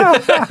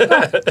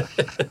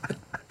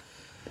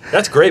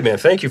 That's great, man.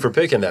 Thank you for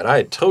picking that. I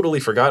had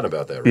totally forgotten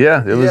about that.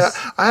 Yeah, it was. Yeah,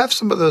 I have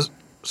some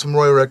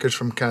Roy records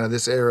from kind of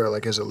this era,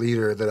 like as a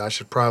leader, that I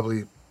should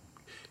probably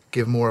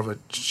give more of a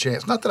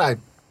chance. Not that I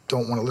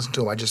don't want to listen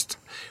to them.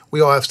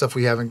 We all have stuff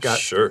we haven't got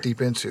Sure.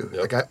 deep into.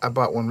 Yep. Like I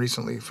bought one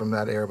recently from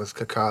that era with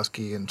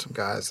Kakowski and some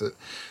guys that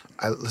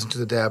I listened to.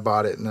 The dad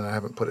bought it, and then I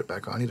haven't put it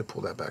back on. I need to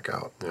pull that back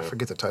out. I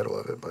forget the title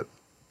of it, but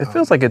It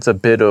feels like it's a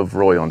bit of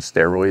Roy on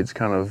steroids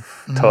kind of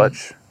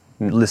touch.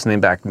 Listening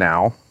back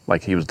now,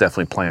 like he was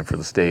definitely playing for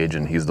the stage,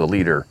 and he's the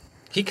leader.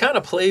 He kind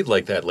of played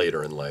like that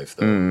later in life,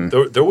 though.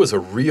 There was a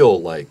real,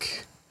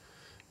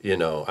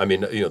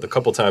 the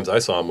couple times I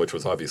saw him, which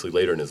was obviously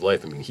later in his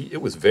life, he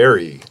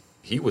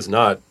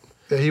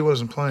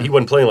wasn't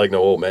playing like no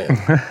old man.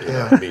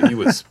 He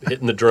was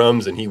hitting the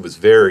drums, and he was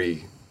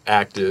very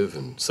active,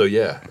 and so,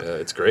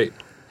 it's great.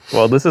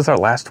 Well, this is our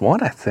last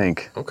one, I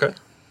think, Okay.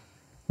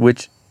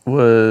 which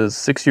was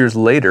 6 years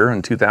later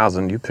in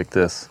 2000. You picked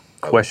this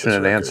question this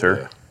and record, answer,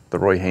 yeah. the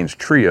Roy Haynes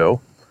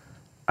Trio.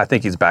 I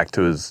think he's back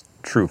to his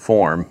true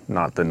form,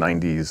 not the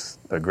 90s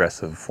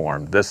aggressive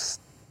form.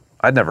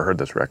 I'd never heard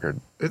this record.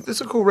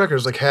 it's a cool record.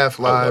 It's like half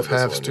I love live, this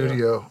half one,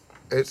 studio.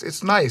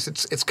 It's nice.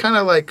 It's kind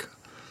of like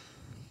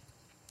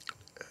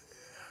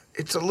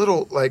it's a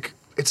little like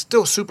it's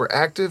still super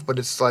active, but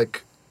it's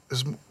like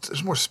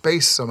there's more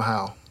space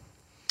somehow.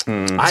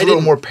 It's a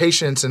little more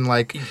patience and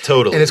like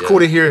Totally, and it's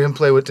cool yeah. to hear him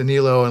play with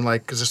Danilo and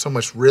like because there's so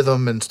much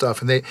rhythm and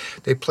stuff, and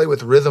they play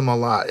with rhythm a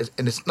lot,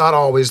 and it's not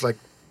always like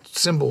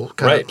cymbal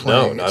kind Right, of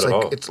playing. no, not it's at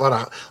like all. it's a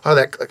lot of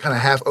that kind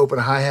of half open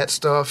hi hat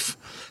stuff,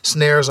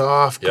 snares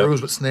off, Yep.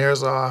 grooves with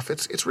snares off.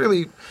 It's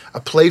really a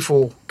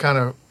playful kind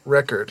of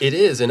record. It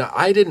is, and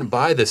I didn't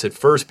buy this at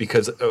first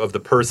because of the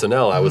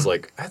personnel. I was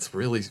like, that's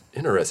really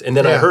interesting. And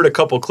then I Yeah. heard a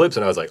couple clips,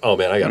 and I was like, oh,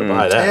 man, I got to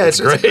buy that. Yeah, it's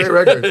a great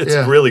record, It's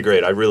yeah. really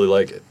great. I really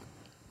like it.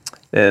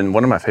 And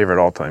one of my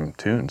favorite all-time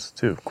tunes,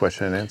 too,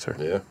 question and answer.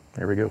 Yeah.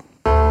 Here we go.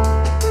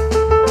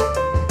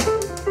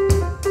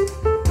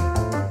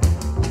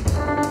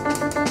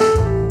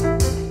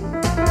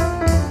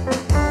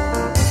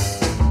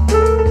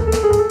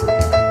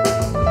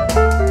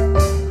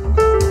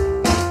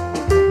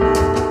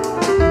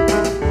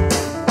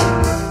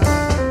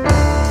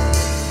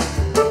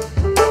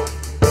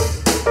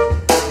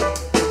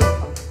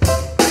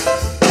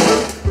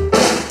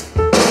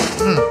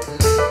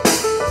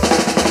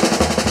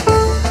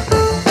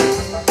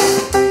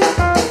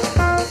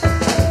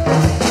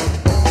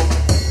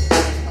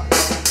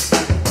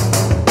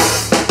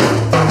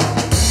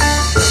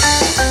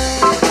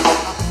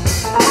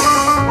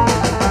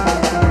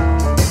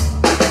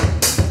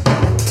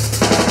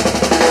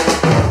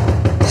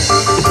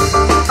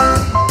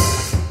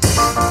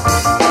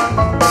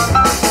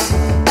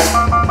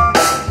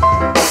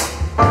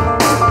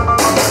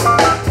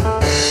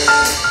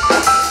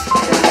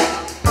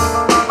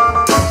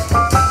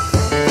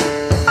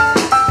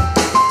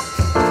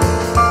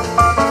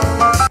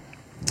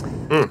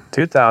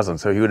 2000.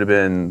 So he would have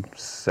been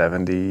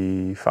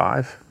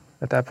 75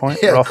 at that point.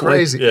 Yeah,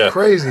 roughly.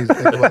 crazy to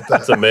think about that.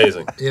 That's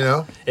amazing. You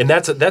know? And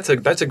that's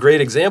a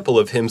great example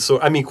of him. So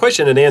I mean,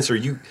 question and answer.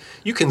 You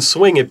can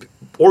swing it,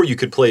 or you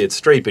could play it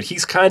straight. But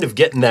he's kind of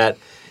getting that.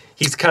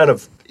 He's kind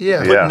of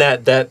putting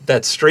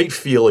that straight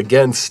feel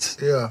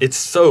against. Yeah. It's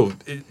so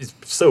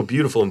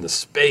beautiful in the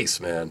space,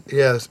 man.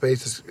 Yeah, the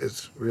space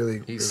is really.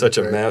 He's really such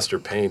a great. master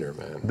painter,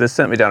 man. This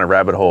sent me down a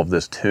rabbit hole of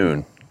this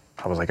tune.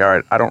 I was like, all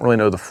right, I don't really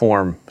know the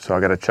form, so I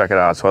got to check it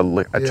out.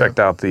 So I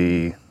checked out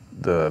the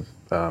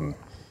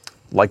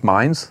Like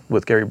Minds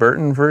with Gary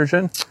Burton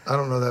version. I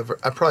don't know that.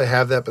 I probably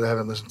have that, but I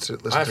haven't listened to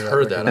I've that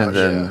heard that. record. And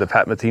then Yeah. the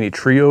Pat Metheny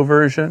Trio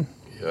version.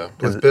 Yeah.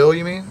 With Bill,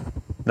 you mean?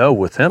 No,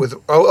 with him.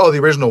 The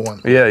original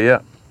one.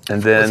 Yeah.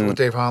 And then With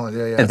Dave Holland.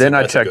 Yeah. and then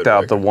I that's a checked good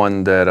out record. the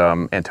one that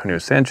Antonio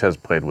Sanchez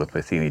played with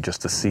Metheny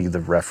just to see the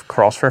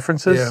cross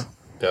references. Yeah.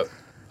 Yep.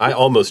 I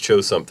almost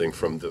chose something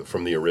from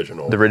the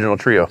original. The original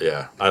trio.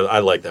 Yeah, I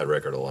like that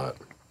record a lot.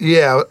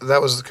 Yeah,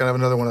 that was kind of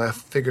another one I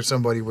figured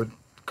somebody would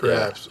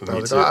grab. Yeah, So I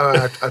me was too.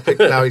 like, I picked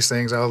Now He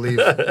Sings. I'll leave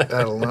that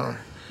alone.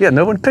 Yeah,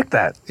 no one picked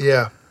that.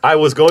 Yeah. I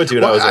was going to,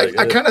 and I was like,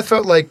 I kind of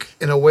felt like,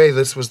 in a way,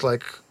 this was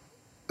like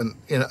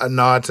a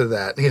nod to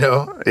that, you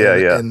know?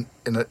 Yeah. And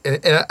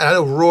I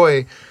know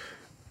Roy,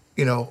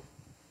 you know,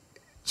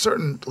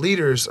 certain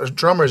leaders, or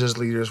drummers as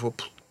leaders,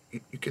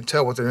 you can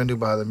tell what they're into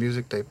by the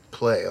music they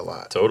play a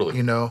lot. Totally.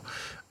 You know?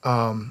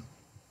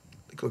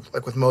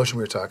 Like with Motion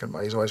we were talking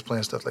about, he's always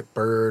playing stuff like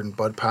Bird and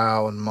Bud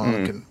Powell and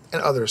Monk and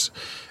others.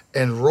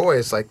 And Roy,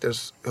 it's like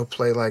he'll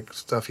play like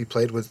stuff he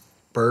played with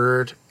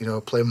Bird, you know,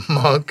 play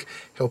Monk,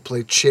 he'll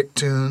play Chick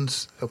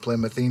tunes, he'll play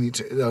Metheny,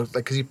 you know, like,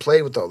 because he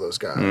played with all those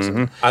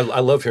guys. I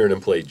love hearing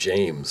him play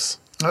James.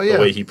 Oh, yeah.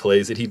 The way he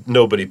plays it,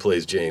 nobody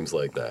plays James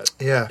like that.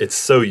 Yeah. It's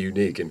so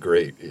unique and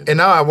great. You know? And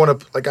now I want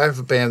to, like, I have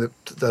a band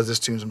that does this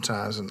tune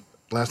sometimes, and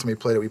last time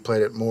we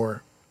played it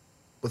more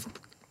with,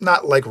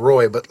 not like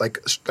Roy, but like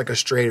a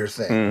straighter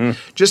thing,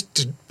 just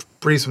to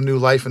breathe some new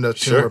life into a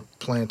tune Sure. we're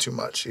playing too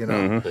much, you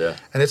know. Yeah.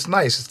 And it's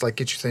nice. It's like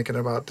get you thinking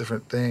about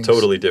different things.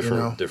 Totally you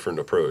different, know? different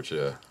approach.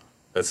 Yeah,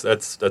 that's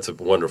a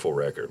wonderful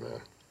record,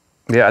 man.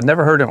 Yeah, I'd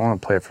never heard him. I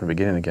want to play it from the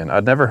beginning again.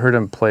 I'd never heard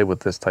him play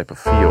with this type of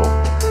feel.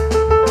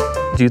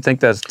 Do you think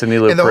that's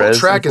Danilo And the whole Perez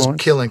track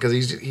influence? is killing because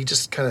he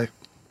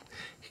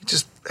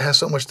just has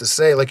so much to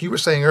say. Like you were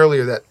saying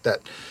earlier, that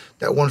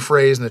one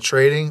phrase in the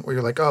trading where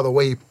you're like, oh, the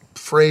way he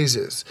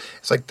phrases,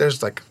 it's like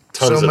there's like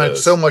Tons of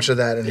those. so much of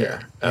that in Yeah,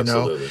 here.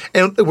 absolutely.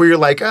 You know? And where you're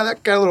like,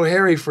 that got a little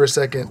hairy for a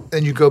second,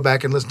 and you go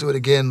back and listen to it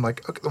again.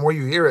 Like okay, the more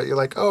you hear it, you're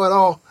like, oh,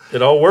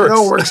 It all works. It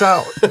all works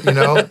out. You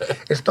know,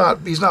 he's not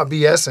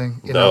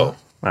BSing. You No. know. All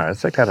right,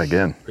 let's check that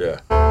again. Yeah.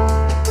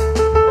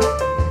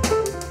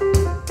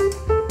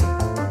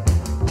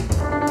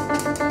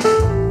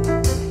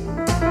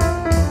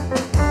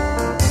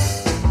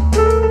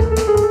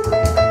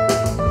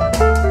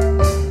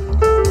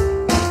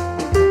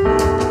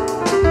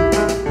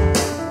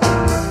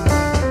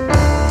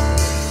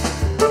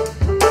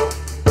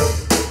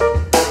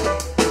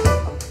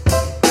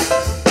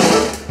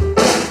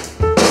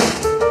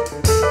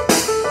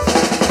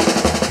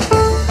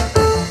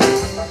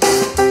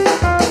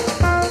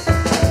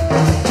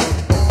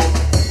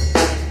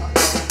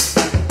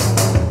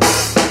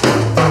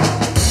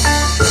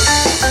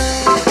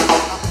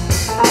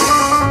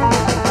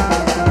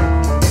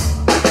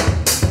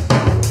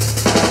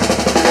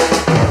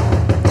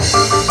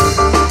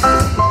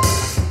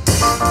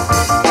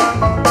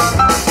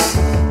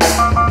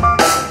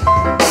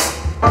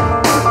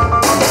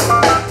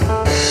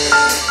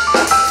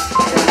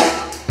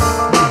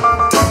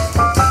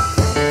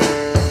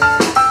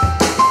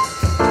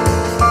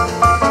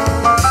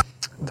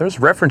 There's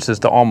references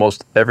to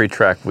almost every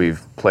track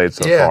we've played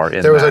so Yeah, far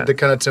in there was that. like the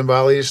kind of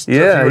timbali stuff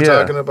Yeah, you were yeah.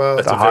 talking about.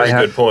 That's a The very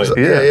hi-hat. good point.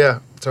 Yeah. Yeah,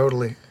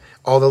 totally.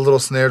 All the little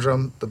snare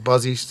drum, the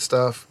buzzy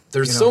stuff.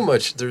 There's you so know.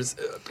 much.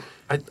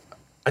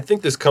 I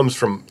think this comes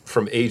from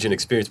age and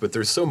experience, but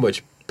there's so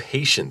much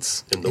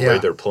patience in the way Yeah.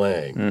 they're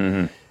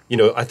playing. You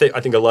know, I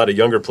think a lot of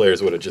younger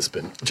players would have just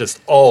been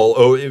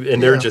all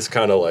and they're Yeah. just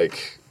kind of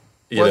like,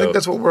 you Well, I know, think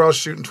that's what we're all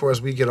shooting for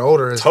as we get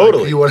older. Is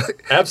Totally. like you want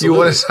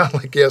Absolutely. to sound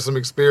like you have some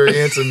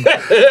experience and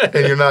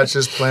you're not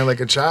just playing like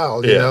a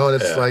child, you Yeah, know. And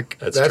it's yeah, like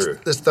that's true.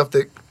 the stuff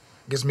that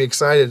gets me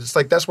excited. It's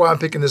like that's why I'm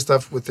picking this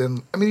stuff with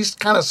him. I mean, he's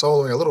kind of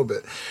soloing a little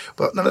bit,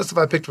 but none of the stuff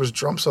I picked was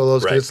drum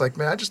solos. 'Cause Right. it's like,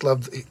 man, I just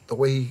love the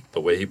way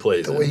he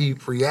plays. the way he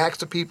reacts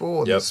to people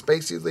and Yep. the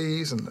space he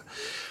leaves and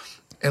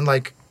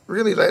like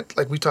really that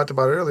like we talked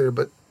about earlier,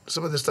 but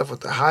some of the stuff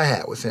with the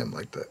hi-hat with him,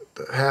 like the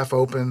half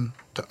open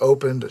to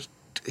open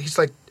he's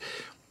like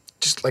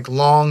just like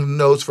long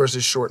notes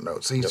versus short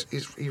notes.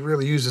 He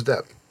really uses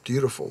that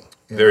beautiful.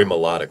 you Very know.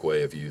 melodic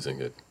way of using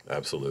it.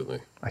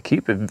 Absolutely. I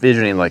keep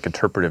envisioning like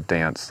interpretive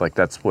dance. Like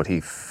that's what he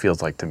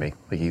feels like to me.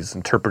 Like he's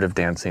interpretive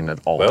dancing at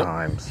all Well,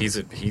 times. he's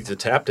a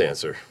tap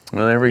dancer.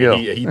 Well, there we go.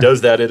 He does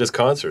that at his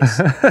concerts.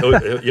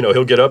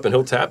 he'll get up and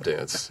he'll tap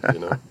dance. You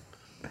know.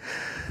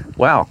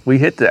 Wow, we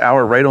hit the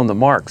hour right on the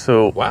mark.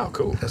 So Wow,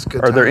 cool. That's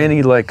good. are there timing.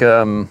 any like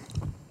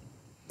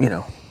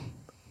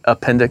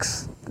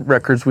appendix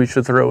records we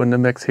should throw in the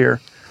mix here?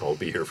 I'll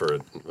be here for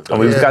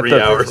We've got 3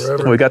 hours.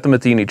 forever. We got the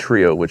Matheny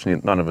Trio, which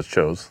none of us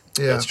chose.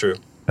 Yeah, That's true.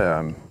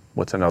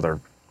 What's another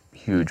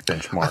huge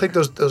benchmark? I think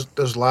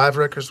those live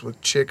records with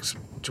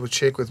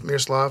with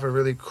Miroslav are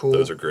really cool.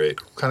 Those are great.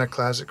 Kind of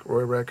classic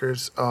Roy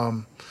records.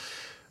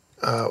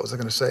 What was I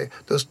going to say?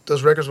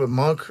 Those records with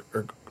Monk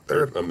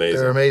they're amazing.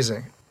 They're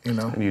amazing. You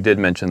know. And you did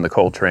mention the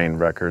Coltrane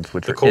records,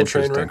 which The are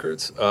Coltrane interesting.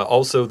 records.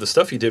 Also, the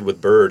stuff he did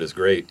with Bird is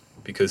great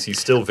because he's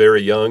still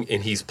very young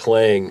and he's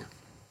playing.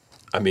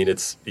 I mean,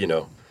 it's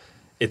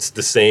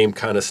the same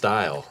kind of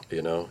style.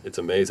 It's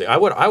amazing. I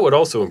would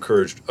also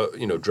encourage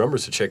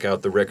drummers to check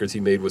out the records he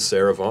made with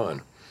Sarah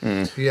Vaughan. Yeah, I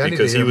need to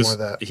Because hear more of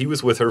that. he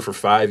was with her for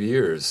 5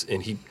 years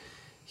and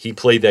he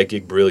played that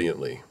gig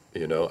brilliantly.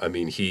 I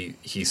mean, he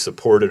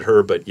supported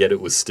her, but yet it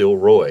was still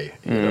Roy.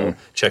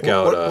 Check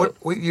out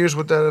What years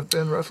would that have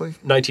been roughly?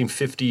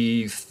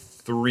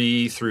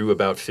 1953 through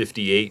about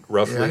 58,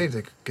 roughly. Yeah, I need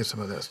to get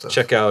some of that stuff.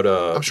 Check out.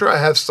 I'm sure I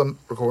have some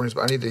recordings,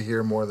 but I need to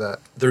hear more of that.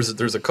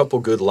 There's a couple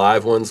good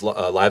live ones.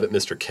 Live at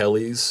Mr.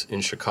 Kelly's in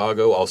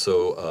Chicago.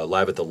 Also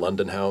live at the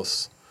London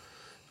House.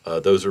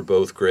 Those are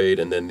both great.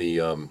 And then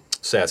the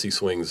Sassy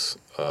Swings,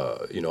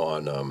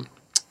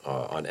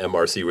 on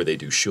MRC where they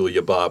do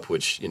Shulia Bop,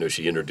 which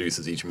she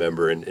introduces each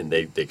member and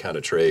they kind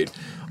of trade.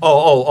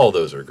 All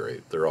those are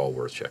great. They're all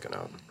worth checking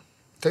out.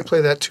 They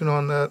play that tune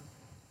on that,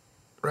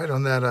 right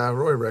on that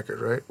Roy record,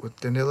 right, with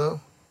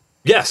Danilo.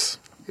 Yes,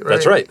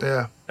 that's right.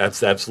 Yeah,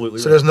 That's absolutely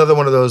so right. there's another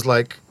one of those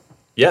like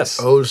Yes,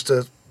 odes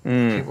to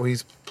people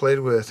he's played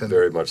with and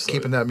Very much so.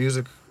 keeping that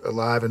music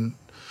alive. And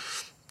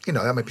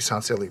that might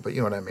sound silly, but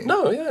you know what I mean.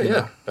 no, You yeah,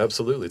 know?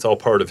 absolutely. It's all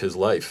part of his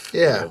life.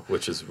 Yeah.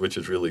 Which is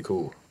really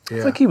cool. Yeah. I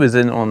feel like he was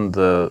in on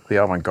the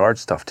avant-garde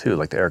stuff too,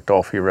 like the Eric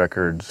Dolphy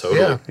records. Totally.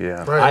 Yeah.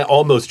 Yeah. Right. I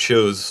almost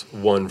chose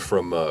one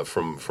from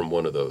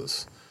one of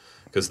those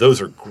because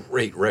those are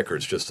great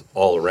records just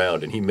all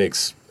around, and he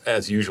makes,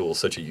 as usual,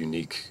 such a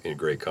unique and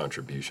great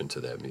contribution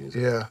to that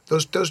music. Yeah,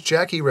 those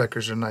Jackie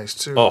records are nice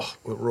too. Oh.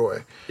 With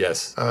Roy.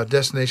 Yes,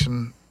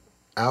 Destination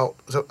Out.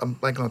 I'm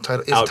blanking on the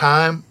title. It's Out.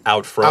 Time.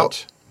 Out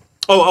Front.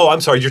 Oh, I'm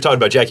sorry. You're talking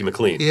about Jackie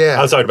McLean. Yeah.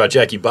 I was talking about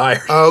Jackie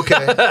Byers. Oh, okay.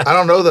 I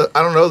don't know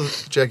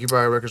the Jackie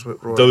Byer records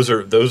with Roy. Those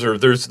are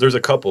there's a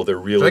couple. They're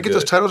really Did I get good.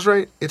 those titles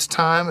right? It's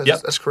Time.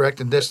 Yep. That's correct.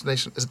 And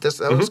Destination. Is that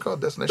what it's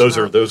called? Destination.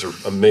 Those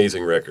Out? are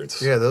amazing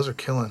records. Yeah, those are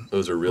killing.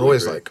 Those are really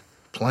Roy's great. like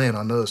playing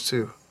on those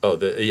too. Oh,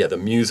 the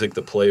music,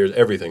 the players,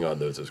 everything on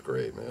those is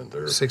great, man.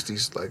 They're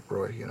 60s like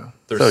Roy.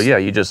 So yeah,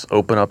 you just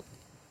open up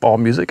all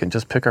music and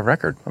just pick a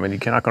record. I mean,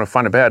 you're not going to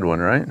find a bad one,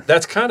 right?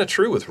 That's kind of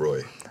true with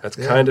Roy. That's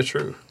Yeah. kind of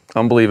true.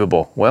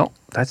 Unbelievable. Well,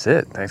 that's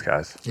it. Thanks,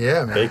 guys.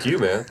 Yeah, man. Thank you,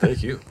 man.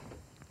 Thank you.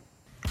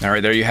 All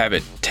right, there you have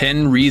it.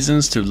 10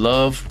 reasons to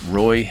love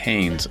Roy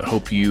Haynes. I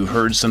hope you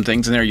heard some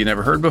things in there you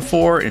never heard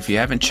before. If you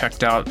haven't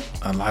checked out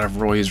a lot of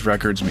Roy's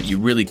records, you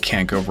really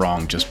can't go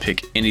wrong. Just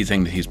pick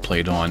anything that he's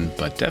played on,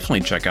 but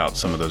definitely check out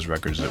some of those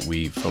records that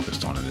we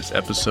focused on in this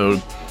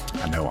episode.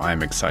 I know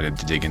I'm excited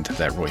to dig into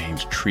that Roy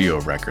Haynes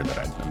Trio record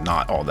that I'm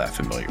not all that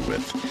familiar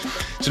with.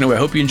 So anyway, I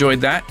hope you enjoyed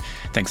that.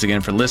 Thanks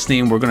again for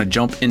listening. We're going to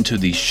jump into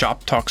the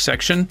Shop Talk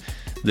section.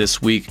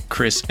 This week,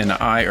 Chris and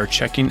I are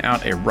checking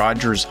out a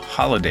Rogers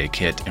holiday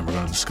kit, and we're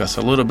going to discuss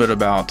a little bit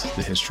about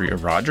the history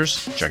of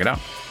Rogers. Check it out.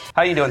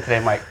 How you doing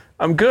today, Mike?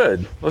 I'm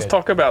good. Let's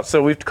talk about,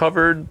 so we've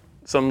covered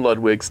some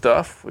Ludwig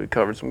stuff. We've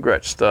covered some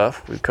Gretsch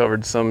stuff. We've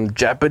covered some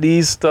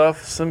Japanese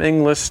stuff, some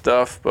English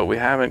stuff, but we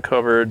haven't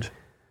covered,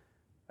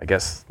 I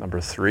guess, number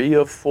 3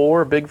 of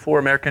 4, big 4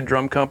 American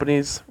drum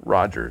companies,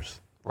 Rogers.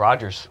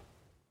 Rogers.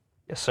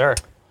 Yes, sir.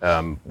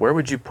 Where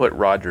would you put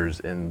Rogers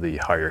in the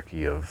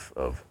hierarchy of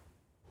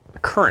the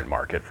current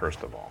market,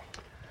 first of all?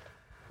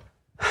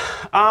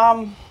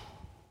 I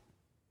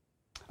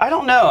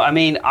don't know. I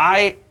mean,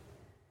 I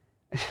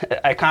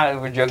kind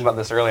of were joking about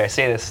this earlier. I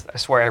say this, I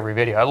swear, every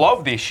video. I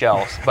love these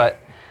shells, but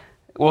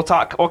we'll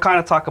kind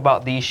of talk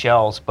about these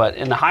shells. But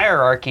in the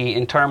hierarchy,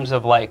 in terms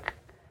of like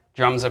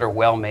drums that are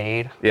well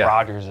made, Yeah.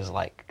 Rogers is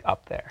like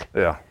up there.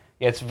 Yeah.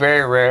 It's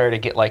very rare to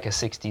get like a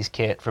 60s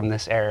kit from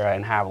this era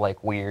and have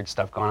like weird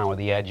stuff going on with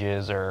the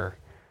edges or,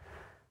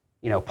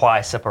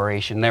 ply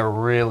separation. They're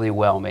really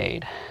well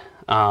made.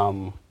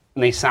 And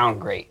they sound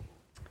great.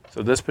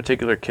 So this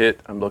particular kit,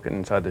 I'm looking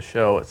inside the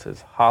shell, it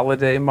says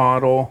holiday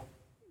model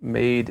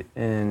made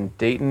in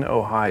Dayton,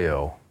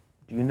 Ohio.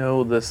 Do you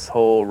know this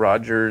whole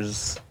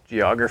Rogers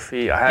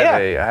geography?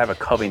 I have a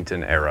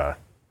Covington era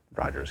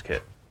Rogers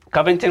kit.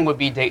 Covington would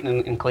be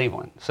Dayton and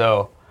Cleveland.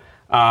 So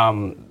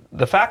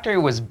the factory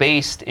was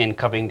based in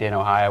Covington,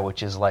 Ohio,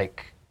 which is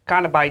like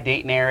kind of by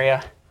Dayton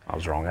area. I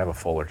was wrong. I have a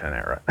Fullerton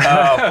era.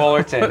 Oh,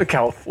 Fullerton.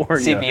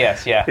 California.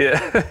 CBS, yeah.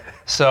 Yeah.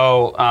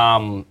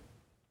 So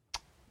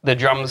the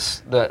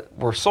drums that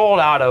were sold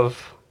out of,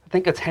 I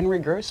think it's Henry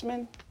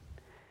Grossman.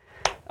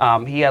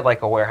 He had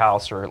like a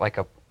warehouse or like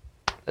a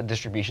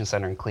distribution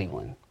center in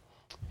Cleveland.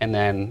 And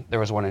then there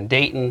was one in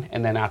Dayton,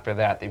 and then after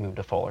that they moved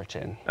to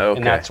Fullerton. Okay.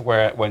 And that's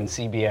when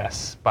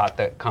CBS bought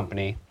the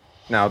company.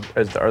 Now,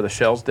 are the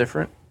shells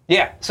different?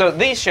 Yeah, so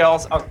these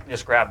shells, I'll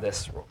just grab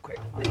this real quick.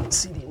 You can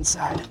see the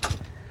inside.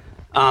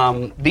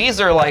 These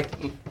are like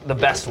the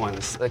best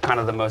ones, the kind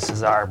of the most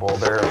desirable.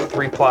 They're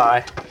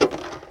 3-ply,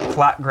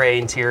 flat gray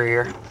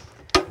interior.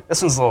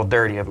 This one's a little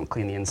dirty. I haven't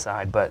cleaned the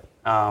inside, but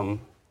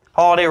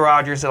Holiday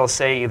Rogers, it'll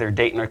say either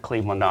Dayton or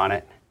Cleveland on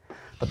it.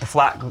 But the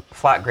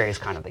flat gray is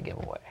kind of the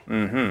giveaway.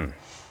 Mm-hmm.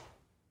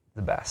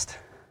 The best.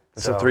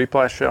 It's a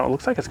 3-ply shell. It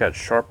looks like it's got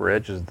sharper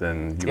edges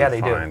than you would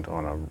find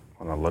on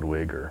a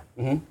Ludwig or.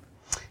 Mm-hmm.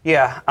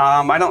 Yeah,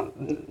 I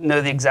don't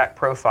know the exact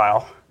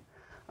profile.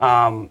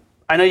 I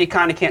know you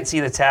kind of can't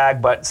see the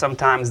tag, but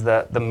sometimes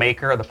the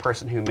maker or the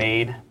person who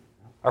made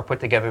or put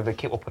together the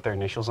kit will put their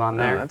initials on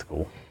there. Oh, that's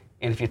cool.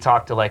 And if you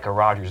talk to like a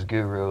Rogers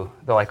guru,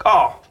 they're like,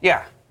 "Oh,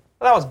 yeah,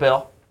 well, that was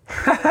Bill.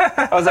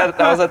 I was at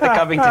the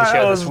Covington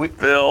show this week.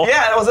 Bill.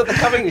 Yeah, I was at the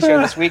Covington show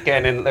this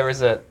weekend, and there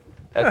was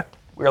we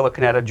were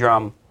looking at a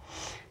drum,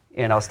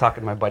 and I was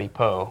talking to my buddy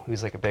Poe,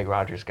 who's like a big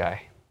Rogers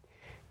guy,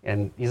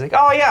 and he's like,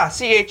 "Oh yeah,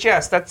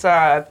 CHS. That's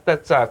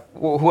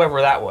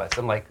whoever that was."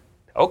 I'm like,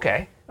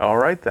 "Okay, all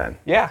right then.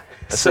 Yeah,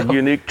 that's a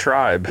unique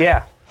tribe."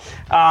 Yeah,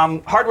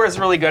 hardware is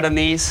really good on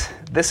these.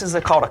 This is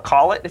called a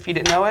collet, if you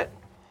didn't know it,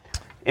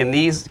 and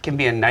these can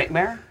be a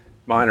nightmare.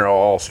 Mine are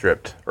all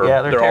stripped, or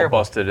yeah, they're terrible.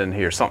 all busted in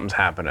here. Something's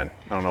happening.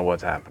 I don't know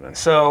what's happening.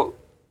 So,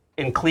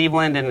 in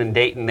Cleveland and in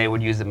Dayton, they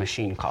would use a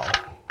machine collet,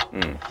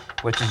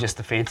 which is just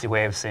a fancy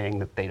way of saying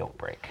that they don't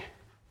break.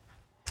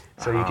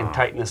 So you can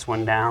tighten this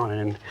one down,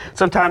 and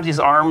sometimes these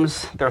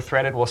arms, they're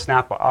threaded, will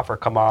snap off or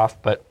come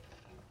off, but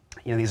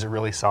these are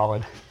really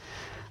solid.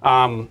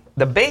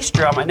 The bass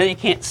drum, I know you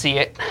can't see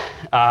it.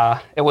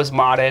 It was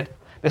modded.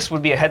 This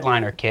would be a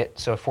headliner kit,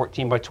 so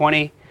 14 by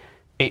 20,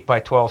 8 by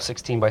 12,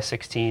 16 by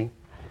 16.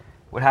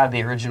 Would have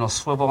the original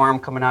swivel arm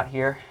coming out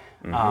here,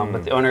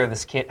 but the owner of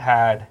this kit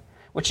had,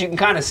 which you can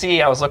kind of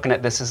see, I was looking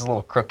at this, is a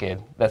little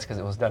crooked. That's because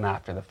it was done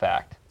after the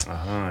fact.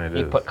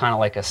 He put kind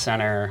of like a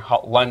center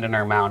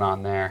Londoner mount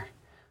on there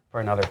for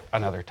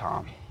another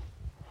tom.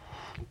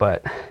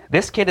 But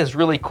this kit is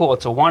really cool.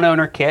 It's a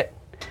one-owner kit.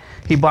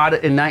 He bought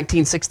it in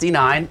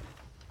 1969.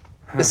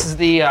 This is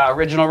the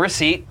original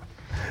receipt.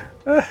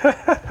 All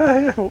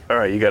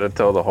right, you got to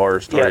tell the horror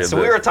story. Yeah, so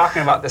we were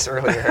talking about this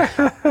earlier.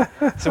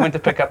 So I went to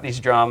pick up these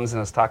drums and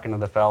I was talking to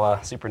the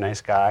fella, super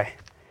nice guy.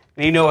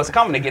 And he knew I was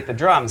coming to get the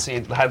drums, so he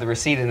had the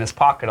receipt in his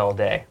pocket all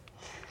day.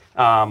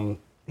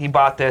 He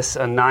bought this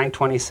on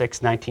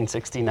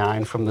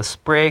 9/26/1969 from the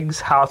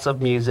Spriggs House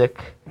of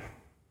Music.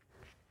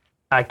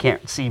 I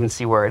can't even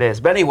see where it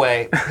is. But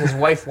anyway, his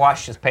wife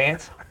washed his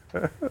pants.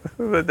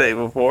 The day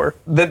before.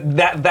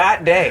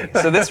 That day.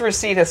 So this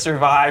receipt has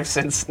survived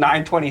since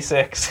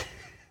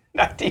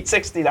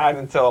 9/26/1969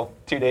 until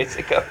 2 days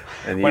ago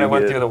when it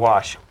went through the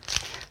wash.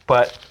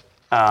 But,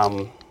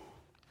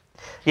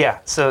 yeah,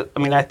 so, I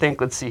mean, I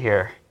think, let's see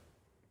here.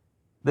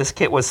 This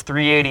kit was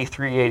 $380,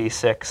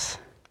 $386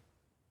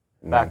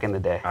 back in the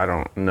day. I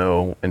don't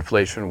know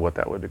inflation, what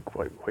that would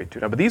equate to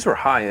now. But these were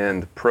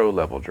high-end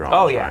pro-level drums,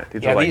 oh, yeah. right?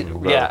 These yeah, are like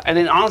yeah, and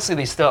then honestly,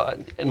 they still,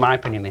 in my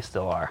opinion, they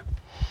still are.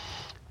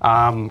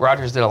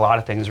 Rogers did a lot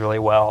of things really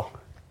well.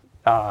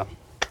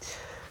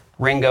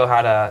 Ringo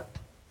had a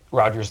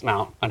Rogers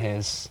mount on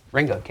his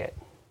Ringo kit.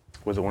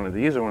 Was it one of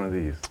these or one of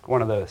these?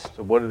 One of those.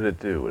 So what did it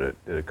do?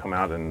 Did it come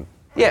out and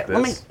yeah?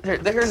 this?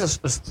 Here's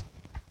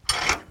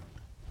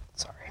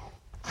sorry.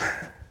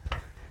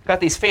 Got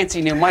these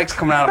fancy new mics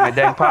coming out of my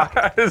dang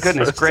pocket.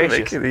 Goodness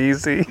gracious! To make it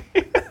easy.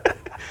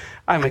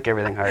 I make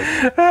everything hard.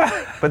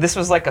 But this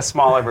was like a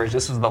smaller version.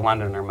 This was the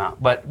Londoner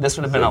mount. But this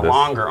would have been a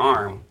longer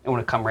arm. It would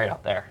have come right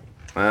out there.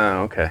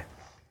 Oh, okay.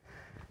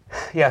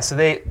 Yeah, so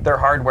their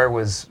hardware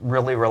was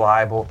really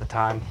reliable at the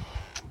time,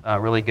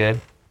 really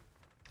good.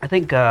 I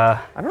think...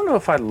 I don't know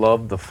if I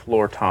love the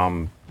floor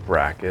tom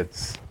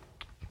brackets,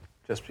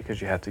 just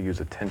because you have to use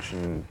a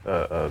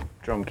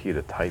drum key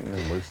to tighten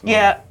and loosen them.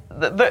 Yeah,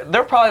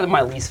 they're probably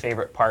my least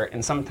favorite part,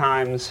 and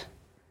sometimes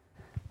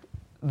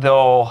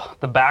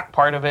the back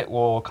part of it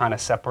will kind of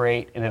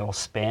separate and it'll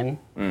spin,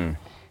 and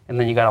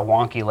then you got a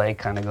wonky leg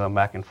kind of going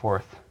back and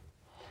forth.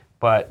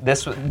 But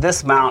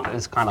this mount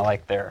is kind of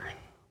like their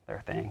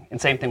thing.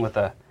 And same thing with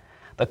the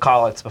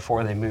collets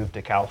before they moved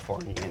to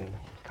California and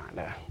kind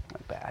of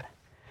went bad.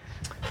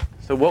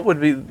 So what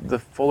would be the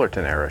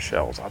Fullerton era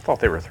shells? I thought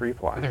they were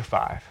 3-ply. They're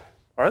 5.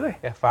 Are they?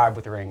 Yeah, 5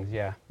 with rings,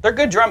 yeah. They're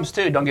good drums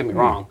too, don't get me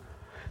wrong.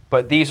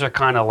 But these are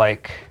kind of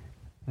like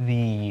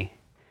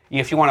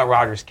if you want a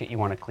Rogers kit, you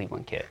want a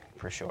Cleveland kit,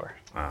 for sure.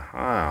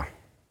 Uh-huh.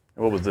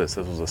 What was this?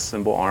 This was a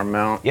cymbal arm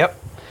mount?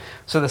 Yep.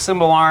 So the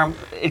cymbal arm,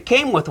 it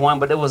came with one,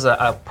 but it was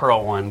a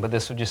pearl one. But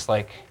this would just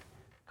like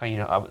an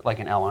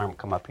L arm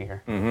come up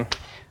here.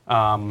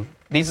 Mm-hmm.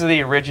 These are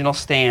the original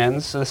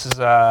stands. So this is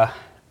not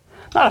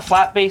a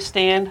flat base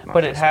stand,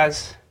 but it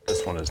has.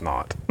 This one is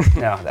not.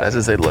 No, that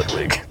is a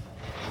Ludwig.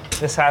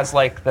 This has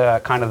like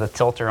the kind of the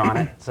tilter on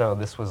it. So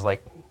this was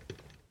like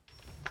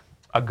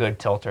a good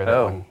tilter.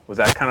 Was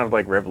that kind of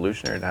like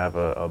revolutionary to have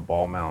a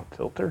ball mount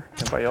tilter?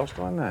 Anybody else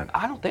doing that?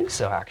 I don't think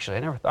so, actually.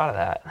 I never thought of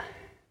that.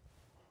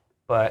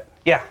 But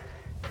yeah,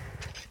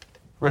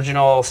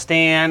 original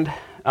stand.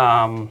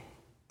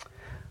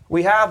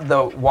 We have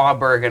the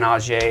Warburg and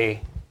Auger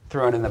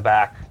thrown in the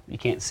back You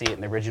can't see it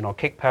in the original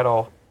kick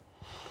pedal.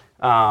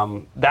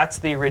 That's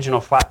the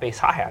original flat bass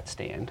hi-hat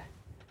stand.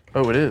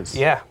 Oh, it is?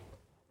 Yeah.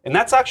 And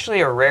that's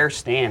actually a rare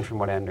stand from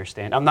what I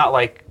understand. I'm not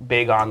like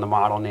big on the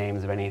model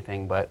names of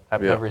anything, but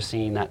I've never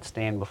seen that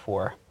stand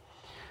before.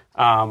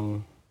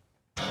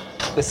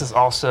 This is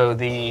also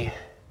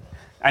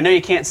I know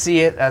you can't see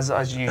it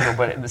as usual,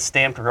 but the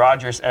stamped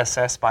Rogers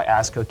SS by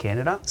ASCO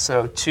Canada.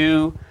 So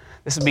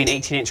this would be an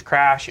 18-inch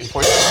crash. And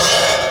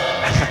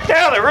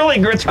yeah, it's really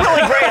great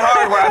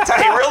hardware. I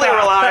tell you, really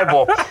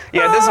reliable.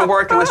 Yeah, it doesn't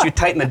work unless you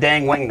tighten the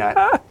dang wing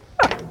nut.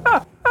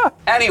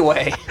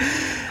 Anyway.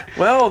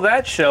 Well,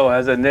 that shell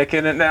has a nick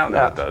in it now.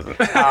 No, it doesn't.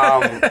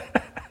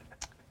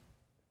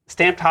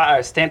 Stamped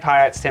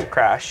hi-hat, stamped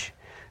crash.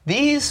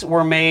 These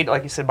were made,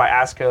 like you said, by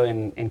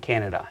ASCO in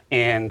Canada.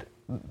 And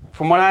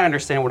from what I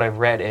understand, what I've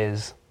read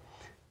is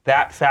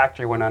that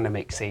factory went on to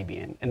make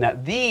Sabian, and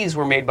that these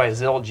were made by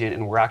Zildjian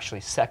and were actually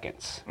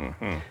seconds.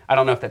 Mm-hmm. I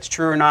don't know if that's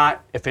true or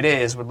not. If it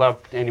is, would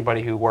love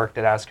anybody who worked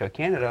at ASCO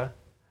Canada.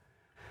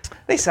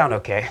 They sound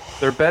okay.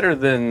 They're better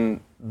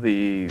than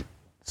the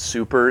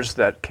supers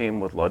that came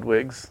with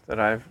Ludwig's that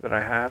I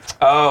have.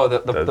 Oh, the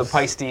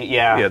Peisty,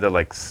 yeah. Yeah, they're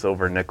like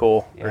silver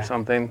nickel or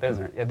something.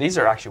 These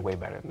are actually way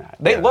better than that.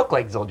 They look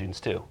like Zildjian's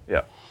too.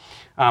 Yeah.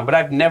 But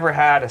I've never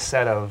had a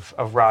set of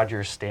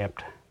Rogers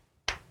stamped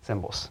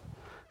cymbals.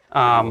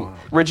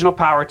 Original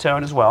power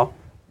tone as well.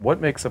 What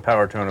makes a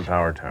power tone a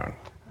power tone?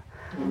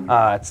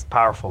 It's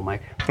powerful,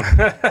 Mike.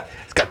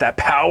 It's got that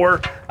power.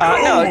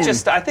 No, it's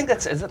just, I think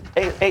is it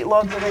eight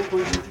lugs, I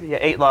think? Yeah,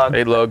 8 lug.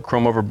 8 lug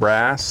chrome over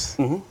brass.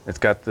 Mm-hmm. It's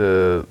got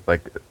the, I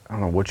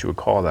don't know what you would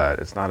call that.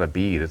 It's not a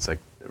bead. It's like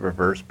a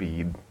reverse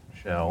bead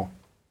shell.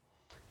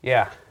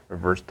 Yeah.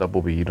 Reverse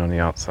double bead on the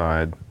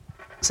outside.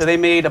 So they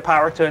made a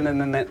power tone, and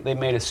then they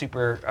made a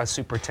Super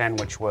 10,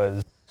 which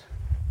was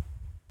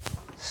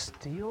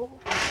steel?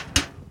 I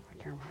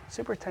can't remember.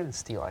 Super 10 is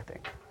steel, I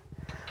think.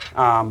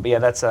 But yeah,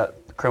 that's a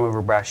chrome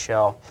over brass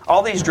shell.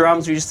 All these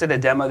drums, we just did a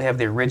demo, they have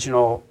the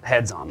original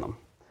heads on them.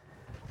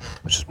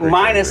 Which is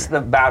minus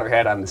the batter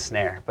head on the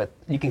snare, but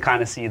you can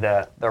kind of see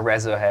the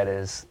reso head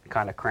is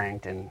kind of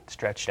cranked and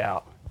stretched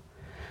out.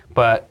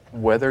 But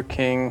Weather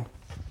King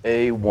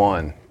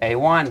A1.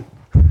 A1.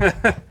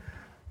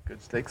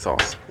 Good steak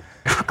sauce.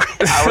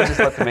 I would just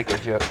let them make a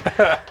joke.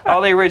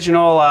 All the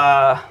original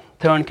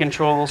tone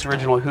controls,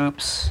 original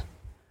hoops,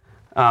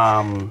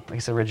 like I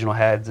said, original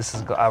heads. This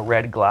is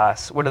red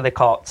glass. What do they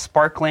call it?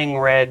 Sparkling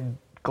red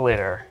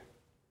glitter.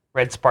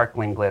 Red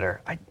sparkling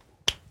glitter.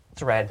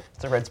 It's red.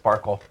 It's a red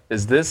sparkle.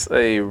 Is this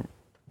a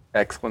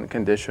excellent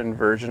condition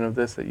version of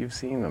this that you've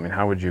seen? I mean,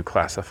 how would you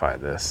classify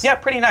this? Yeah,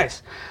 pretty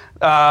nice.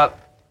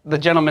 The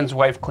gentleman's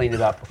wife cleaned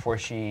it up before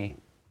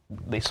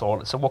they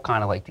sold it, so we'll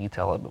kind of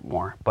detail a little bit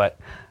more. But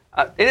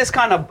it is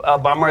kind of a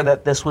bummer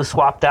that this was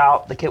swapped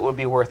out. The kit would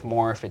be worth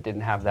more if it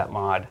didn't have that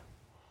mod.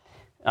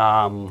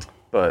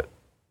 But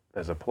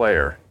as a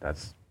player,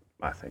 that's,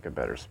 I think, a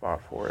better spot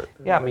for it.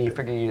 Yeah, I mean, you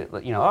figure,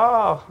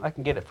 I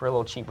can get it for a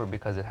little cheaper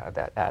because it had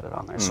that added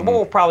on there. So what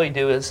we'll probably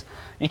do is,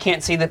 you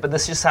can't see that, but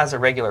this just has a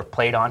regular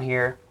plate on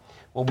here.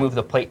 We'll move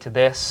the plate to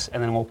this,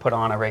 and then we'll put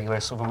on a regular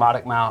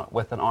Silvermatic mount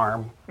with an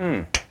arm.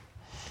 And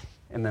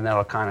then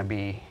that'll kind of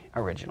be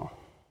original,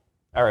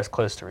 or as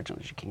close to original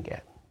as you can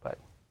get. But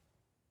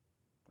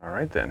all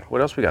right, then.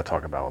 What else we got to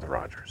talk about with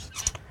Rogers?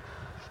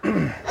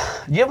 Do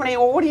you have any?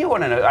 Well, what do you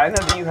want to know? I know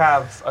that you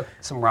have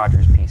some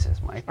Rogers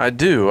pieces, Mike. I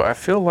do. I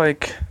feel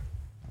like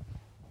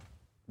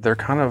they're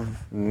kind of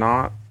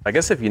not. I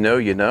guess if you know,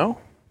 you know.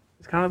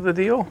 It's kind of the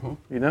deal,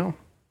 you know.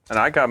 And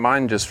I got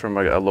mine just from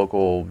a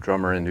local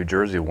drummer in New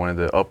Jersey who wanted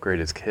to upgrade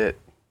his kit,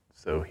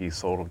 so he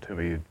sold them to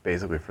me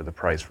basically for the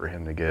price for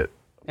him to get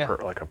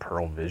like a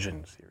Pearl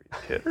Vision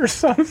series kit or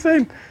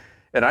something.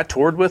 And I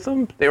toured with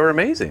them. They were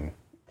amazing.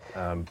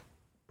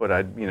 But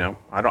I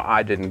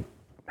didn't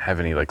have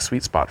any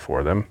sweet spot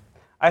for them.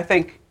 I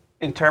think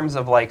in terms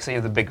of say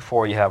the big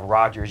four, you have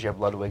Rogers, you have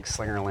Ludwig,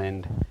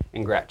 Slingerland,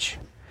 and Gretsch.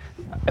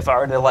 If I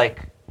were to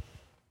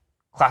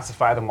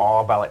classify them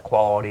all by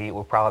quality, it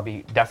would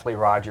probably be definitely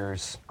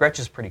Rogers. Gretsch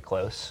is pretty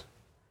close,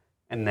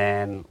 and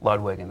then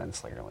Ludwig, and then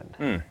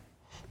Slingerland.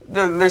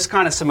 There's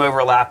kind of some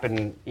overlap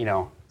in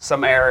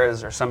some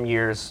eras or some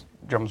years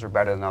drums were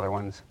better than other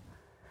ones.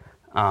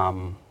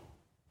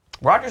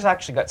 Rogers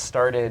actually got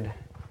started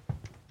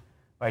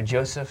by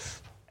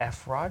Joseph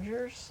F.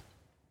 Rogers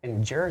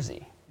in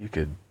Jersey. You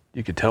could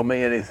tell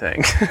me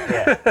anything.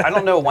 Yeah, I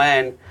don't know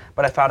when,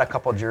 but I found a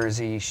couple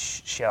Jersey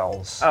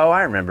shells. Oh,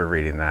 I remember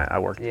reading that. I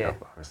worked in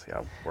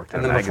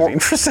a magazine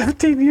for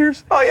 17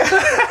 years. Oh yeah.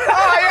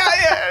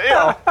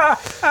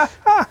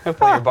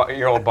 Hopefully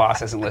your old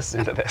boss isn't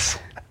listening to this.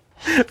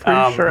 Pretty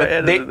sure I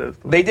edited this.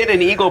 They did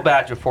an Eagle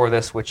badge before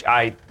this, which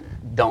I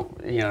don't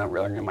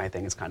really my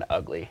thing is kind of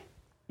ugly.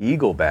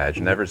 Eagle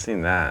badge, never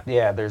seen that.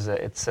 Yeah,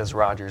 it says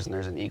Rogers and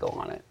there's an eagle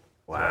on it.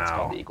 Wow. So it's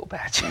called the Eagle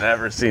badge.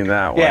 Never seen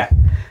that one.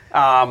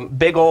 Yeah.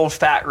 Big old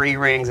fat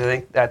re-rings. I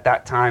think at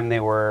that time they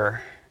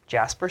were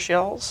Jasper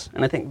shells,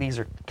 and I think these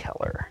are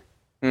Keller.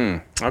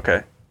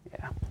 Okay.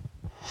 Yeah.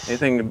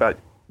 Anything about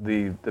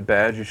the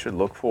badge you should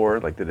look for?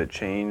 Like, did it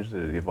change?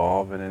 Did it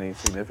evolve in any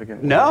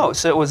significant way? No,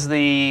 so it was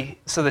the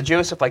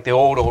Joseph, like the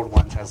old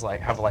ones have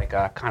like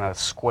a kind of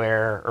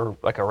square or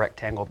like a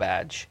rectangle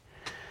badge.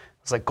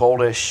 It's like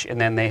goldish, and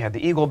then they have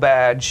the eagle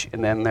badge,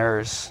 and then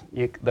there's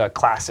the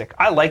classic.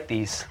 I like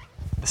the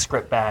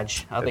script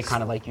badge. They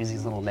kind of like use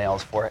these little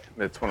nails for it.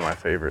 It's one of my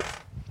favorites.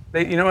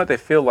 You know what? They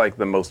feel like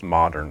the most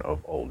modern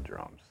of old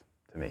drums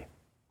to me.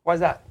 Why is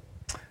that?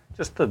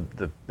 Just the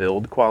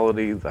build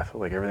quality. I feel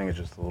like everything is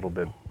just a little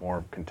bit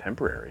more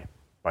contemporary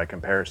by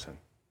comparison.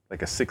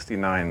 Like a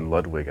 '69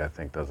 Ludwig, I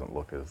think, doesn't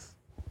look as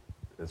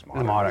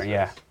modern. Modern,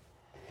 yeah.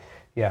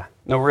 Yeah.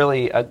 No,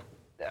 really,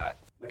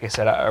 like I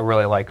said, I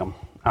really like them.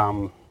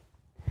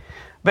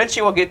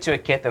 Eventually we'll get to a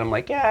kit that I'm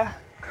like, yeah.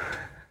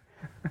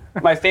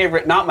 Not my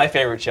favorite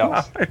shells.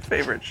 Not my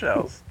favorite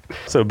shells.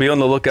 So be on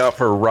the lookout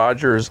for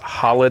Rogers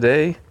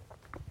Holiday.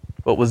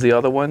 What was the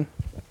other one?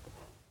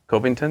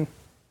 Covington?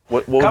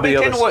 What would be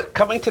the other?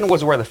 Covington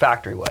was where the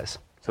factory was.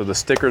 So the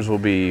stickers will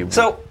be...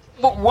 So,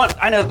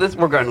 I know this,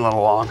 we're going a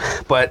little long,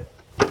 but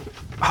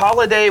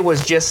Holiday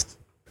was just,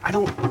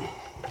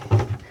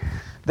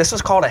 this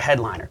was called a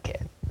headliner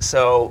kit.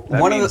 So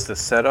that means the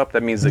setup,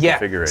 that means the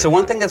configuration. So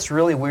one thing that's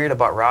really weird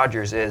about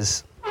Rogers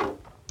is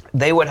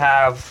they would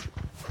have,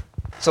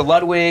 so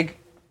Ludwig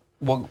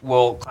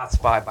will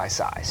classify by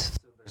size. So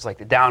there's like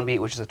the Downbeat,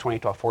 which is a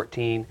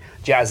 2012-14.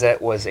 Jazzette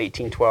was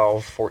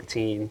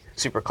 18-12-14.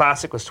 Super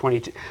Classic was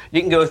 22.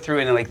 You can go through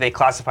and like they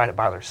classified it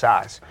by their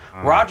size.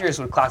 Rogers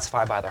would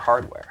classify by their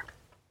hardware.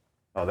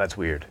 Oh, that's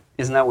weird.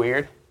 Isn't that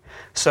weird?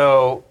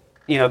 So,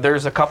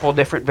 there's a couple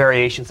different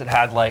variations that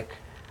had like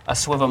a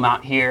swivel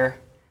mount here.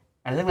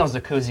 And I think that was the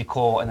Cozy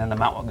Cole, and then the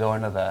mount would go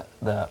into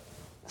the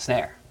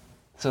snare.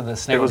 So the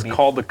snare was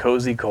called the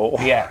Cozy Cole.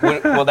 Yeah,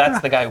 well,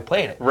 that's the guy who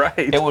played it. Right.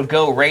 It would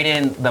go right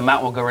in, the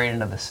mount will go right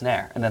into the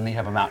snare. And then you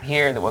have a mount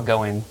here that would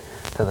go in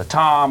to the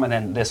tom, and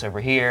then this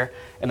over here.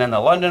 And then the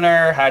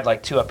Londoner had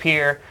like two up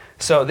here.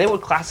 So they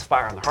would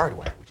classify on the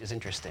hardware, which is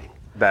interesting.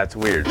 That's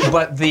weird.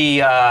 But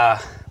the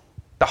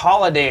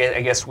Holiday,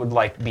 I guess, would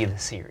like be the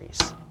series.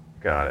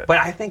 Got it. But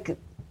I think...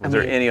 Was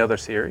there any other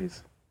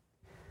series?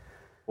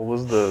 What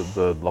was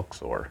the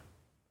Luxor?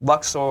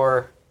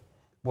 Luxor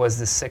was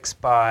the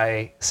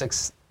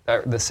 6x6,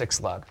 the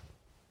 6 lug,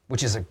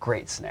 which is a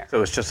great snare.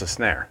 So it's just a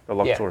snare, the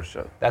Luxor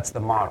show. That's the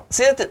model.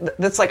 See,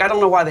 that's like, I don't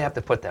know why they have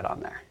to put that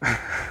on there.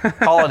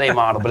 Holiday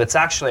model, but it's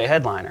actually a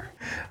headliner.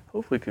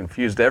 Hopefully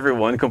confused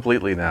everyone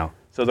completely now.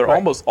 So they're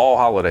almost all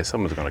Holiday.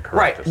 Someone's going to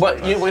correct us. Right,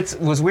 but what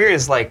was weird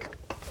is like,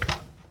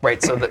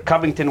 so the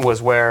Covington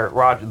was where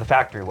the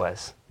factory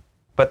was,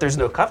 but there's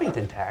no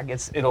Covington tag.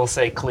 It'll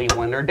say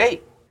Cleveland or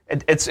date.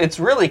 It's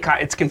really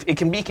it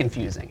can be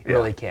confusing. It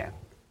really can.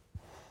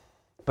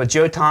 But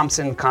Joe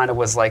Thompson kind of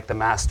was like the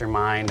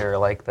mastermind or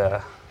like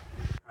the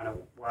kind of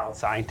wild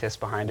scientist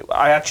behind it.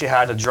 I actually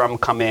had a drum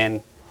come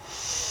in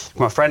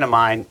from a friend of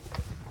mine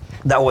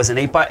that was an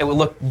 8x. It would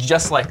look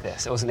just like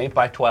this. It was an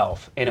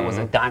 8x12, and it was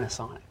a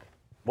Dynasonic.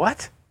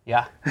 What?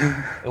 Yeah,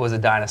 it was a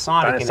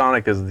Dynasonic.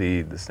 Dynasonic is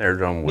the snare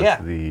drum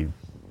with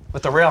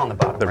with the rail on the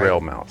bottom. The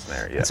rail mount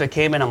snare. Yeah. And so it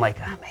came in. I'm like,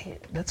 man,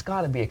 that's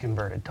got to be a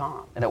converted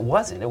tom, and it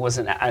wasn't. It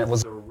wasn't. It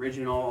was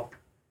original.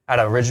 Had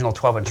an original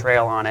 12-inch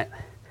rail on it.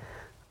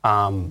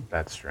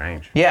 That's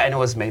strange. Yeah, and it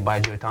was made by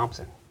Joe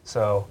Thompson.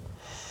 So,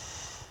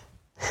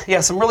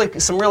 yeah, some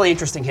really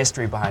interesting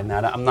history behind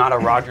that. I'm not a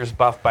Rogers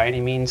buff by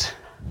any means.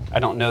 I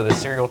don't know the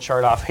serial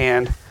chart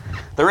offhand.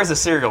 There is a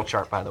serial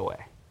chart, by the way.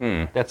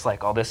 That's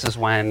like, this is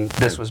when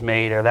this was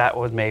made or that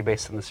was made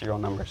based on the serial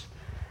numbers.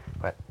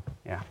 But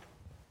yeah.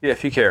 Yeah,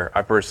 if you care,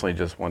 I personally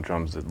just want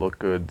drums that look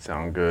good,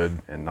 sound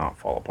good, and not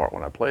fall apart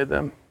when I play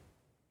them.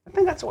 I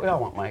think that's what we all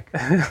want, Mike.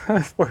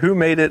 For who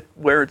made it,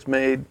 where it's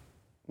made,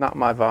 not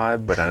my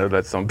vibe, but I know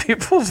that's some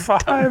people's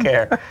vibe. Don't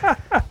care.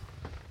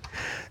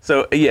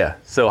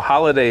 So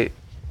Holiday,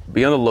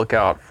 be on the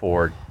lookout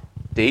for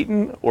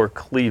Dayton or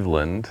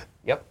Cleveland.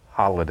 Yep.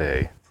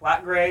 Holiday.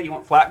 Flat gray, you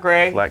want flat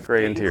gray? Flat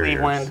gray Dayton, interiors.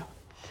 Cleveland.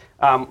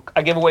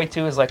 A giveaway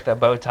too is like the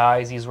bow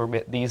ties.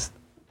 This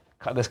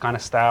kind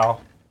of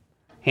style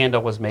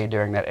handle was made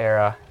during that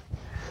era.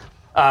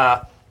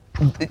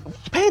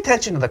 Pay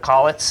attention to the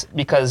collets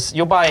because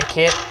you'll buy a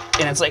kit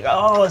and it's like,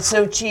 oh, it's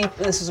so cheap,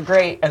 this is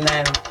great, and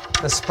then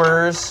the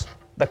spurs,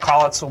 the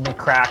collets will be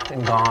cracked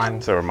and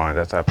gone. So are mine.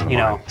 That's happened to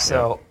mine.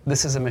 So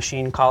this is a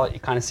machine collet. You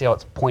kind of see how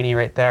it's pointy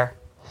right there.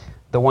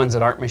 The ones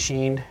that aren't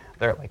machined,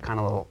 they're like kind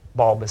of little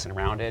bulbous and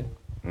rounded.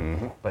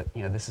 Mm-hmm. But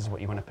this is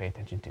what you want to pay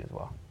attention to as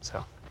well.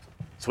 So.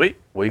 Sweet.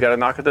 Well, you got to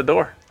knock at the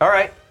door. All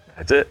right.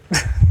 That's it.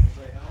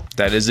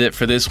 That is it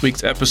for this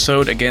week's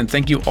episode. Again,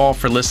 thank you all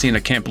for listening.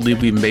 I can't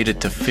believe we made it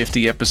to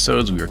 50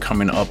 episodes. We are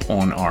coming up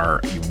on our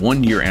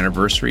 1-year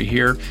anniversary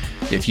here.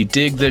 If you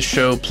dig this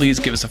show, please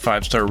give us a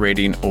 5-star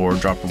rating or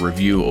drop a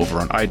review over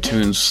on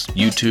iTunes,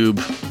 YouTube.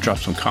 Drop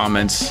some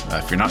comments.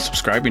 If you're not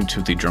subscribing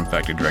to the Drum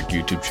Factory Direct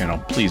YouTube channel,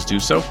 please do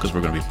so because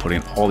we're going to be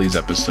putting all these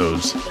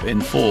episodes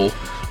in full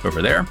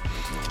over there.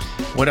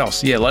 What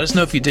else? Yeah, let us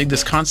know if you dig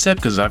this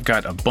concept, because I've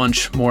got a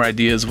bunch more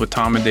ideas with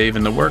Tom and Dave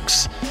in the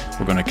works.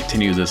 We're going to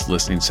continue this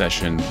listening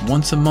session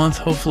once a month,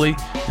 hopefully,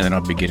 and then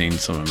I'll be getting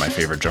some of my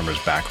favorite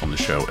drummers back on the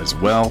show as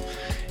well,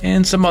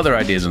 and some other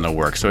ideas in the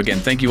works. So again,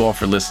 thank you all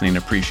for listening.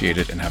 Appreciate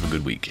it, and have a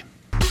good week.